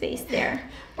open space there.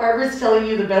 Barbara's telling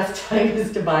you the best time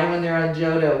is to buy when they're on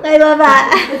Jodo. I love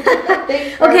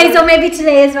that. Okay, so maybe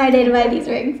today is my day to buy these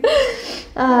rings.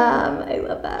 I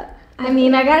love that. I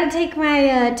mean, I got to take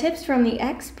my tips from the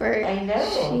expert. I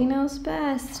know. She knows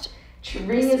best.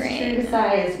 Ring is true to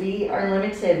size. We are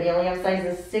limited. We only have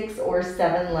sizes 6 or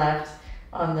 7 left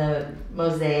on the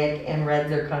mosaic and red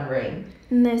zircon ring.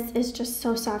 And this is just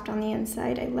so soft on the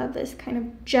inside. I love this kind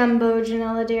of jumbo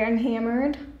Janyl Adair and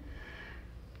hammered.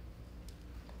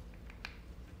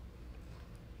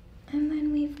 And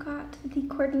then we've got the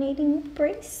coordinating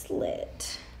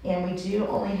bracelet. And we do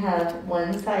only have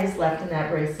one size left in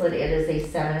that bracelet. It is a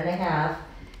 7.5,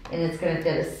 and it's going to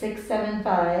fit a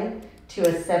 6.75 to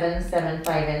a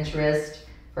 7.75 inch wrist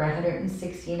for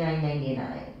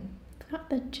 $169.99. Got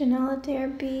the Janyl Adair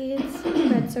beads,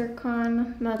 red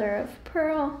zircon, mother of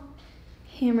pearl,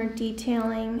 hammered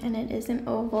detailing, and it is an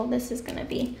oval. This is going to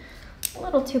be a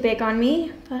little too big on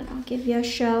me, but I'll give you a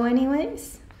show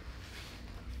anyways.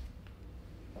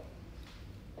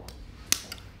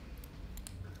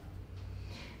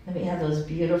 Then we have those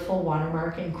beautiful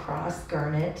watermark and cross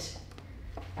garnet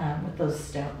with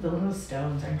those the little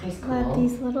stones. Aren't these cool? I love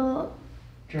these little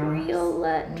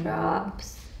violet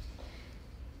drops.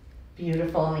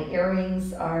 Beautiful. And the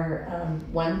earrings are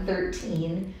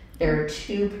 $113. There are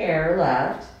 2 pair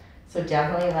left, so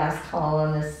definitely last call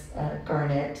on this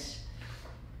garnet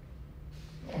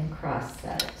and cross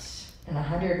set, and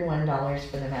 $101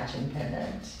 for the matching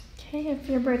pendant. Okay, if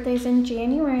your birthday's in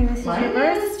January, this is your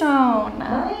birthstone.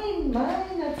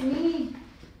 Mine, that's me.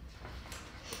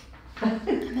 And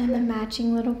then the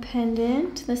matching little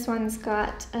pendant. This one's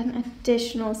got an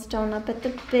additional stone up at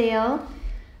the bail.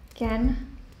 Again,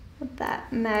 with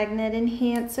that magnet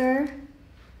enhancer.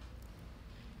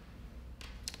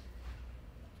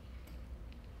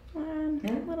 And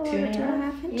a little over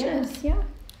 2.5 inches, yeah.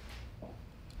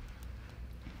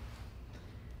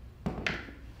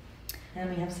 And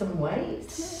we have some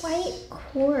white. Some white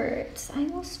quartz. I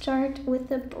will start with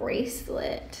the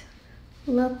bracelet.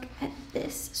 Look at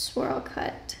this swirl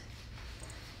cut.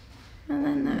 And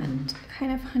then that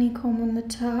kind of honeycomb on the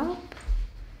top.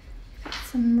 Got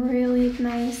some really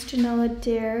nice Janyl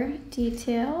Adair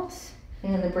details.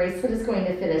 And the bracelet is going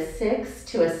to fit a 6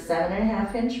 to a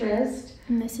 7.5 inch wrist.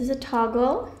 And this is a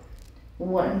toggle.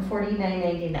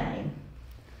 $149.99.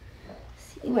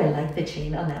 Ooh, I like the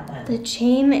chain on that one. The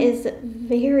chain is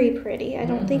very pretty. I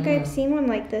don't think I've seen one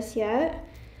like this yet.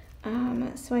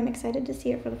 So I'm excited to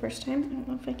see it for the first time. I don't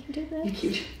know if I can do this.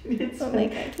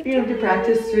 You have to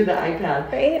practice through the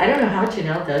iPad. Right? I don't know how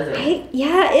Janyl does it.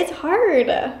 Yeah, it's hard.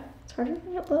 It's harder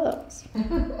than it looks.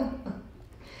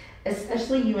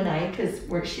 Especially you and I, because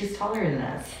she's taller than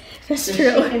us. That's so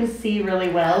true. She can see really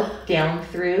well down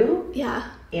through.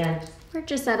 Yeah. And we're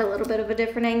just at a little bit of a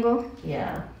different angle.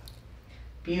 Yeah.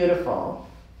 Beautiful.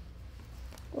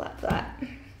 Love that.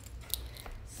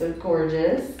 So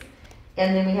gorgeous.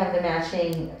 And then we have the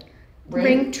matching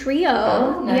ring trio.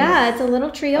 Oh, nice. Yeah, it's a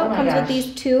little trio. Oh my Comes gosh. with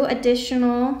these 2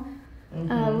 additional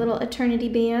little eternity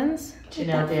bands.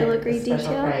 Janyl did filigree a special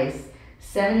detail. price.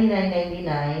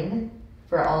 $79.99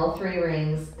 for all 3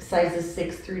 rings. Sizes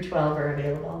 6 through 12 are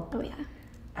available. Oh yeah,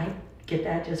 I get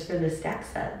that just for the stack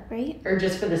set. right? Or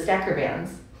just for the stacker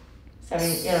bands. So,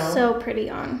 So pretty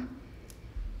on.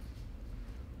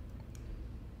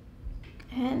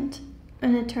 And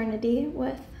an eternity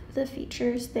with the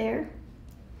features there.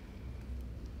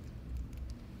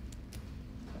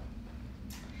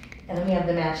 And then we have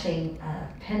the matching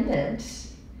pendant,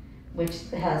 which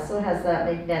also has that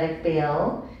magnetic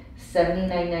bail.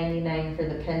 $79.99 for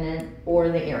the pendant or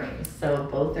the earrings. So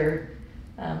both are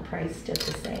priced at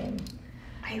the same.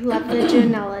 I love the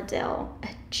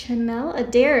Janyl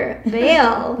Adair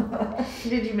veil.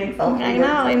 Did you make all I know,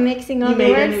 I'm mixing all the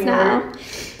words now.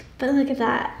 But look at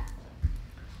that.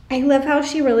 I love how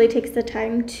she really takes the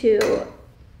time to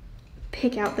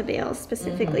pick out the veils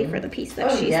specifically for the piece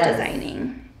that she's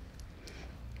designing.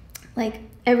 Like,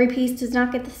 every piece does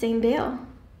not get the same veil.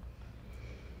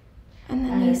 And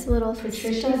then these little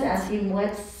Patricia's asking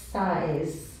what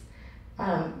size.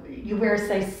 You wear a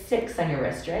size 6 on your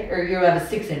wrist, right? Or you have a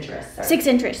 6-inch wrist, sorry.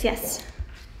 6-inch wrist, yes.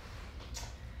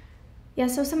 Yeah,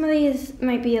 so some of these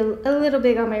might be a little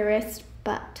big on my wrist,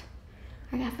 but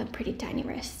I have a pretty tiny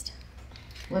wrist.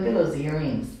 Look at those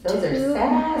earrings. Those are 2.5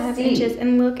 sassy. inches.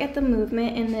 And look at the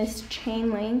movement in this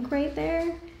chain link right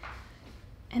there.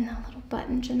 And the little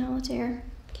button, Janyl Adair.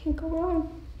 Can't go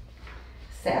wrong.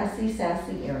 Sassy,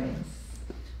 sassy earrings.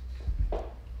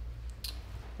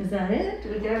 Is that it?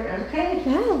 Did we get it? Okay.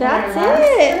 Yeah, that's Our last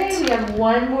it. tray. We have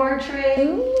one more tray.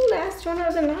 Ooh, last one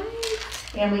of the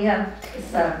night. And we have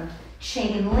some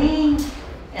chain link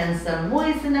and some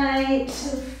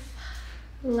moissanite.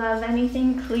 Love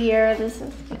anything clear. This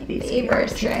is my These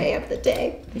favorite are tray of the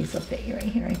day. These will fit you right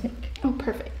here, I think. Oh,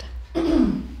 perfect.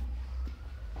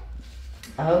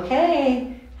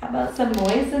 Okay. How about some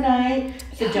moissanite?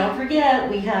 So don't forget,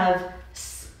 we have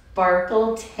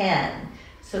Sparkle 10.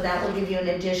 So that will give you an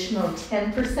additional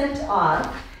 10%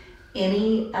 off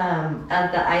any of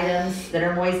the items that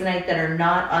are moissanite that are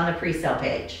not on the pre-sale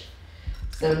page.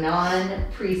 So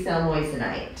non-pre-sale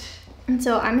moissanite. And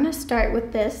so I'm going to start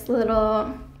with this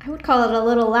little, I would call it a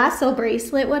little lasso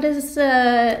bracelet. What is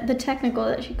the technical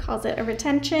that she calls it? A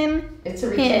retention It's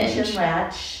a retention hinge.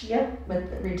 latch. Yep, with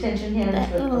the retention hinge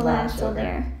That with the little latch lasso over.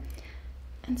 there.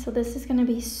 And so this is going to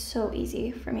be so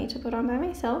easy for me to put on by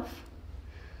myself.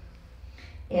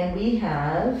 And we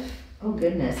have, oh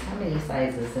goodness, how many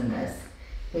sizes in this?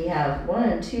 We have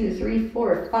 1, 2, 3,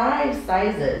 4, 5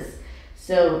 sizes.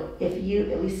 So if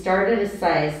we start at a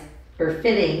size, or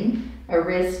fitting a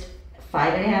wrist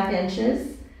 5.5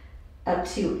 inches up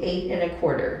to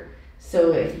 8.25.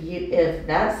 So if you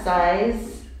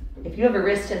have a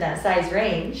wrist in that size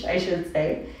range, I should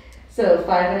say, so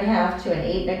 5.5 to an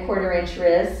 8.25 inch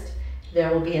wrist,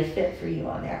 there will be a fit for you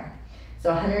on there. So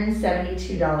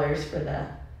 $172 for the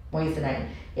moissanite.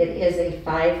 It is a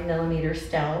 5mm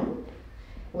stone,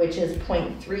 which is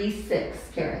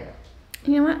 0.36 carat.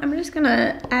 You know what? I'm just going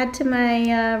to add to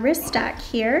my wrist stack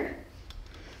here.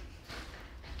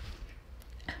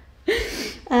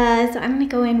 So I'm going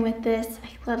to go in with this. I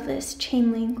love this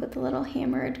chain link with the little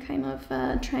hammered kind of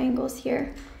triangles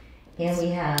here. And we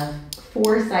have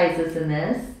 4 sizes in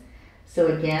this. So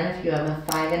again, if you have a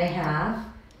 5.5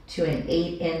 to an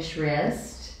 8-inch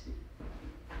wrist,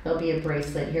 there'll be a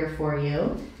bracelet here for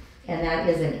you. And that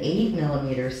is an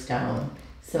 8mm stone.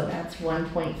 So that's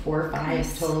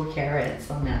 1.45 total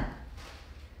carats on that.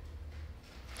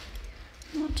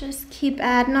 We'll just keep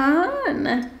adding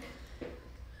on.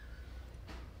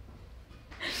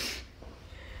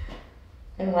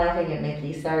 I'm laughing at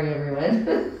Mickey. Sorry,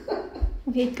 everyone.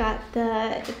 We've got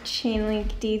the chain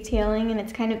link detailing, and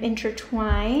it's kind of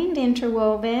intertwined,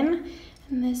 interwoven.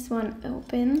 And this one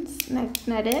opens,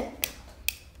 magnetic.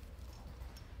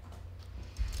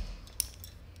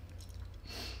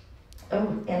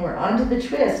 Oh, and we're on to the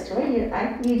twist. Wait,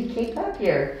 I need to keep up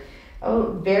here.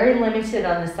 Oh, very limited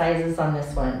on the sizes on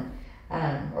this one.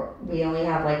 We only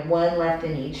have like 1 left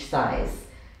in each size.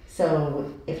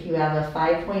 So if you have a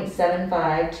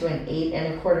 5.75 to an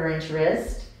 8.25 inch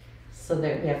wrist, so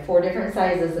that we have 4 different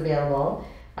sizes available,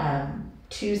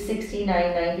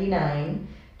 $269.99.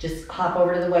 Just hop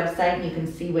over to the website and you can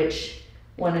see which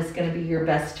one is going to be your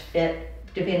best fit,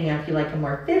 depending on if you like them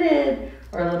more fitted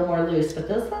or a little more loose. But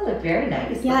those all look very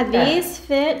nice. Yeah, these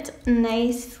fit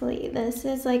nicely. This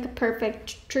is like a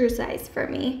perfect true size for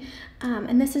me.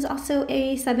 And this is also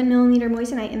a 7mm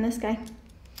moissanite in this guy.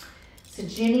 So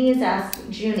Junie is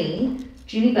asking,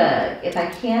 Junie Bug, if I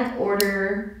can't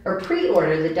order or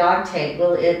pre-order the dog tag,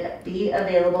 will it be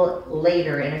available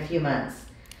later in a few months?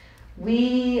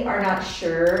 We are not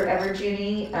sure ever,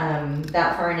 Junie,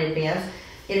 that far in advance.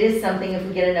 It is something, if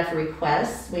we get enough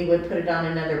requests, we would put it on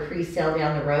another pre-sale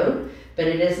down the road, but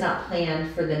it is not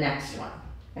planned for the next one.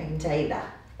 I can tell you that.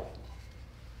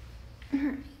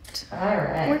 All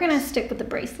right. We're gonna stick with the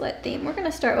bracelet theme. We're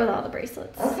gonna start with all the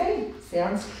bracelets. Okay,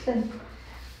 sounds good.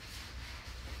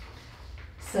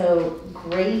 So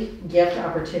great gift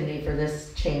opportunity for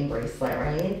this chain bracelet,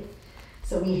 right?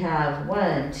 So we have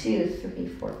 1, 2, 3,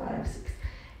 4, 5, 6,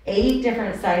 8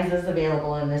 different sizes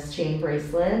available in this chain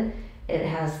bracelet. It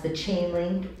has the chain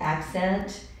link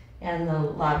accent and the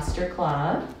lobster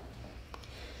claw.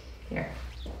 Here.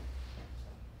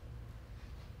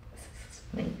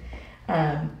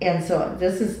 And so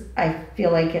this is, I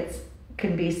feel like it's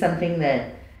can be something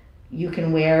that you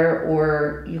can wear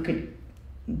or you could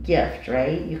gift,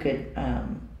 right? You could, there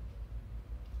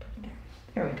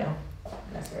we go.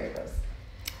 That's where it goes.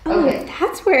 Oh, Okay.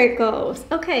 that's where it goes.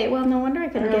 Okay, well, no wonder I I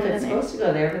couldn't don't know get if it it's in there. supposed to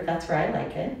go there, but that's where I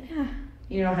like it. Yeah.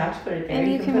 You don't have to put it there. And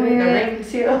You you can can put it in the wear ring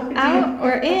too. Out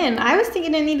or in. I was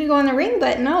thinking it needed to go in the ring,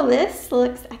 but no, this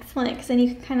looks excellent because then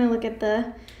you can kind of look at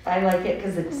the I like it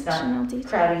because it's Additional not detail.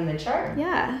 crowding the charm.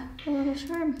 yeah, a little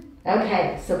charm.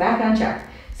 Okay, so back on track.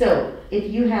 So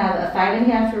if you have a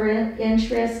 5.5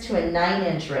 inch wrist to a 9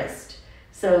 inch wrist,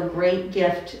 so great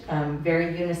gift,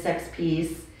 very unisex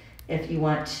piece. If you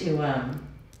want to,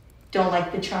 don't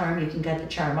like the charm, you can cut the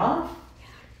charm off,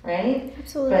 right?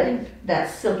 Absolutely. But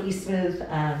that silky smooth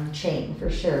chain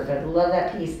for sure. But I love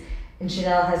that piece. And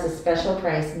Janyl has a special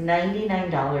price,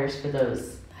 $99 for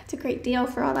those. That's a great deal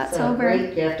for all that So silver.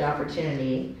 great gift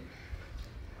opportunity.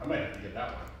 I might have to get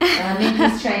that one.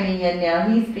 Mickey's chiming in now.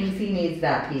 He thinks he needs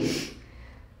that piece.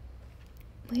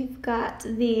 We've got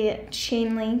the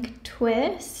chain link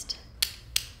twist.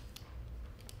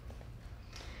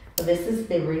 Well, this is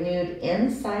the renewed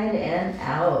inside and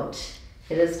out.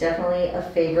 It is definitely a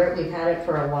favorite. We've had it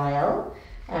for a while.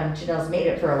 Janelle's made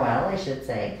it for a while, I should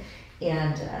say.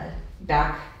 And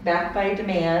back by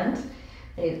demand.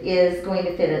 It is going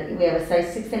to fit, we have a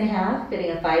size 6.5,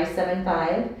 fitting a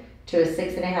 5.75 to a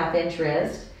 6.5 inch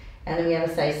wrist. And then we have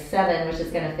a size 7, which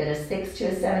is going to fit a 6 to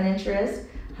a 7 inch wrist,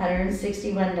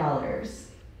 $161.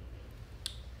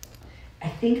 I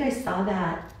think I saw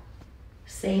that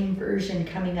same version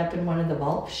coming up in one of the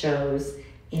vault shows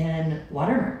in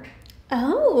Watermark.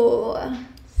 Oh,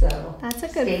 So that's a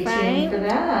good stay find. tuned for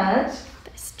that.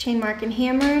 This chain mark and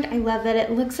hammered. I love that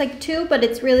it looks like two, but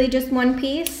it's really just one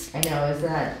piece. I know, is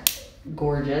that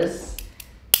gorgeous?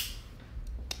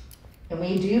 And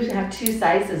we do have 2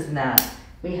 sizes in that.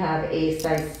 We have a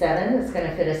size 7 that's going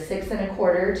to fit a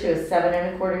 6.25 to a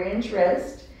 7.25 inch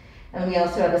wrist. And we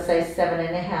also have a size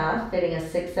 7.5 fitting a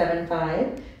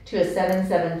 6.75 to a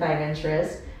 7.75 inch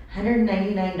wrist,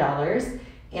 $199.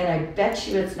 And I bet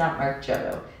you it's not marked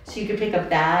Jodo. So you could pick up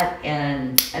that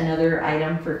and another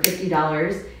item for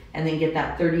 $50 and then get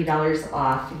that $30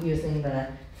 off using the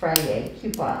FRI-YAY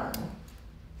coupon.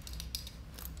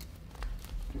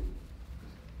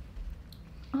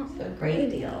 Oh, So great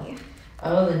deal.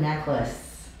 Oh, the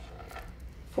necklace.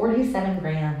 47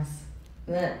 grams.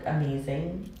 Isn't that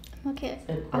amazing? Look at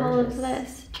So all of gorgeous.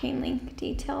 this chain link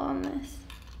detail on this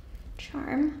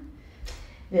charm.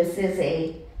 This is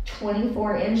a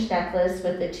 24-inch necklace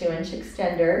with a 2-inch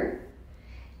extender.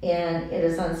 And it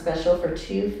is on special for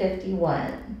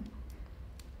 $251.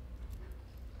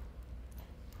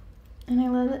 And I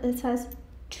love that this has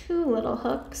 2 little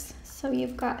hooks, so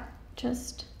you've got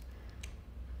just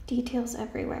details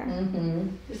everywhere. Mm-hmm.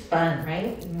 It's fun,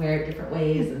 right? You can wear it different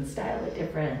ways and style it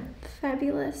different.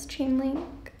 Fabulous chain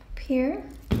link up here.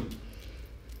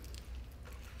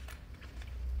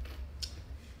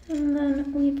 And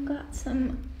then we've got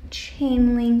some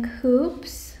chain link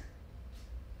hoops.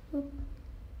 Oop.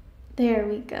 There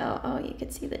we go. Oh, you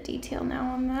can see the detail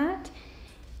now on that.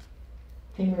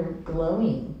 They were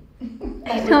glowing.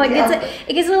 I know, it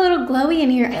gets a little glowy in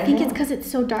here. I I think know. it's because it's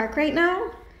so dark right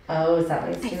now. Oh, is that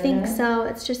what it's I doing think that? so.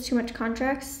 It's just too much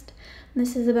contrast.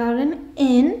 This is about an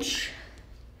inch.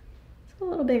 It's a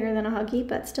little bigger than a Huggy,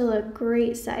 but still a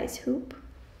great size hoop.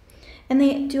 And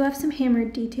they do have some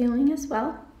hammered detailing as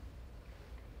well.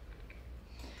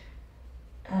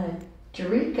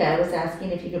 Jarika was asking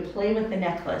if you could play with the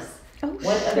necklace. Oh,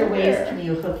 What other ways sure. can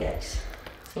you hook it?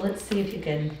 So let's see if you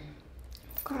can.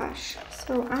 Gosh,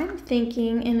 so I'm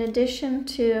thinking in addition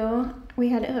to, we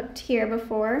had it hooked here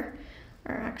before,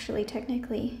 or actually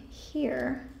technically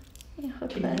here. Let me hook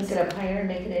Can you this. hook it up higher and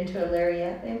make it into a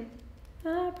lariat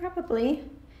there? Probably.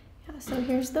 Yeah, so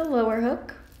here's the lower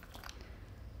hook.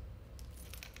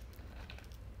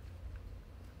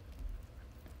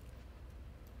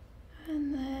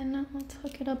 And then let's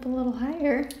hook it up a little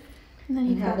higher. And then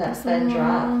you have got that this fun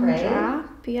drop, long right?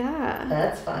 drop, yeah.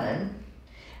 That's fun.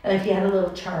 And if you had a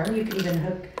little charm, you could even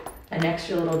hook an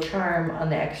extra little charm on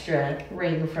the extra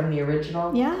ring from the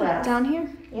original Yeah, class. down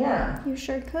here. Yeah. You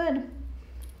sure could.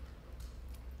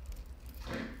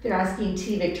 They're asking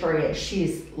T. Victoria.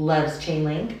 She loves chain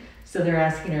link. So they're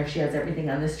asking her if she has everything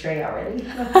on this tray already.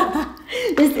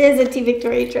 This is a T.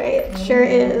 Victoria tray. It sure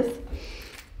is.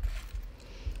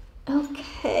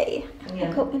 Okay. Yeah.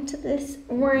 I'll go into this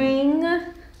ring.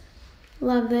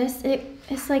 Love this.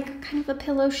 It's like kind of a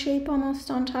pillow shape almost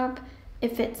on top.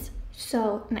 It fits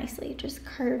so nicely. It just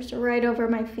curves right over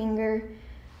my finger.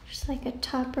 Just like a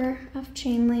topper of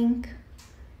chain link.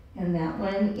 And that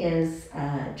one is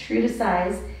true to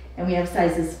size. And we have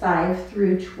sizes 5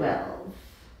 through 12.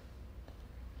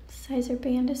 Sizer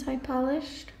band is high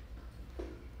polished.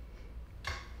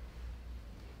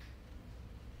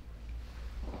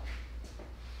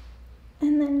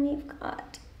 And then we've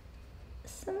got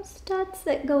some studs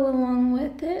that go along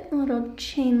with it. Little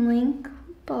chain link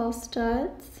ball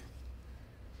studs.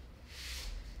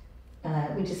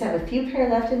 We just have a few pair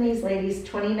left in these, ladies.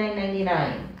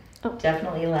 $29.99. Oh.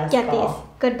 Definitely last Get call. these.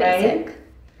 Good basic. Right?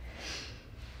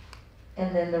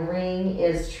 And then the ring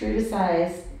is true to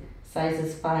size.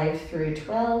 Sizes 5 through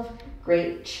 12.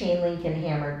 Great chain link and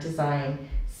hammer design.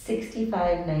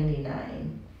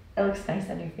 $65.99. That looks nice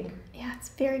on your finger. Yeah, it's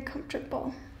very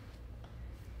comfortable.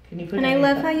 Can you put And it I on your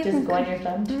love thumb? how you Does can it go on your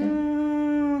thumb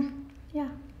too? Yeah.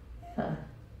 Yeah.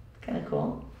 Kind of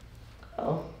cool.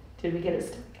 Oh, did we get it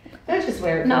stuck? I just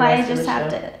wear it. For No, the I rest of just the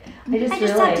have show. to. I just have to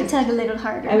realized tug a little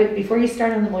harder. I would before you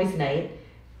start on the moissanite.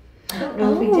 I don't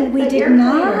know if we did. We the did ear cleaners.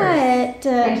 not.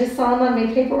 I just saw them on my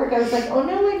paperwork. I was like, oh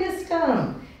no, I missed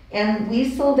them. And we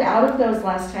sold out of those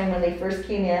last time when they first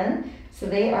came in. So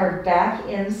they are back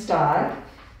in stock.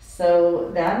 So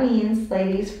that means,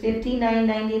 ladies,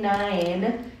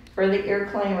 $59.99 for the ear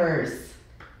climbers.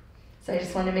 So I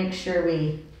just want to make sure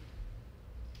we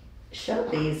show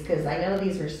these because I know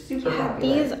these were super popular.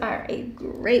 These are a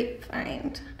great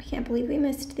find. I can't believe we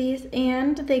missed these.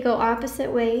 And they go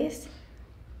opposite ways.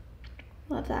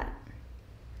 Love that.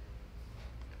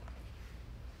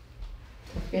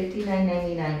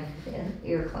 $59.99 for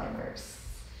ear climbers.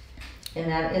 And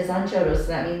that is on Jodo, so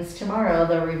that means tomorrow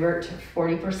they'll revert to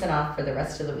 40% off for the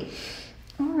rest of the week.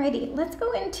 Alrighty, let's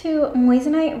go into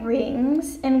moissanite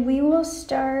rings, and we will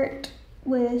start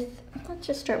with, let's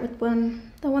just start with the one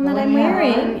that I'm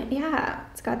wearing. Yeah,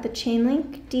 it's got the chain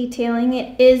link detailing.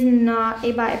 It is not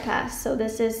a bypass, so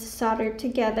this is soldered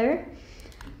together.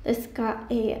 This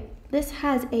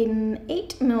has an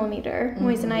 8mm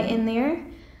moissanite in there.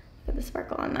 Look at the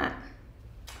sparkle on that.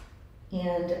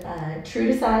 And true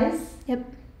to size. Yep.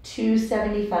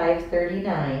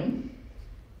 $275.39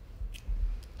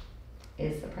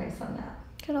 is the price on that.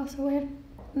 Could also wear it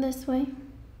this way.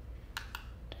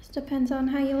 Just depends on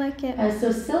how you like it.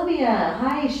 So Sylvia,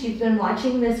 hi, she's been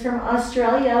watching this from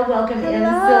Australia. Welcome in,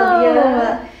 Hello.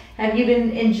 Sylvia. Have you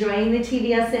been enjoying the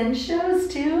TVSN shows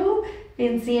too?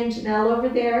 Been seeing Janyl over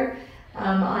there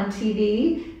on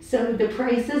TV. So the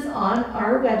prices on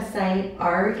our website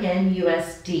are in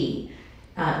USD.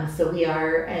 So we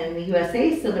are in the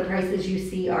USA, so the prices you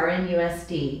see are in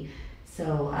USD.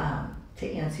 So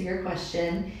to answer your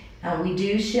question, we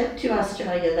do ship to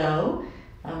Australia though.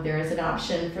 There is an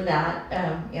option for that,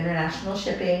 international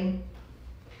shipping.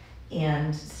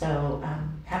 And so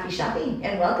happy shopping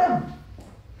and welcome.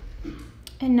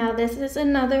 And now this is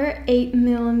another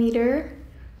 8mm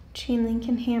chain link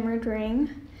and hammered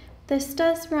ring. This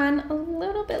does run a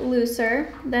little bit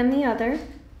looser than the other.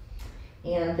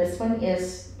 And this one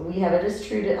is, we have it as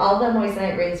true to, all the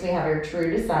moissanite rings we have are true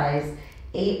to size,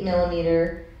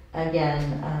 8mm,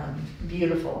 again,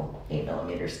 beautiful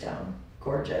 8mm stone,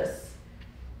 gorgeous,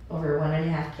 over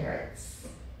 1.5 carats.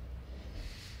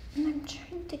 And I'm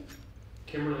trying to...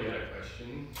 Kimberly had a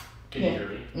question. Can you hear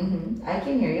me? Mm-hmm. I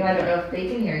can hear you. I don't know if they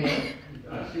can hear you.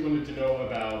 She wanted to know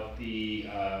about the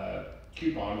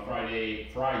coupon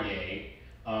FRI-YAY,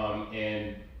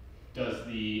 and does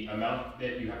the amount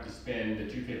that you have to spend, the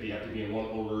 $250, have to be in one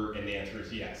order? And the answer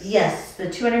is yes. Yes, the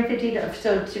 $250.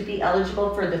 So to be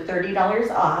eligible for the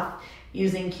 $30 off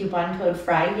using coupon code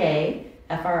FRI-YAY,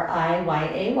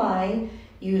 FRI-YAY,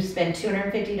 you spend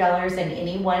 $250 in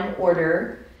any one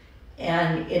order,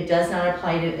 and it does not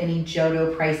apply to any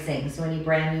Jodo pricing. So any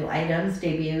brand new items,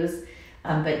 debuts,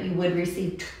 but you would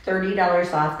receive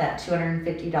 $30 off that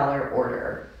 $250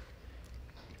 order.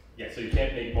 Yeah, so you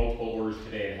can't make multiple orders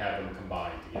today and have them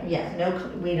combined together. Yeah,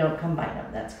 no, we don't combine them.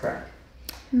 That's correct.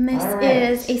 This All right.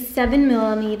 is a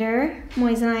 7mm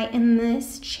moissanite in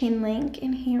this chain link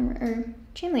and hammer, or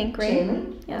chain link ring. Chain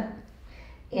link? Yeah.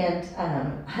 and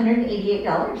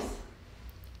 $188.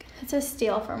 It's a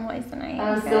steal from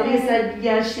moissanite. Sylvia said,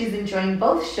 yes, she's enjoying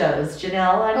both shows.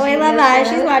 Janyl, oh, I love that.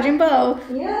 She's watching both.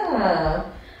 Yeah.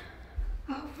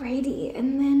 Alrighty,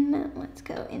 and then let's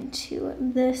go into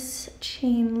this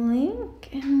chain link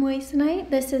and moissanite.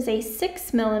 This is a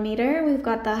 6mm. We've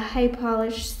got the high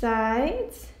polished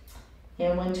sides.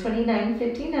 And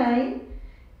 $129.59.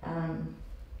 And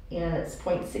it's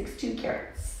 0.62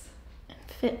 carats. It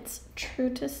fits true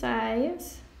to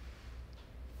size.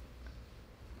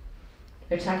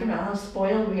 They're talking about how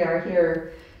spoiled we are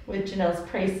here with Janyl's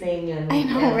pricing and, I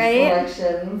know, and right?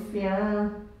 selections. Yeah.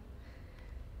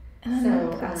 And then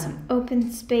we've got some open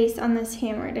space on this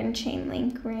hammered and chain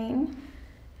link ring.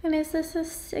 And is this a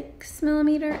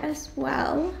 6mm as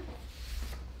well?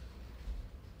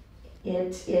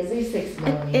 It is a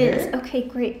 6mm. It is. Okay,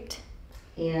 great.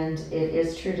 And it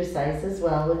is true to size as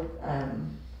well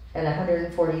at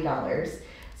 $140.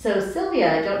 So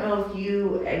Sylvia, I don't know if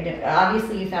you,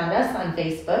 obviously you found us on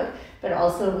Facebook, but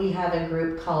also we have a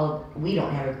group called, we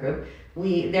don't have a group,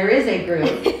 there is a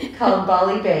group called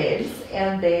Bali Babes,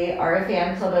 and they are a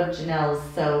fan club of Janyl's.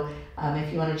 So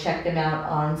if you want to check them out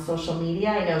on social media,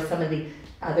 I know some of the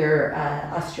other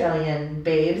Australian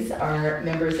babes are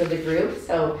members of the group.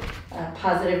 So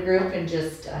positive group, and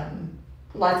just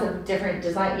lots of different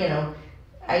design,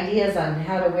 ideas on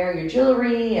how to wear your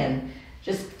jewelry, and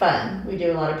just fun. We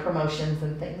do a lot of promotions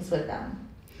and things with them.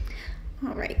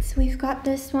 All right, so we've got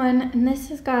this one, and this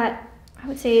has got, I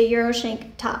would say, a Euro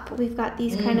shank top. We've got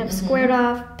these kind of squared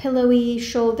off, pillowy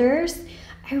shoulders.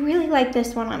 I really like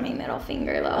this one on my middle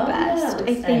finger though best.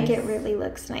 I think it really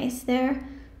looks nice there.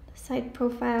 The side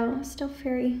profile is still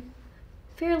fairly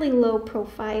low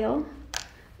profile.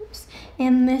 Oops.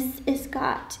 And this has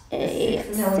got a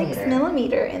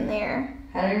 6mm in there.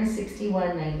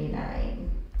 $161.99.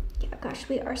 Yeah, gosh,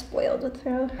 we are spoiled with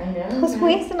those I know.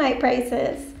 moissanite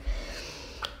prices.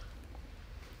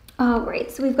 All right,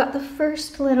 so we've got the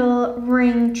first little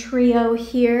ring trio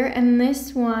here, and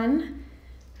this one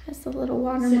has the little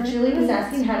watermark. So Julie was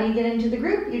asking, how do you get into the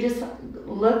group? You just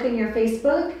look in your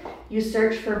Facebook, you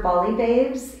search for Bali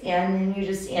Babes, and then you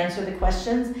just answer the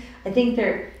questions. I think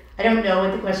I don't know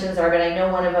what the questions are, but I know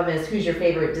one of them is, who's your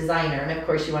favorite designer? And of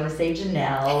course you want to say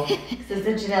Janyl. This is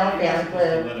the Janyl fan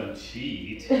club. Let them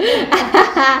cheat.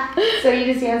 So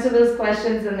you just answer those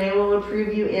questions and they will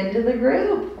approve you into the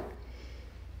group.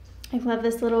 I love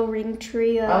this little ring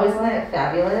trio. Oh, isn't that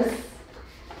fabulous?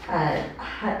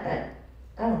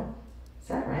 Oh, is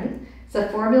that right? It's a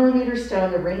 4mm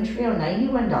stone, the ring trio,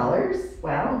 $91.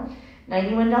 Wow,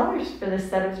 $91 for this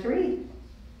set of 3.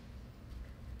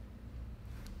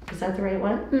 Is that the right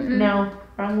one? Mm-mm. No,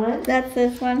 wrong one? That's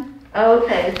this one. Oh,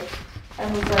 okay.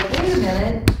 I was like, wait a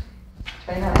minute.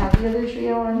 Do I not have the other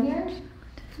trio on here?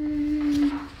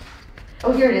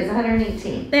 Oh, here it is,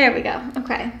 118. There we go.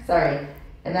 Okay. Sorry.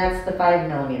 And that's the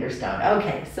 5mm stone.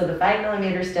 Okay, so the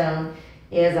 5mm stone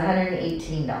is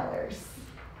 $118.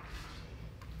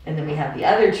 And then we have the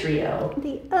other trio.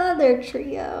 The other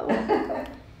trio.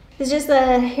 It's just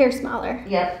a hair smaller.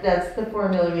 Yep, that's the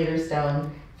 4mm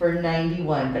stone for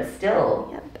 $91, but still.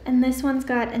 Yep, and this one's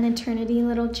got an eternity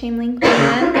little chain link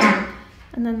band,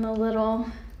 and then the little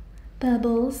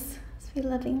bubbles, as we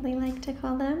lovingly like to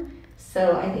call them.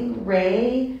 So I think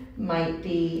Ray might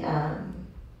be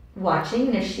watching,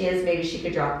 and if she is, maybe she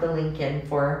could drop the link in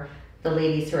for the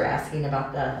ladies who are asking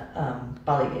about the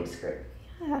Bali Babes group.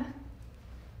 Yeah.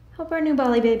 Help our new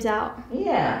Bali Babes out.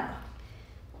 Yeah.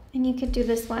 And you could do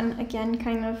this one again,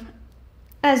 kind of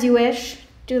as you wish.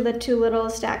 Do the 2 little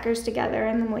stackers together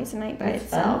and the moissanite by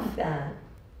itself.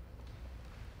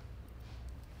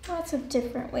 Lots of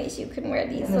different ways you can wear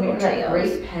these little trios. That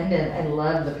great pendant. I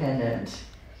love the pendant. This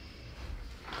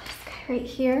guy right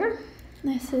here.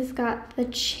 This has got the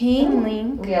chain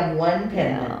link. We have one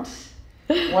pendant.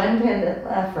 One pendant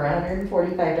left for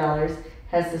 $145.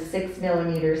 Has the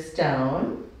 6mm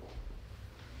stone.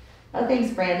 Oh,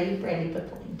 thanks, Brandy. Brandy put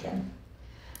the link in.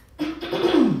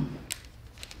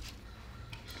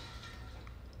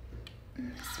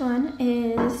 This one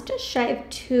is just shy of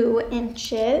 2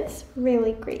 inches.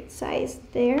 Really great size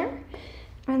there.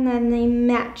 And then the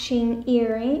matching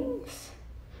earrings.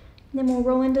 And then we'll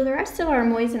roll into the rest of our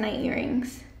moissanite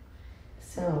earrings.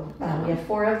 So we have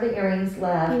 4 of the earrings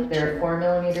left. They're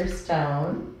 4mm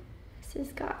stone. This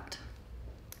has got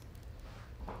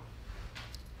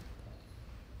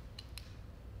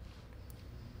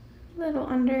a little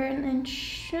under an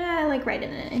inch, like right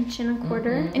in 1.25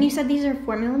 inches. And you said these are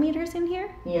 4mm in here?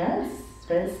 Yes, that's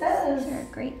what it says. These are a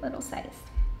great little size.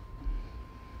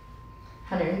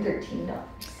 $113.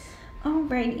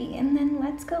 Alrighty, and then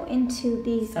let's go into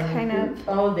these Some kind hoop. of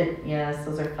Oh, yes,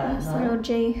 those are fun. these Huh? little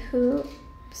J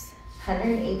hoops.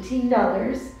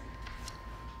 $118.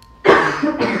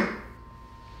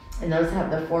 And those have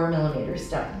the 4mm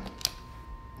stud.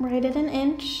 Right at an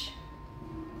inch.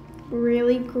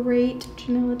 Really great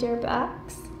Janyl Adair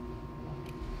backs.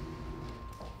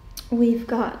 We've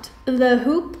got the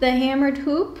hoop, the hammered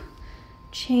hoop,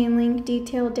 chain link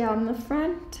detail down the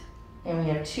front. And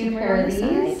we have two And pair on of the side.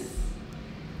 these.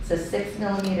 So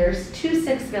 6mm, two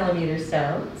 6mm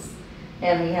stones.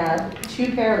 And we have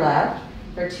two pair left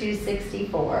for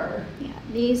 $264. Yeah,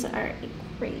 these are a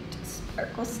great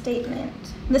sparkle statement.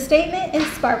 The statement is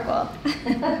sparkle.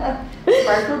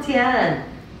 Sparkle 10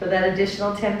 for that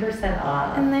additional 10%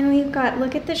 off. And then we've got,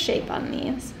 look at the shape on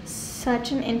these.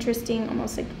 Such an interesting,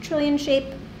 almost like a trillion shape.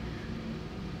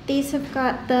 These have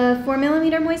got the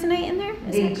 4mm moissanite in there?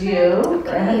 Is They that do correct?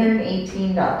 for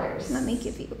 $118. Let me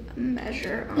give you a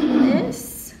measure on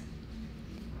this.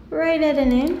 Right at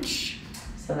an inch.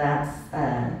 So that's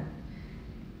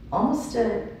almost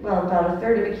about a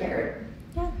third of a carat.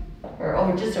 Yeah.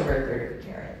 Or just over a third of a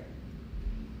carat.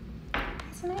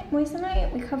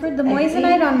 Moissanite. We covered the I moissanite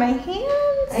think- on my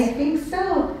hands. I think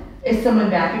so. Is someone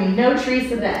backing me? No,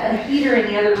 Teresa, the heater in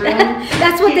the other room.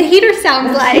 That's what the heater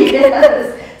sounds like.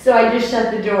 Yes. So I just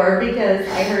shut the door because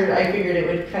I figured it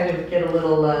would kind of get a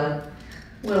little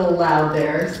loud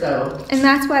there. So And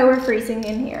that's why we're freezing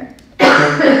in here.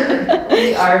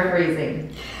 we are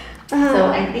freezing. So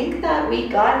I think that we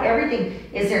got everything.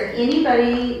 Is there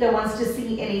anybody that wants to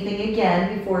see anything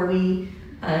again before we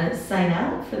sign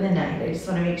out for the night? I just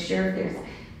want to make sure if there's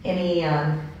any.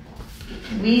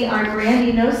 We are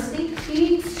Randy. No sneak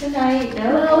peeks tonight.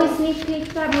 No. Well, we sneak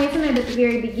peeked that moissanite at the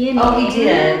very beginning. Oh, we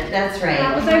did. That's right.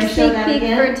 That was Can our you show sneak that peek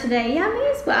again? for today. Yeah,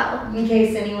 may as well. In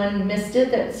case anyone missed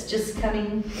it, that's just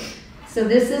coming. So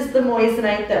this is the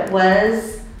moissanite that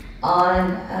was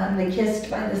on the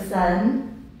Kissed by the Sun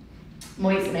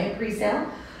moissanite pre-sale.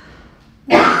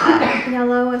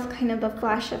 Yellow with kind of a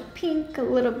flash of pink, a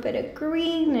little bit of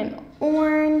green and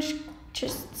orange.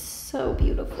 Just so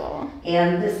beautiful.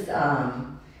 And this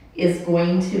is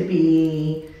going to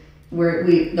be where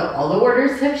all the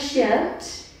orders have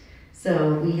shipped.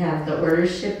 So we have the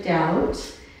orders shipped out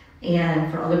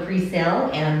and for all the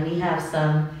pre-sale, and we have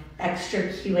some extra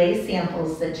QA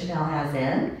samples that Janyl has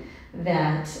in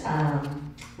that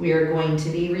we are going to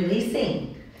be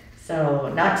releasing.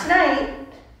 So not tonight,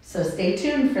 so stay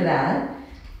tuned for that.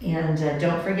 And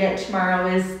don't forget, tomorrow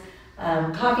is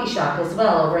coffee shop as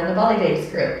well over in the Volley Babes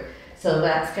group. So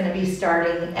that's going to be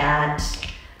starting at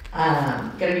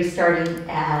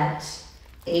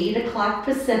 8 o'clock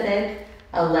Pacific,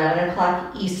 11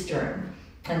 o'clock Eastern,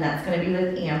 and that's going to be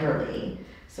with Amberly.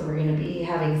 So we're going to be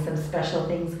having some special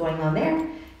things going on there.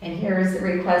 And here's the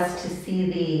request to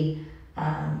see the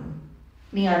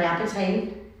neon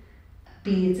apatite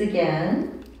beads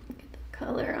again. The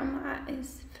color on that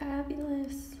is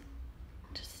fabulous.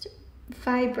 Just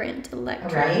vibrant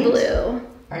electric Right? blue.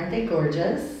 Aren't they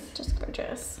gorgeous? Just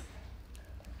gorgeous.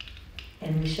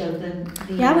 And we showed them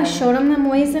the Yeah, we showed them the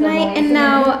moissanite. And moissanite.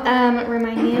 now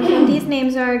remind me of what these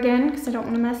names are again, because I don't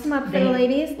want to mess them up for the They-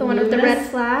 ladies. The one with the red Luminous-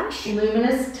 flash.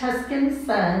 Luminous Tuscan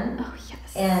Sun Oh,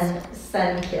 yes. and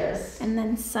Sun Kiss. And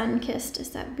then Sun-Kissed is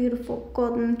that beautiful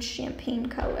golden champagne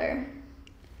color.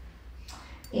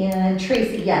 And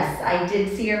Tracy, yes, I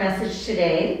did see your message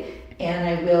today, and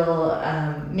I will,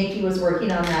 Mickey was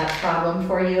working on that problem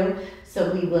for you,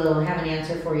 so we will have an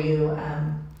answer for you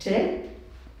today.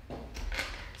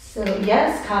 So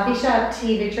yes, coffee shop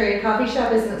tea, Victoria Coffee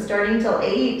Shop isn't starting till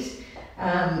 8.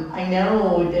 I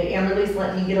know that Amberly's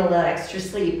letting me get a little extra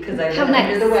sleep because I've How been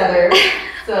nice. under the weather,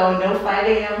 so no 5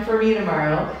 a.m. for me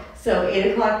tomorrow. So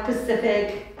 8 o'clock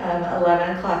Pacific,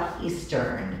 11 o'clock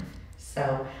Eastern.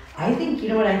 So I think, you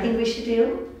know what I think we should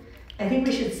do? I think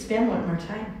we should spin one more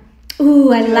time.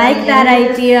 Ooh, I Do you like want that me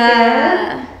to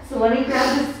idea. spin? So let me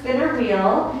grab the spinner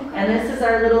wheel, and this is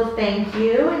our little thank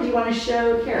you. And do you want to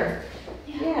show here?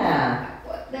 Yeah.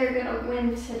 What they're gonna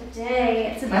win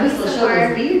today. It's a Might as piece well of show our.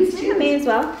 those beads Yeah, too. may as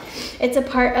well. It's a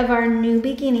part of our New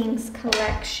Beginnings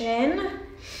collection.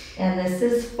 And this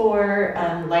is for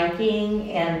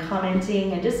liking and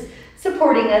commenting and just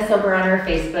supporting us over on our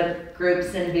Facebook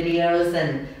groups and videos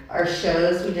and our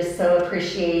shows. We just so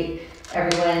appreciate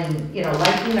everyone,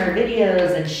 liking our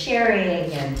videos and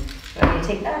sharing. And let me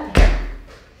take that here.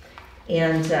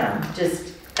 And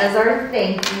just as our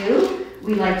thank you,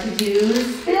 we like to do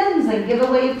spins and give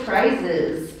away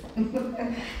prizes.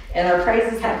 And our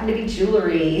prizes happen to be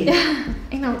jewelry. I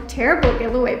know, terrible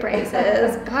giveaway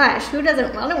prices. Gosh, who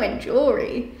doesn't want to win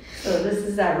jewelry? So this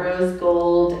is that rose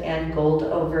gold and gold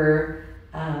over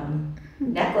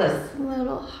necklace.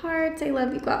 Little hearts. I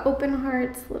love you got open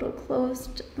hearts, little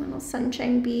closed little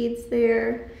sunshine beads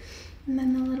there. And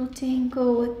then the little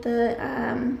dangle with the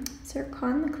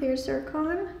zircon, the clear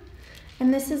zircon.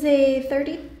 And this is a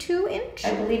 32 inch?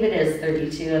 I believe it is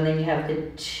 32, and then you have the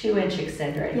 2-inch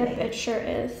extender, I Yep, think. it sure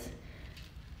is.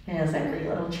 And it has that great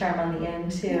little charm on the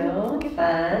end too. Look at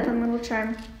that Fun. fun little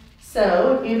charm.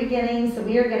 So, new beginnings. So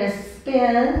we are going to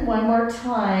spin one more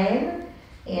time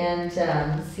and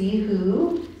see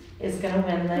who is going to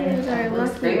win Here's our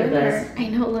looks lucky great with winner. us. I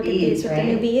know, look Beads, at these with the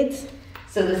new right? beads.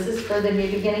 So this is for the new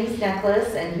beginnings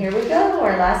necklace, and here we go.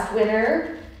 Our last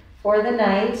winner for the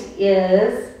night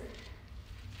is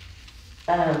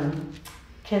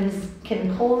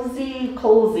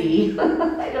Colsey.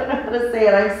 I don't know how to say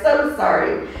it. I'm so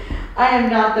sorry. I am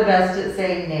not the best at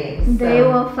saying names. They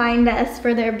so. will find us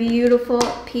for their beautiful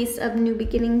piece of New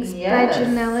Beginnings Yes. by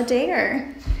Janyl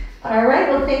Adair. All right.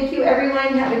 Well, thank you,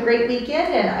 everyone. Have a great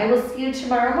weekend, and I will see you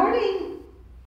tomorrow morning.